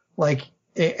know, like,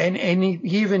 and he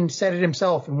even said it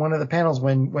himself in one of the panels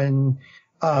when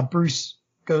Bruce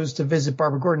goes to visit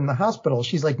Barbara Gordon in the hospital.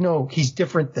 She's like, no, he's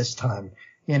different this time.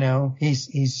 You know,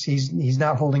 he's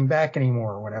not holding back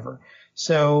anymore or whatever.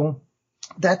 So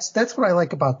that's what I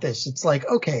like about this. It's like,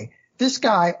 okay, this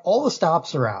guy, all the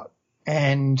stops are out,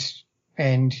 and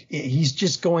he's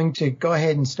just going to go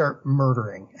ahead and start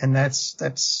murdering. And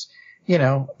that's, you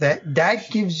know, that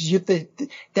gives you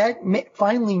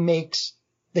finally makes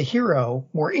the hero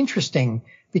more interesting,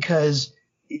 because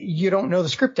you don't know the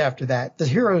script after that. The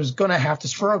hero is going to have to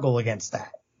struggle against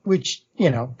that, which, you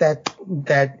know,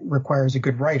 that requires a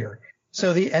good writer.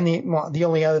 So the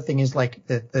only other thing is, like,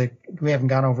 we haven't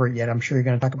gone over it yet. I'm sure you're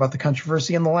going to talk about the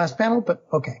controversy in the last panel, but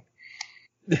okay.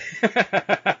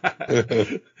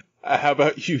 How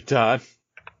about you, Todd?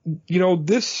 You know,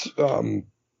 this,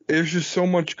 there's just so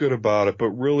much good about it, but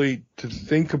really to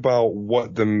think about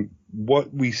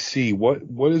what we see,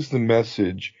 what is the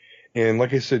message. And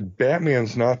like I said,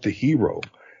 Batman's not the hero.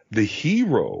 The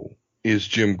hero is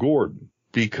Jim Gordon,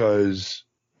 because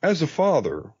as a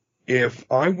father, if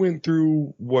I went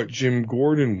through what Jim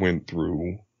Gordon went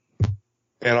through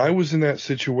and I was in that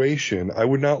situation, I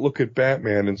would not look at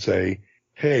Batman and say,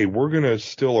 hey, we're going to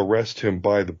still arrest him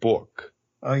by the book.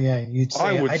 Oh, yeah. You'd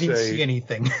say, I didn't see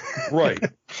anything. Right.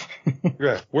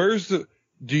 Yeah.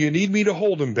 Do you need me to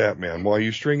hold him, Batman, while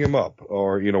you string him up?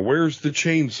 Or, you know, where's the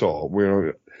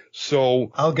chainsaw?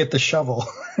 So I'll get the shovel.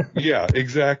 Yeah,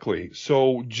 exactly.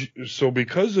 So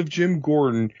because of Jim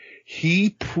Gordon, he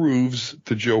proves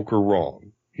the Joker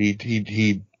wrong. He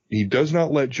does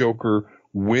not let Joker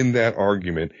win that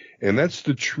argument. And that's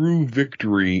the true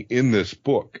victory in this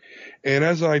book. And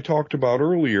as I talked about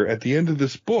earlier, at the end of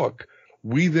this book,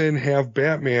 we then have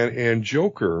Batman and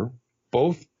Joker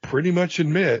both pretty much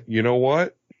admit, you know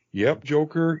what? Yep,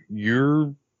 Joker,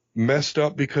 you're messed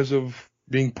up because of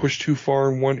being pushed too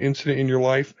far in one incident in your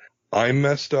life. I'm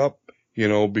messed up, you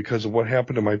know, because of what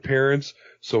happened to my parents.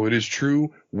 So it is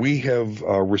true. We have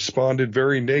responded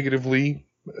very negatively,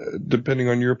 depending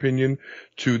on your opinion,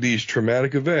 to these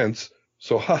traumatic events.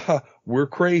 So, we're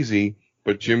crazy.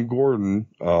 But Jim Gordon,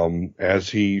 as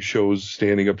he shows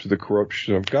standing up to the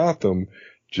corruption of Gotham,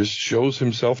 just shows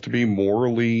himself to be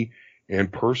morally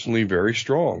and personally very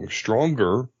strong,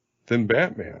 stronger than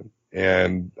Batman.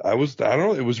 And I don't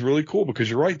know, it was really cool because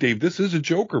you're right, Dave, this is a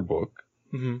Joker book,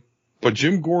 but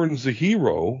Jim Gordon's the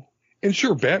hero, and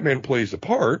sure, Batman plays a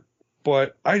part,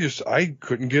 but I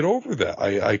couldn't get over that.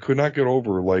 I could not get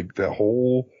over like that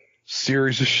whole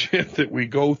series of shit that we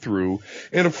go through.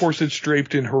 And of course it's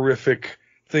draped in horrific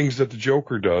things that the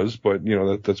Joker does, but you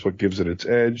know, that's what gives it its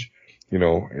edge. You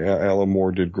know, Alan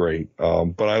Moore did great.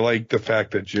 But I like the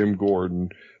fact that Jim Gordon,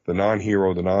 the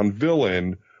non-hero, the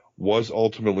non-villain, was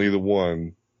ultimately the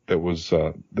one that was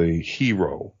the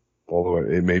hero. Although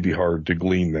it may be hard to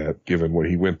glean that given what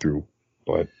he went through,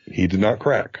 but he did not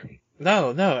crack.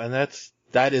 No, and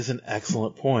that is an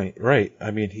excellent point, right?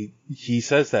 I mean, he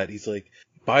says that he's like,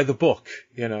 buy the book,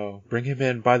 you know, bring him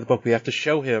in, buy the book. We have to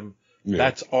show him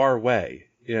that's our way,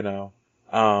 you know.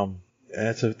 And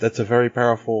that's a very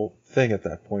powerful thing at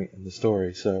that point in the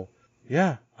story. So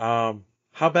yeah. How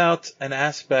about an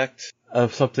aspect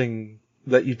of something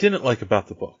that you didn't like about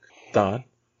the book, Don?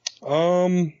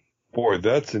 Boy,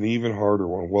 that's an even harder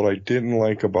one. What I didn't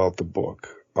like about the book.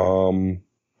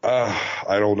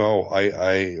 I don't know.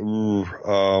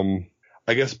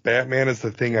 I guess Batman is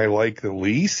the thing I like the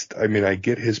least. I mean, I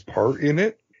get his part in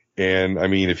it. And I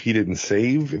mean, if he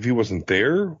wasn't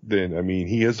there, then I mean,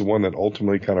 he is the one that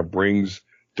ultimately kind of brings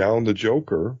down the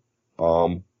Joker.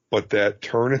 But that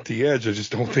turn at the edge, I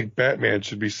just don't think Batman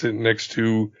should be sitting next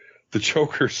to the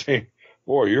Joker saying,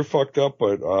 boy, you're fucked up,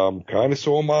 but kind of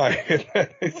so am I.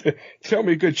 Tell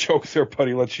me a good joke there,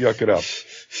 buddy. Let's yuck it up.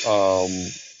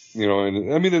 You know,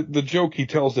 and I mean, the joke he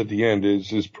tells at the end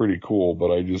is pretty cool,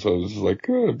 but I was like,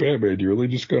 oh, Batman, you're really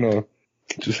just gonna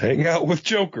just hang out with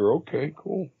Joker. Okay,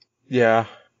 cool. Yeah.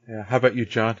 How about you,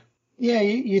 John? Yeah,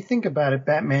 you think about it,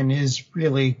 Batman is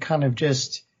really kind of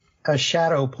just a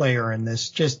shadow player in this.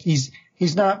 Just he's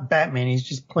not Batman. He's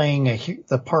just playing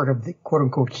the part of the quote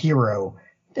unquote hero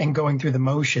and going through the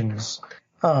motions.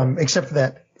 Except for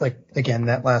that, like again,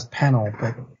 that last panel.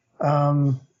 But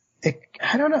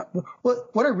I don't know.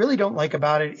 What I really don't like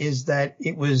about it is that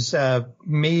it was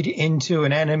made into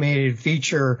an animated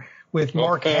feature with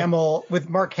Mark Hamill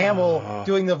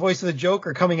doing the voice of the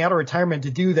Joker coming out of retirement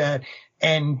to do that,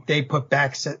 and they put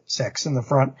back sex in the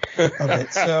front of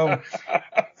it. So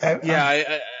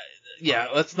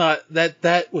let's not.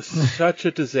 That was such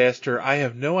a disaster. I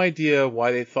have no idea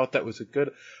why they thought that was a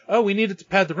good. Oh, we needed to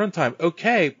pad the runtime.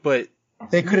 Okay, but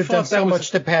they could have done so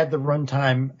much to pad the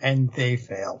runtime, and they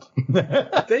failed.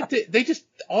 They just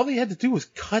all they had to do was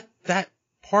cut that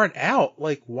part out.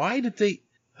 Like, why did they?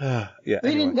 They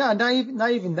didn't. No,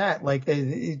 not even that. Like,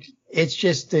 it's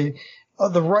just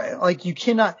like you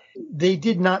cannot. They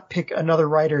did not pick another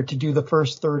writer to do the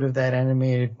first third of that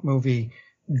animated movie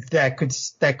that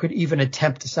could even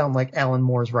attempt to sound like Alan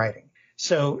Moore's writing.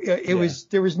 So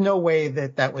there was no way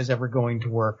that was ever going to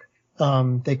work.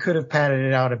 They could have padded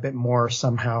it out a bit more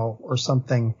somehow or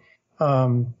something.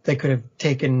 They could have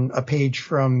taken a page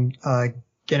from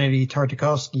Gennady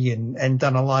Tartakovsky and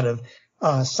done a lot of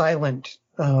silent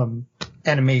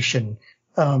animation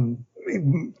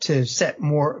to set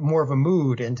more of a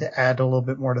mood and to add a little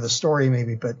bit more to the story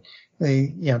maybe, but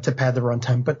they, to pad the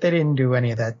runtime, but they didn't do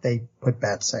any of that. They put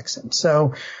bad sex in.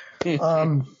 So,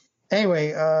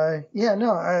 anyway,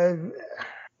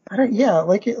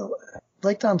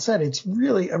 like Don said, it's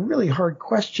really a really hard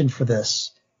question for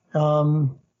this. We're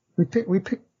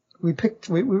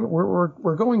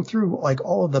going through like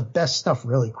all of the best stuff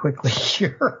really quickly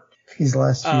here. These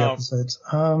last few episodes.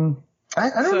 I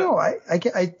don't know.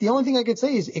 The only thing I could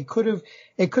say is it could have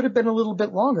been a little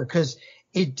bit longer because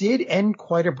it did end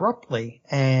quite abruptly,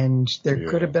 and there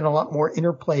could have been a lot more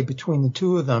interplay between the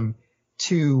two of them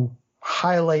to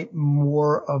highlight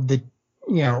more of the,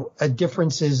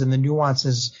 differences and the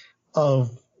nuances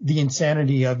of the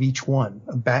insanity of each one,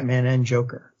 of Batman and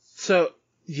Joker. So,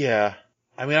 yeah.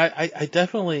 I mean, I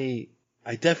definitely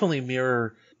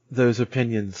mirror those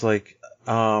opinions. Like,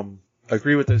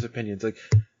 agree with those opinions.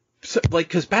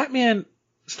 Cause Batman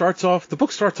the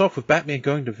book starts off with Batman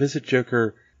going to visit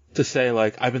Joker to say,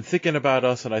 like, I've been thinking about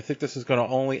us and I think this is going to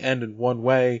only end in one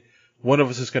way. One of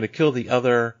us is going to kill the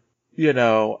other,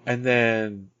 and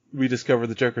then we discover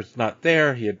the Joker's not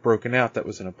there. He had broken out. That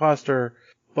was an imposter,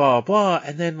 blah, blah.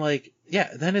 And then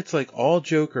then it's like all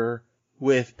Joker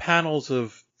with panels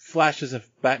of flashes of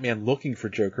Batman looking for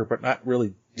Joker, but not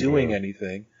really doing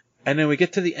anything. And then we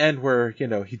get to the end where,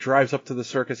 he drives up to the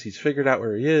circus. He's figured out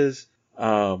where he is.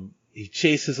 He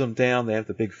chases him down. They have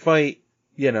the big fight.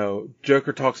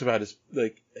 Joker talks about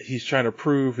he's trying to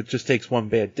prove it just takes one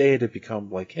bad day to become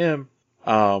like him.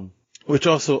 Which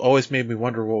also always made me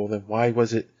wonder, well, then why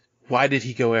why did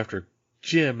he go after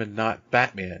Jim and not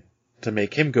Batman to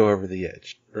make him go over the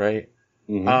edge, right?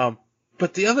 Mhm.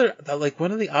 But the other, like,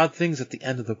 one of the odd things at the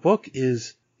end of the book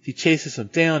is he chases him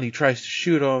down, he tries to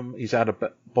shoot him, he's out of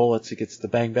bullets, he gets the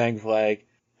bang bang flag,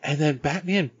 and then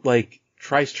Batman, like,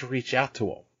 tries to reach out to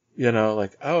him. You know,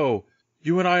 like, oh,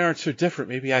 you and I aren't so different,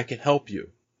 maybe I can help you.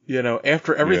 You know,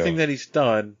 after everything that he's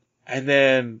done, and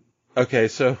then, okay,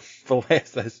 so the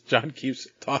last, as John keeps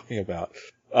talking about,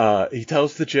 he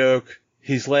tells the joke,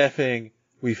 he's laughing,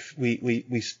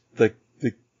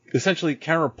 essentially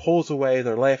camera pulls away,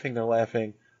 they're laughing,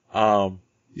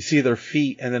 you see their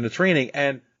feet, and then it's raining,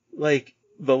 and, like,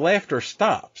 the laughter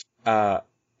stops.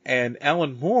 And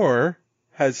Alan Moore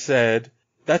has said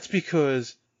that's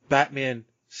because Batman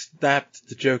snapped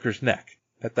the Joker's neck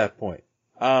at that point.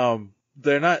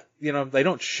 They're not, you know, they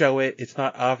don't show it, it's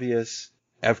not obvious.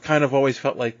 I've kind of always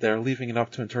felt like they're leaving it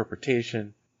up to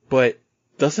interpretation, but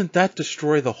doesn't that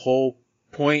destroy the whole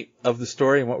point of the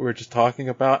story and what we were just talking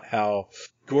about? How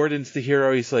Gordon's the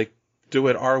hero, he's like, do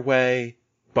it our way,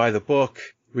 by the book,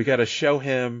 we gotta show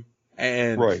him,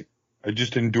 and... Right. I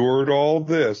just endured all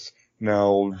this,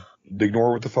 now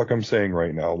ignore what the fuck I'm saying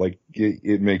right now. Like,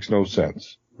 it makes no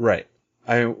sense. Right.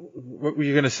 What were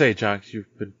you gonna say, John? 'Cause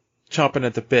you've been chomping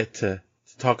at the bit to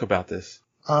talk about this.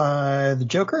 The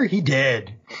Joker, he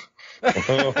did.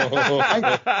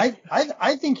 I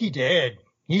think he did.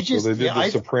 He just. So they did the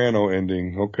Soprano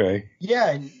ending. Okay.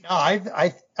 Yeah. No,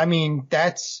 I mean,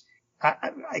 that's,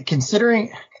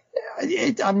 considering,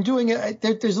 I'm doing it,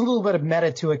 there's a little bit of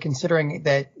meta to it, considering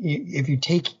that if you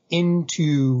take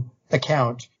into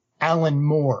account Alan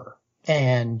Moore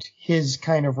and his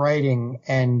kind of writing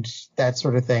and that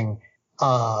sort of thing,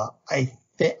 I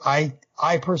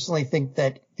personally think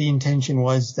that the intention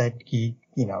was that he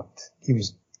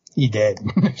did.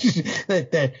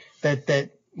 that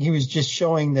he was just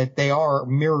showing that they are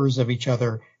mirrors of each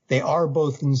other. They are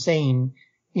both insane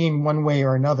in one way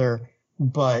or another,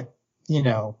 but, you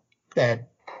know, that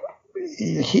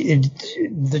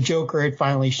the Joker had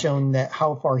finally shown that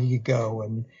how far he could go,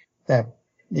 and that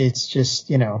it's just,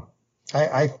 you know,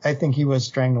 I think he was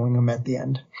strangling him at the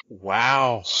end.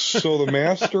 Wow. So the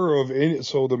master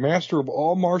of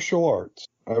all martial arts,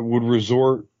 I would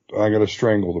resort, I gotta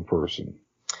strangle the person.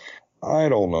 I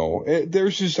don't know.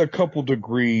 There's just a couple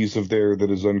degrees of there that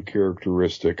is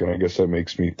uncharacteristic, and I guess that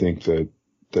makes me think that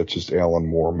that's just Alan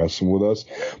Moore messing with us.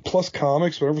 Plus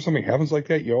comics, whenever something happens like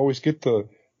that, you always get the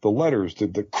letters,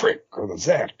 the crick or the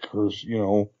zack, or, you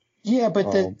know. Yeah,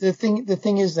 but the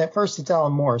thing is that first it's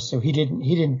Alan Moore, so he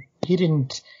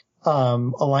didn't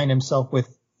align himself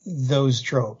with those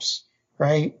tropes,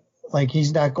 right? Like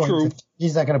he's not going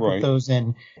to put those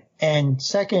in. And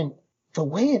second, the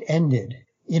way it ended,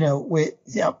 you know,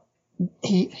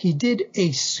 he did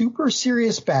a super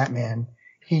serious Batman.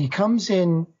 He comes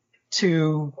in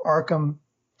to Arkham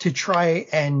to try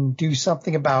and do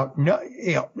something about,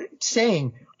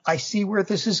 saying, I see where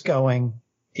this is going.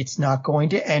 It's not going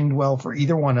to end well for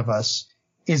either one of us.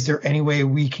 Is there any way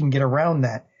we can get around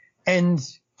that? And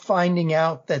finding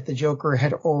out that the Joker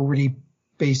had already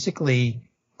basically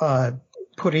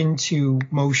put into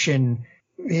motion,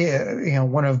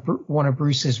 one of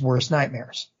Bruce's worst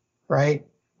nightmares, right?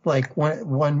 Like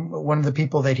one of the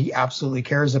people that he absolutely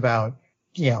cares about,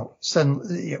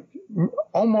 suddenly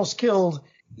almost killed,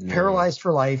 paralyzed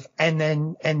for life, and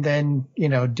then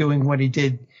doing what he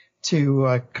did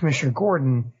to Commissioner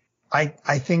Gordon.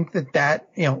 I think that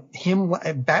him,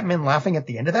 Batman laughing at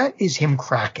the end of that is him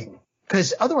cracking,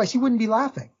 because otherwise he wouldn't be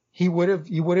laughing. He would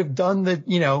have done the,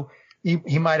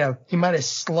 he might have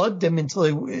slugged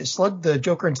the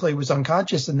Joker until he was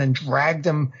unconscious, and then dragged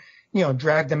him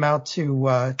out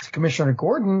to Commissioner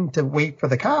Gordon to wait for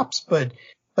the cops. But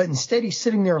instead he's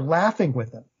sitting there laughing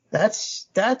with him. That's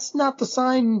not the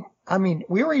sign. I mean,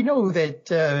 we already know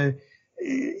that,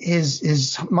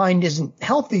 his mind isn't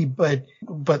healthy, but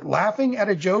laughing at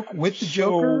a joke with the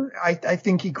Joker, I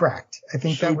think he cracked. I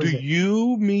think that was it. So do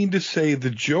you mean to say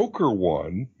the Joker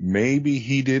one, maybe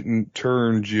he didn't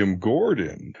turn Jim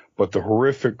Gordon, but the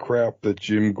horrific crap that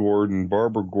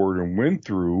Barbara Gordon went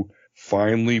through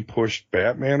finally pushed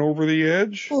Batman over the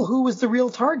edge? Well, who was the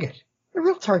real target? The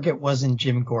real target wasn't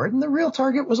Jim Gordon. The real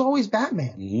target was always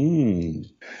Batman.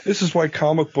 This is why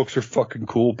comic books are fucking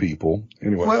cool, people.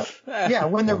 Anyway. Well, yeah,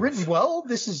 when they're written well,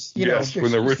 this is, yes,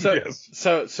 when they're written, yes.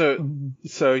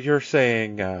 So you're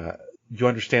saying, you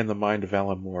understand the mind of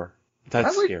Alan Moore. That's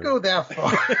I scary. wouldn't go that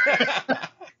far.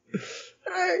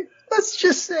 Let's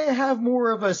just say I have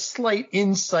more of a slight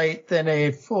insight than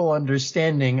a full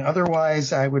understanding.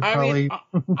 Otherwise, I would probably...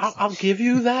 I'll give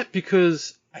you that,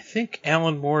 because I think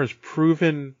Alan Moore has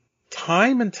proven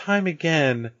time and time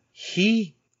again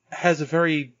he has a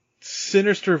very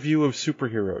sinister view of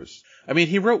superheroes. I mean,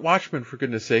 he wrote Watchmen, for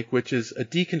goodness sake, which is a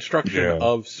deconstruction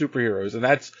of superheroes. And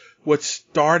that's what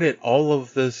started all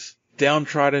of this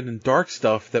downtrodden and dark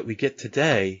stuff that we get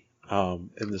today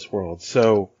in this world.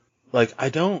 So, like, I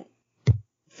don't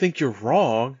think you're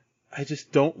wrong. I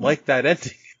just don't like that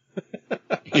ending.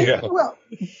 Yeah. Well,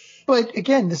 but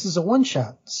again, this is a one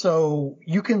shot, so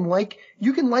you can like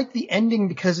the ending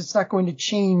because it's not going to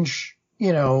change,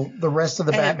 the rest of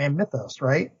the Batman mythos,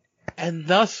 right? And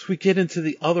thus we get into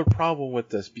the other problem with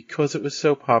this. Because it was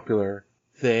so popular,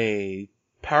 they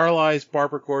paralyzed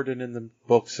Barbara Gordon in the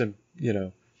books and,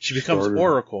 she becomes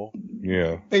Oracle.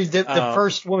 Yeah. The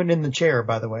first woman in the chair,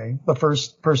 by the way. The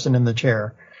first person in the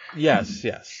chair. Yes.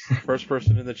 First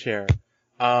person in the chair.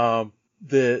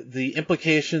 The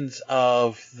implications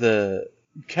of the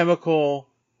chemical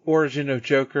origin of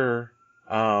Joker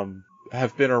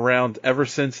have been around ever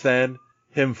since then.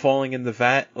 Him falling in the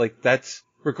vat, like that's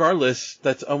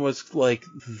almost like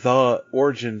the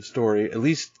origin story, at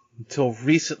least until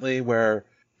recently, where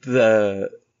the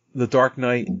Dark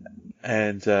Knight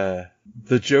and the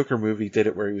Joker movie did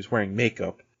it where he was wearing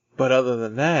makeup. But other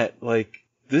than that, like,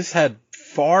 this had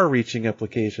far-reaching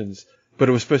implications, but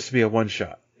it was supposed to be a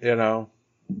one-shot,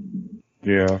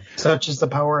 Yeah. Such is the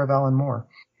power of Alan Moore.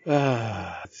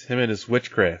 It's him and his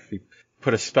witchcraft. He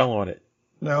put a spell on it.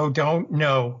 No,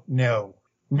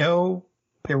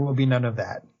 there will be none of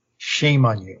that. Shame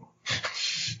on you.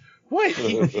 What?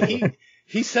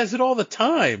 He says it all the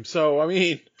time. So, I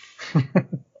mean,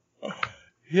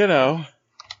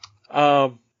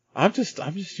 I'm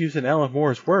just using Alan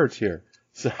Moore's words here.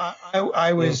 So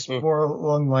I was more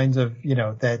along the lines of,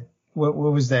 that, what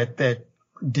was that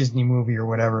Disney movie or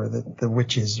whatever, the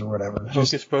witches or whatever.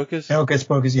 Hocus Pocus? Hocus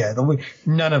Pocus, yeah.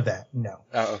 None of that, no.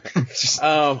 Oh,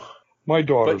 okay. My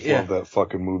daughters love that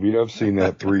fucking movie. I've seen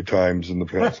that 3 times in the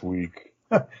past week.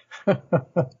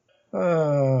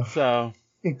 So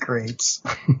it grates.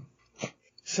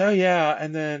 So yeah,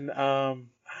 and then I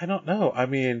don't know. I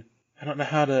mean, I don't know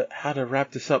how to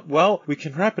wrap this up. Well, we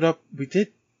can wrap it up. We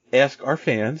did ask our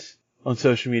fans on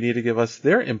social media to give us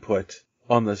their input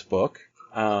on this book.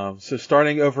 So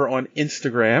starting over on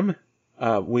Instagram,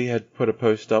 we had put a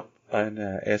post up and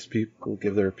asked people to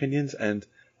give their opinions, and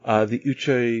the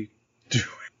Uche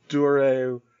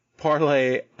Dure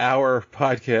Parlay Hour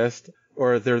podcast,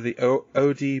 or they're the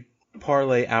OD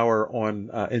Parlay Hour on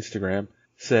Instagram,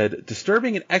 said,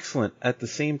 disturbing and excellent at the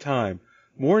same time.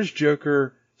 Moore's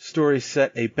Joker story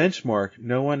set a benchmark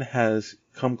no one has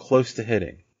come close to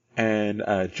hitting. And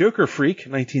Joker Freak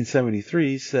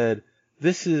 1973 said,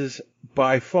 this is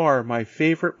by far my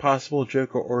favorite possible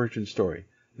Joker origin story.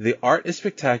 The art is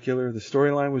spectacular, the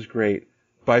storyline was great,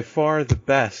 by far the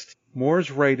best.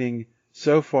 Moore's writing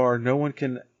so far, no one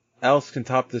else can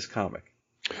top this comic.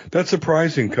 That's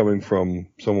surprising coming from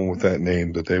someone with that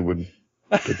name that they would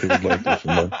like this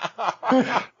one.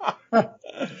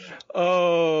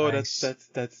 Oh, nice.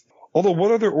 that's. Although,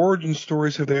 what other origin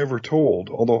stories have they ever told?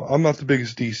 Although I'm not the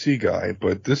biggest DC guy,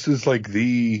 but this is like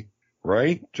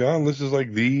right, John? This is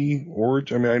like the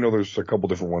origin. I mean, I know there's a couple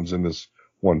different ones in this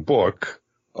one book.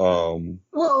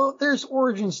 Well, there's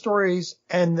origin stories,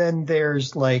 and then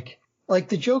there's like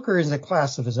the Joker is a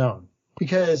class of his own.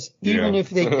 Because even if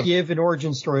they give an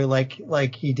origin story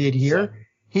like he did here,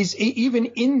 he's even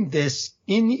in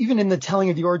the telling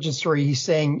of the origin story, he's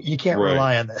saying you can't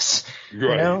rely on this.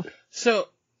 Right. So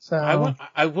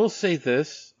I will say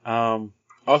this.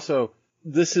 Also,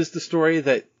 this is the story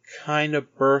that kind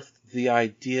of birthed the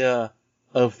idea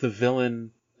of the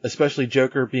villain, especially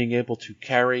Joker, being able to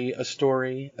carry a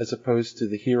story as opposed to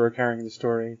the hero carrying the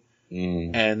story.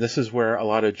 And this is where a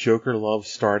lot of Joker love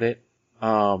started.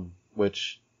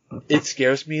 Which it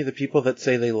scares me, the people that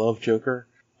say they love Joker.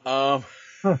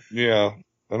 Yeah,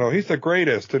 I know he's the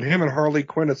greatest, and him and Harley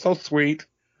Quinn, it's so sweet.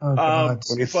 Oh, God.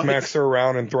 When he smacks her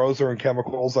around and throws her in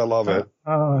chemicals, I love it.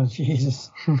 Oh, Jesus.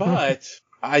 But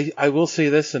I will say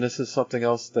this, and this is something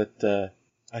else that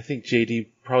I think JD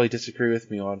probably disagree with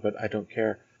me on, but I don't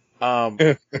care.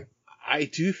 I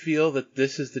do feel that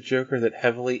this is the Joker that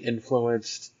heavily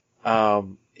influenced,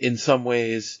 in some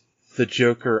ways, the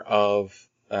Joker of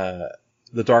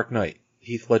The Dark Knight,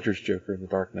 Heath Ledger's Joker in The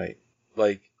Dark Knight.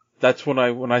 Like, that's when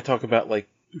I talk about like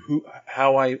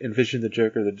how I envision the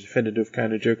Joker, the definitive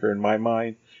kind of Joker in my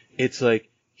mind. It's like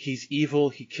he's evil,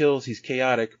 he kills, he's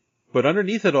chaotic, but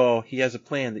underneath it all, he has a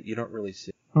plan that you don't really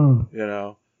see.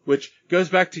 Which goes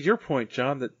back to your point,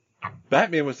 John, that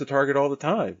Batman was the target all the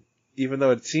time, even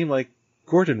though it seemed like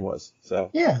Gordon was.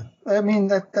 So yeah, I mean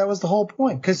that was the whole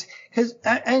point, because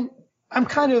and I'm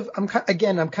kind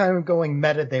of going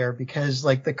meta there because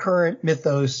like the current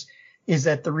mythos is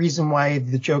that the reason why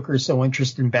the Joker is so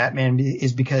interested in Batman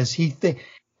is because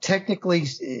technically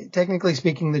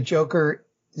speaking, the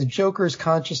Joker's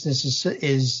consciousness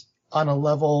is on a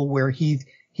level where he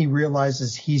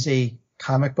realizes he's a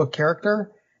comic book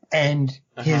character, and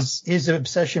his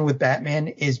obsession with Batman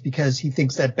is because he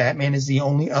thinks that Batman is the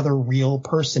only other real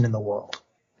person in the world.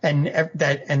 And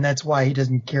that's why he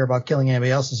doesn't care about killing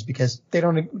anybody else, is because they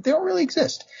don't really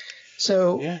exist.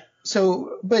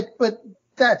 But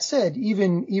that said,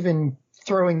 even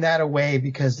throwing that away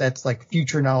because that's like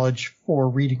future knowledge for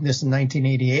reading this in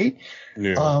 1988.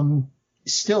 Yeah.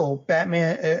 Still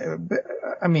Batman,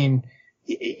 I mean,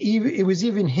 it was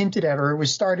even hinted at, or it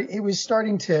was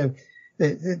starting to,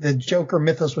 the Joker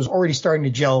mythos was already starting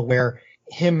to gel, where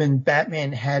him and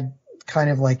Batman had kind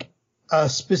of like a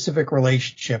specific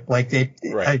relationship, like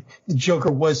the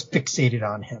Joker was fixated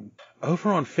on him.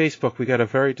 Over on Facebook, we got a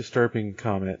very disturbing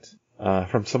comment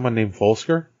from someone named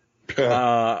Volsker.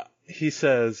 He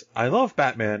says, "I love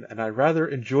Batman and I rather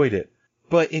enjoyed it,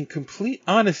 but in complete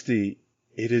honesty,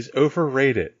 it is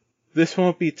overrated. This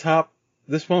won't be top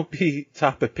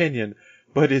opinion,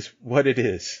 but is what it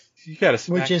is." You gotta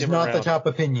smack Which is him not around. the top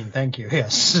opinion. Thank you.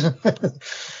 Yes.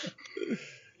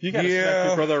 You gotta smack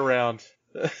your brother around.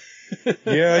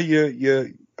 Yeah.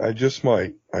 I just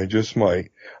might.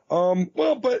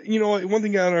 Well, but you know, one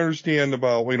thing I don't understand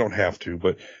about, we don't have to,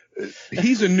 but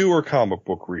he's a newer comic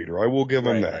book reader. I will give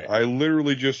him that. Right. I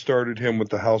literally just started him with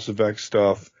the House of X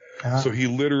stuff. So he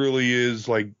literally is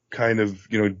like kind of,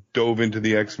 you know, dove into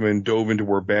the X-Men, dove into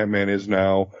where Batman is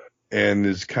now, and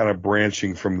is kind of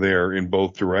branching from there in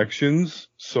both directions.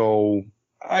 So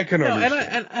I can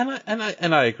understand.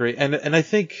 And I agree. And I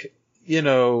think, you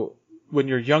know, when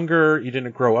you're younger, you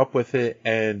didn't grow up with it,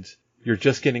 and you're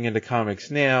just getting into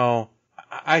comics now,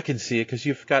 I can see it because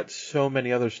you've got so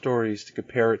many other stories to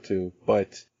compare it to.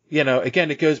 But, you know,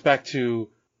 again, it goes back to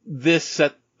this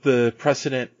set the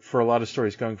precedent for a lot of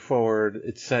stories going forward.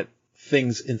 It set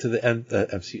things into the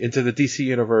into the DC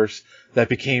universe that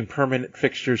became permanent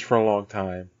fixtures for a long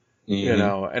time. Mm-hmm. You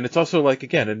know, and it's also like,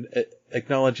 again,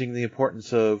 acknowledging the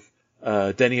importance of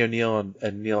Denny O'Neil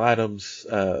and Neil Adams'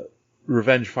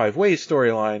 Revenge 5 Ways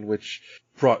storyline, which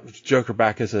brought Joker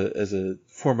back as a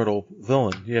formidable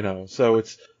villain, you know. So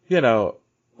it's, you know,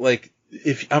 like,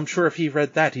 I'm sure if he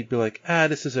read that, he'd be like,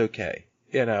 this is okay,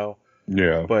 you know.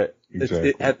 Yeah. But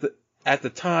exactly. At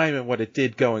the time and what it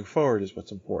did going forward is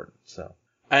what's important. So,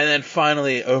 and then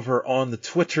finally over on the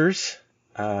Twitters,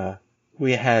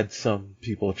 we had some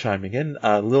people chiming in.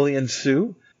 Lillian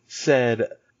Sue said,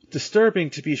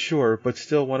 "Disturbing to be sure, but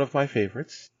still one of my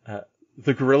favorites.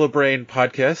 The Gorilla Brain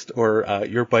podcast," or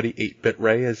your buddy 8-Bit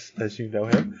Ray, as you know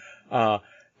him.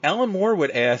 Alan Moore would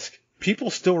ask,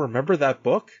 "People still remember that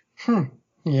book?"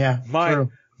 Yeah,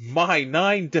 true. My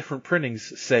 9 different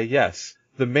printings say yes.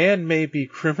 The man may be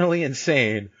criminally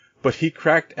insane, but he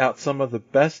cracked out some of the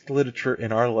best literature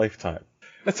in our lifetime.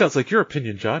 That sounds like your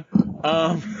opinion, John.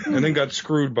 And then got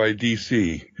screwed by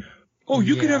DC. Oh,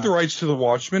 you can have the rights to the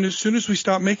Watchmen as soon as we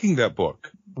stop making that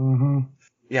book. Mm-hmm.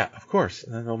 Yeah, of course.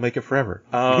 And then they'll make it forever.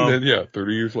 And then,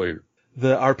 30 years later.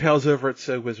 Our pals over at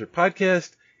So Wizard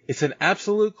podcast. It's an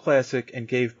absolute classic and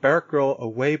gave Batgirl a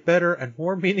way better and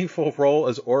more meaningful role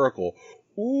as Oracle.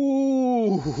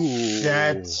 Ooh.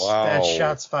 That's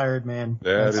shots fired, man.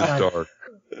 That's dark.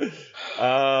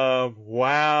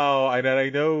 Wow.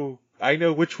 I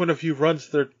know which one of you runs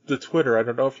the Twitter. I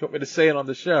don't know if you want me to say it on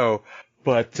the show,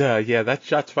 but that's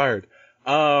shots fired.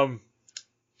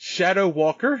 Shadow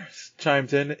Walker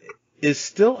chimed in, is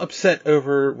still upset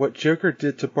over what Joker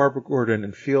did to Barbara Gordon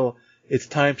and feel it's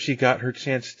time she got her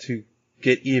chance to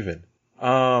get even.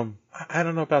 I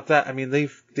don't know about that. I mean,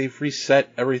 they've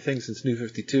reset everything since New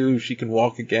 52. She can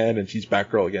walk again and she's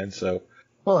Batgirl again. So,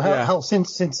 well, hell,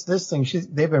 since this thing,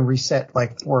 they've been reset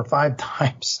like 4 or 5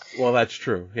 times. Well, that's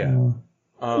true. Yeah.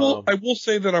 Well, I will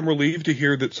say that I'm relieved to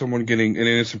hear that an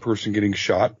innocent person getting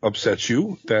shot upsets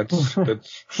you. That's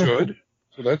should.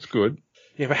 So that's good.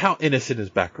 Yeah, but how innocent is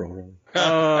Batgirl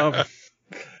really?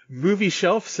 Movie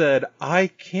Shelf said, "I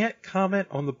can't comment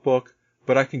on the book,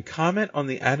 but I can comment on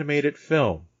the animated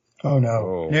film." Oh,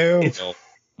 no. No.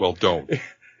 Well, don't.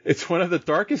 It's one of the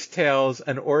darkest tales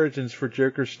and origins for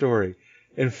Joker's story.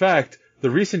 In fact, the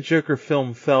recent Joker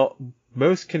film felt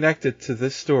most connected to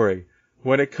this story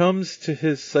when it comes to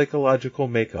his psychological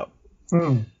makeup.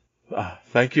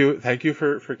 Thank you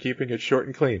for keeping it short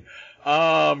and clean.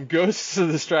 Ghosts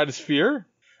of the Stratosphere.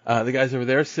 The guys over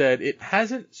there said it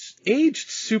hasn't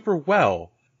aged super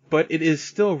well, but it is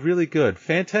still really good.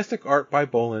 Fantastic art by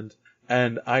Boland,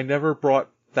 and I never bought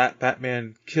that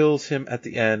Batman kills him at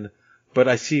the end, but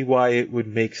I see why it would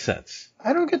make sense.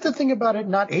 I don't get the thing about it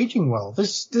not aging well.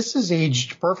 This is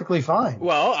aged perfectly fine.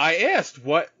 Well, I asked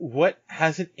what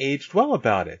hasn't aged well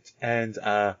about it, and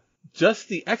just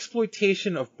the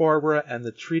exploitation of Barbara and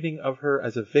the treating of her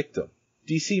as a victim.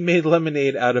 DC made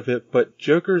lemonade out of it, but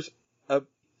Joker's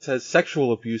says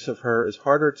sexual abuse of her is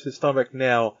harder to stomach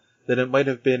now than it might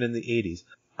have been in the 80s.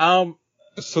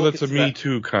 So that's a Me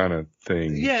Too kind of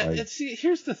thing. Yeah, and see,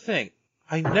 here's the thing.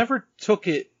 I never took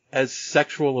it as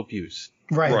sexual abuse.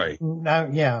 Right.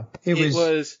 Yeah.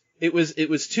 It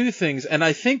was two things, and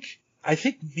I think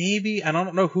maybe, and I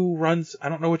don't know who runs, I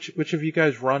don't know which of you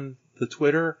guys run the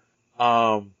Twitter,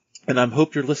 and I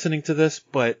hope you're listening to this,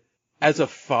 but as a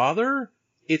father,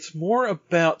 it's more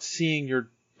about seeing your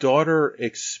daughter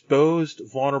exposed,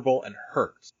 vulnerable, and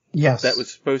hurt. Yes. That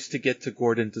was supposed to get to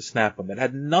Gordon to snap him. It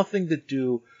had nothing to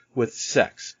do with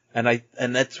sex. And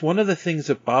that's one of the things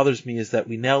that bothers me, is that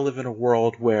we now live in a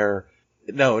world where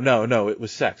no, it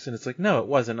was sex. And it's like, no, it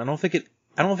wasn't. I don't think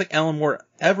Alan Moore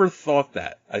ever thought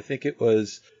that. I think it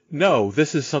was, no,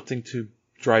 this is something to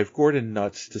drive Gordon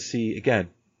nuts to see, again,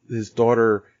 his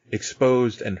daughter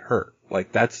exposed and hurt.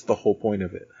 Like, that's the whole point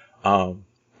of it. And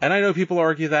I know people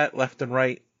argue that left and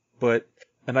right,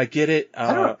 and I get it.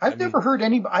 I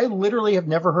literally have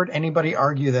never heard anybody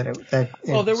argue that.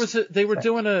 Well,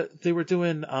 they were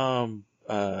doing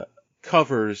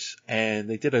covers, and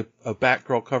they did a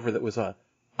Batgirl cover that was a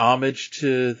homage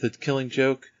to the Killing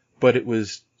Joke, but it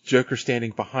was Joker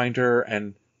standing behind her,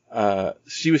 and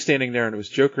she was standing there, and it was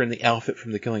Joker in the outfit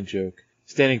from the Killing Joke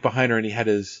standing behind her, and he had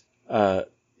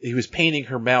he was painting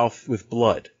her mouth with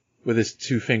blood with his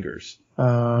two fingers.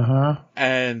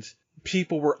 And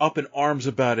people were up in arms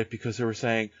about it because they were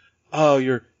saying, "Oh,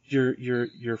 you're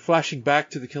flashing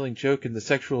back to the Killing Joke and the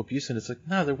sexual abuse," and it's like,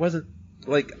 no, there wasn't.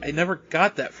 Like, I never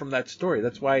got that from that story.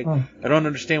 That's why I don't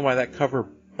understand why that cover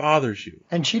bothers you.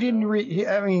 And she didn't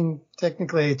I mean,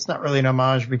 technically, it's not really an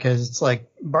homage because it's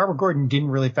like Barbara Gordon didn't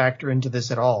really factor into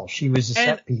this at all. She was a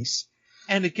set piece.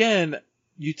 And again,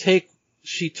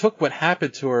 she took what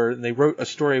happened to her, and they wrote a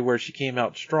story where she came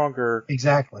out stronger.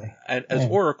 Exactly. And as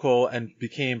Oracle, and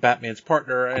became Batman's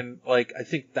partner. And like, I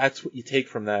think that's what you take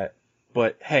from that.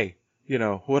 But hey,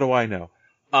 what do I know?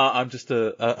 I'm just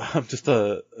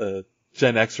a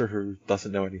Gen Xer who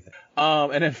doesn't know anything.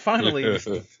 And then finally,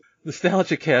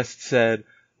 Nostalgia Cast said,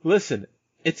 "Listen,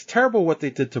 it's terrible what they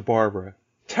did to Barbara.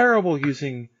 Terrible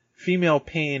using female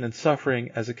pain and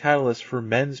suffering as a catalyst for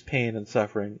men's pain and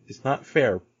suffering is not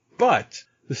fair. But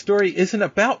the story isn't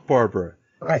about Barbara.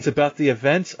 Right. It's about the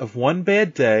events of one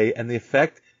bad day and the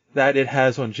effect that it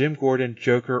has on Jim Gordon,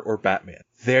 Joker, or Batman."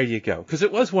 There you go. Because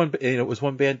it was one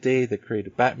bad day that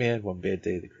created Batman, one bad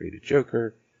day that created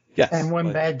Joker. Yes. And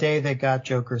one bad day that got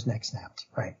Joker's neck snapped.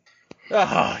 Right.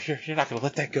 Oh, you're not going to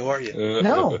let that go, are you?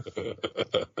 No.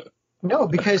 No,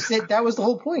 because that was the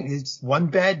whole point. It's one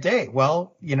bad day.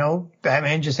 Well,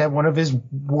 Batman just had one of his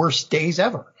worst days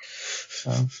ever.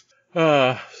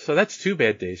 So that's 2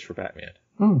 bad days for Batman.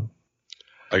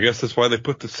 I guess that's why they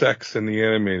put the sex in the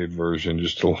animated version,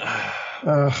 just to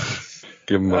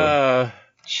give him a...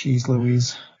 Jeez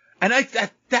Louise. And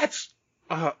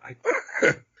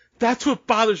that's what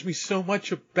bothers me so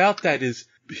much about that, is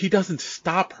he doesn't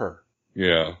stop her.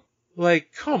 Yeah.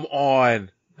 Like, come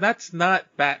on. That's not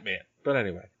Batman. But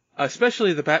anyway,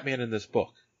 especially the Batman in this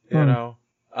book,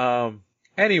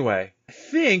 Anyway, I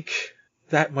think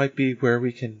that might be where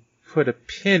we can put a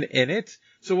pin in it.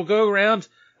 So we'll go around,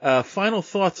 final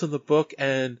thoughts on the book,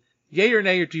 and yay or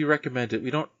nay, or do you recommend it?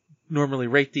 We don't normally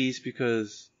rate these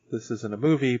because this isn't a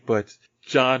movie, but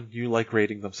John, you like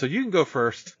rating them, so you can go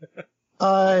first.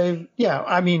 Yeah,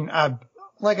 I mean,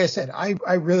 like I said,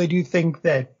 I really do think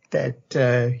that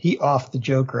he offed the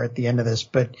Joker at the end of this,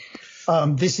 but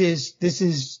this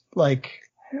is like,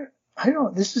 I don't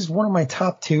know, this is one of my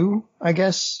top 2, I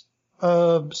guess,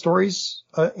 stories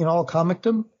in all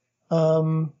comicdom.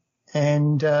 I'll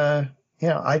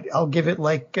give it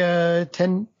like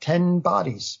 10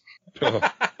 bodies.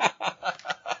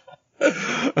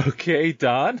 Okay,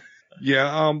 Don.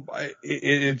 Yeah,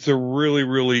 it's a really,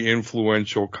 really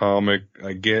influential comic.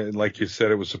 Again, like you said,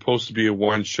 it was supposed to be a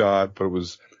one shot, but it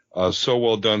was so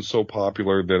well done, so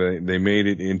popular that they made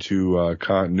it into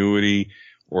continuity,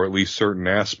 or at least certain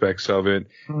aspects of it.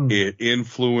 It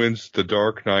influenced The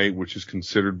Dark Knight, which is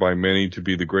considered by many to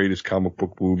be the greatest comic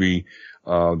book movie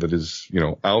that is,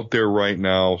 out there right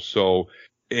now. So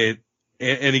it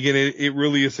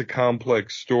really is a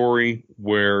complex story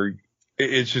where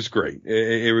it's just great.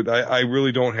 I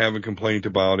really don't have a complaint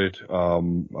about it.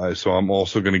 So I'm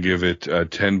also going to give it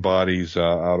 10 bodies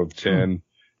out of 10.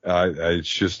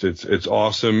 It's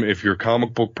awesome. If you're a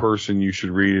comic book person, you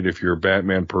should read it. If you're a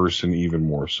Batman person, even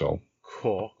more so.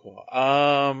 Cool.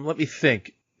 Let me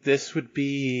think. This would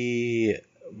be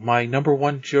my number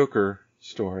 1 Joker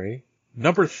story.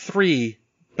 Number 3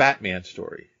 Batman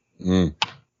story. And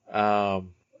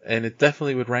it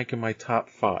definitely would rank in my top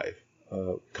 5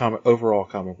 overall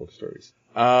comic book stories.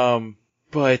 So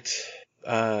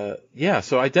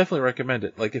I definitely recommend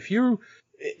it. Like, if you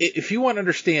want to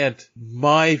understand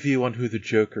my view on who the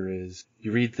Joker is,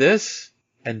 you read this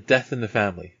and Death in the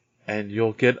Family, and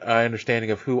you'll get an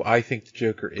understanding of who I think the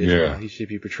Joker is and how he should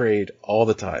be portrayed all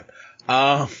the time.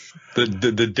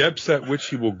 The depths at which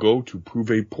he will go to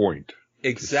prove a point.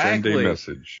 Exactly. To send a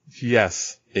message.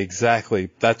 Yes,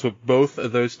 exactly. That's what both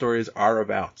of those stories are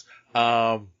about.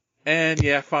 And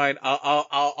yeah, fine.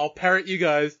 I'll parrot you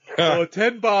guys.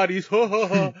 10 bodies.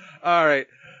 All right.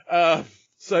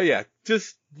 So yeah,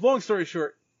 just long story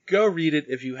short, go read it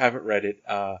if you haven't read it.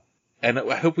 And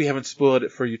I hope we haven't spoiled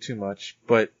it for you too much,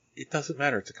 but it doesn't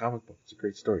matter. It's a comic book. It's a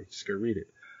great story. Just go read it.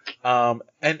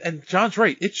 And John's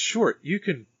right. It's short. You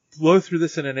can blow through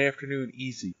this in an afternoon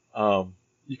easy.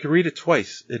 You can read it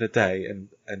twice in a day and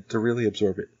to really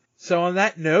absorb it. So on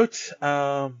that note,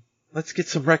 let's get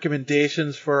some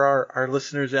recommendations for our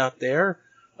listeners out there.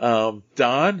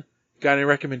 Don, got any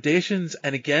recommendations?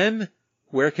 And again,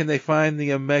 where can they find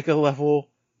the Omega Level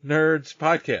Nerds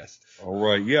podcast? All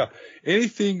right. Yeah.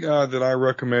 Anything that I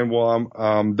recommend,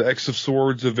 the X of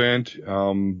Swords event,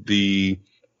 the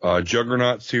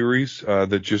Juggernaut series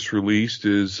that just released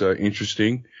is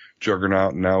interesting.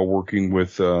 Juggernaut now working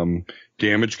with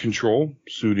Damage Control,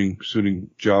 suiting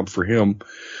job for him.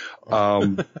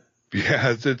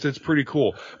 Yeah, it's pretty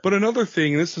cool. But another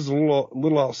thing, this is a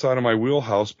little outside of my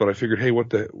wheelhouse, but I figured, hey, what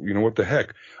the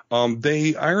heck?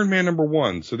 They Iron Man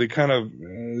 #1, so they kind of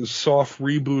soft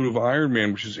reboot of Iron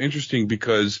Man, which is interesting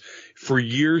because for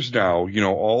years now,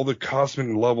 all the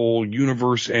cosmic level,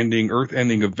 universe ending, earth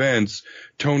ending events,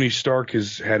 Tony Stark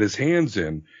has had his hands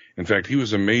in. In fact, he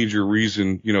was a major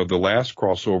reason, the last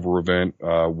crossover event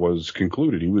was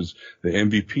concluded. He was the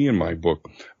MVP in my book.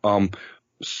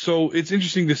 So it's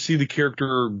interesting to see the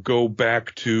character go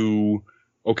back to,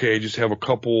 okay, just have a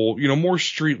couple, more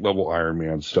street level Iron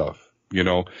Man stuff,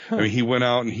 I mean, he went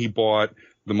out and he bought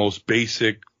the most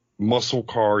basic muscle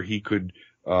car he could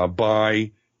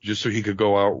buy just so he could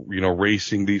go out,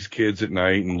 racing these kids at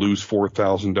night and lose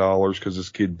 $4,000 because this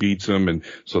kid beats him. And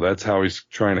so that's how he's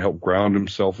trying to help ground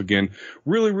himself again.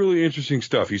 Really, really interesting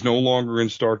stuff. He's no longer in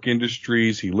Stark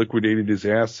Industries. He liquidated his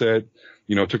asset,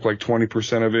 took like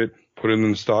 20% of it, put it in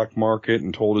the stock market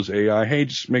and told his AI, hey,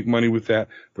 just make money with that.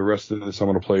 The rest of this I'm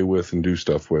going to play with and do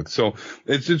stuff with. So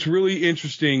it's really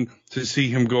interesting to see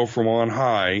him go from on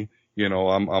high.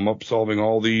 I'm up solving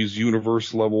all these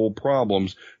universe level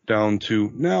problems down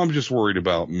to now I'm just worried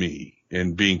about me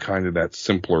and being kind of that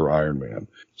simpler Iron Man.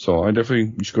 So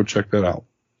you should go check that out.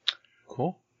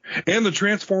 Cool. And the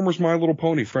Transformers My Little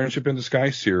Pony Friendship in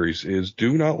Disguise series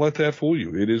do not let that fool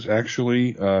you. It is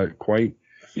actually quite,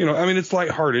 it's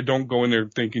lighthearted. Don't go in there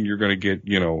thinking you're going to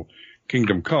get,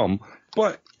 Kingdom Come,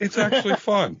 but it's actually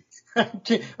fun.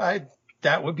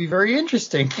 That would be very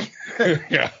interesting.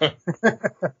 Yeah.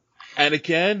 And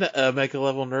again, Mega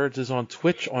Level Nerds is on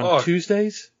Twitch on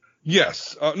Tuesdays.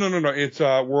 Yes. No. It's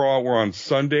we're on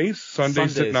Sundays.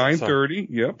 Sundays at 9:30.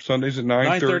 Yep. Sundays at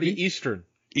 9:30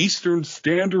 Eastern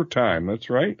Standard Time. That's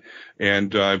right.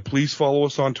 And please follow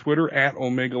us on Twitter at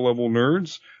Omega Level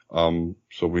Nerds.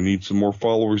 So we need some more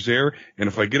followers there. And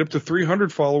if I get up to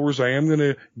 300 followers, I am going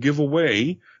to give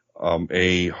away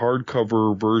a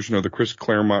hardcover version of the Chris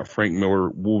Claremont, Frank Miller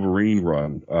Wolverine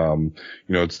run.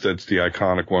 That's the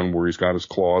iconic one where he's got his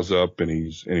claws up and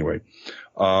anyway.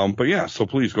 But yeah, so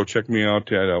please go check me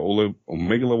out at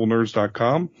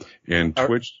OmegaLevelNerds.com and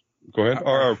Twitch. Go ahead.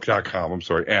 Or .com. I'm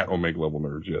sorry. At Omega Level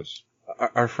Nerds. Yes.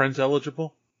 Are friends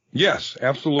eligible? Yes,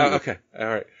 absolutely. Okay. All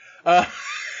right.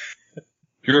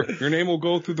 Your name will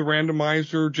go through the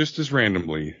randomizer just as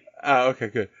randomly. Okay,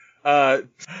 good.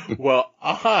 Well,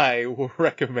 I will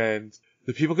recommend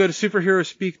that people go to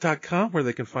superheroespeak.com where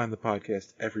they can find the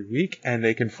podcast every week and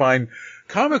they can find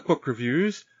comic book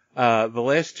reviews. The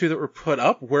last 2 that were put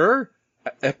up were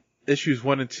issues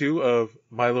 1 and 2 of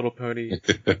My Little Pony,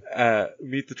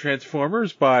 Meet the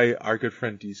Transformers by our good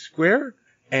friend D Square.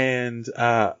 And,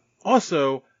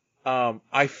 also,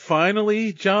 I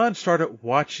finally, John, started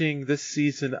watching this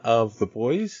season of The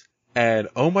Boys and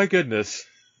oh my goodness.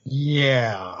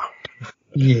 Yeah.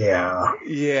 Yeah,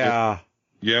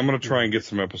 I'm going to try and get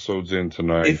some episodes in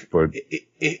tonight.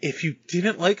 If you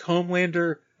didn't like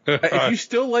Homelander, if you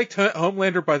still liked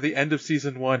Homelander by the end of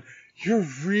season 1, you're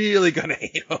really gonna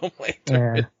hate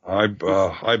Homelander.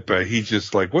 Yeah. I bet he's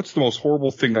just like, what's the most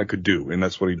horrible thing I could do? And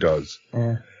that's what he does.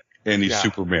 Yeah. And he's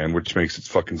Superman, which makes it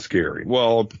fucking scary.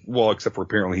 Well, except for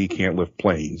apparently he can't lift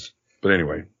planes. But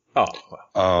anyway.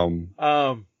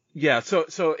 Yeah.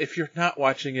 So if you're not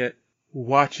watching it,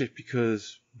 watch it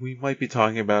because we might be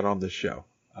talking about it on this show.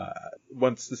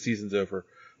 Once the season's over,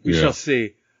 we shall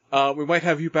see. We might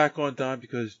have you back on, Don,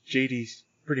 because JD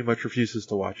pretty much refuses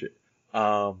to watch it.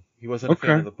 He wasn't a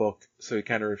fan of the book, so he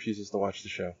kind of refuses to watch the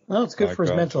show. Well, it's good for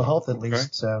his mental health at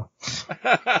least. So.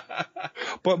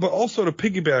 But also to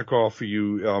piggyback off of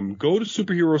you, go to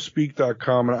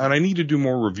superheroespeak.com, and I need to do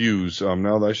more reviews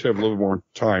now that I should have a little more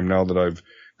time now that I've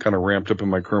kind of ramped up in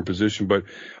my current position. But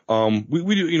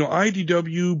we do,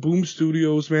 IDW, Boom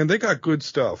Studios, man, they got good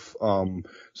stuff.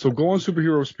 So go on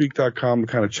superheroespeak.com to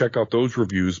kind of check out those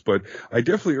reviews. But I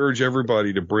definitely urge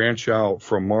everybody to branch out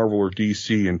from Marvel or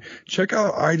DC and check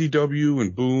out IDW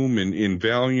and Boom and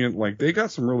Valiant. Like, they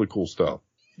got some really cool stuff.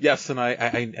 Yes, and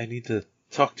I need to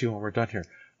talk to you when we're done here.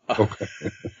 Okay.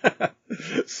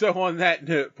 So on that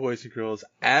note, boys and girls,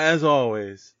 as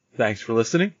always, thanks for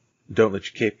listening. Don't let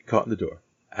your cape get caught in the door.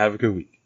 Have a good week.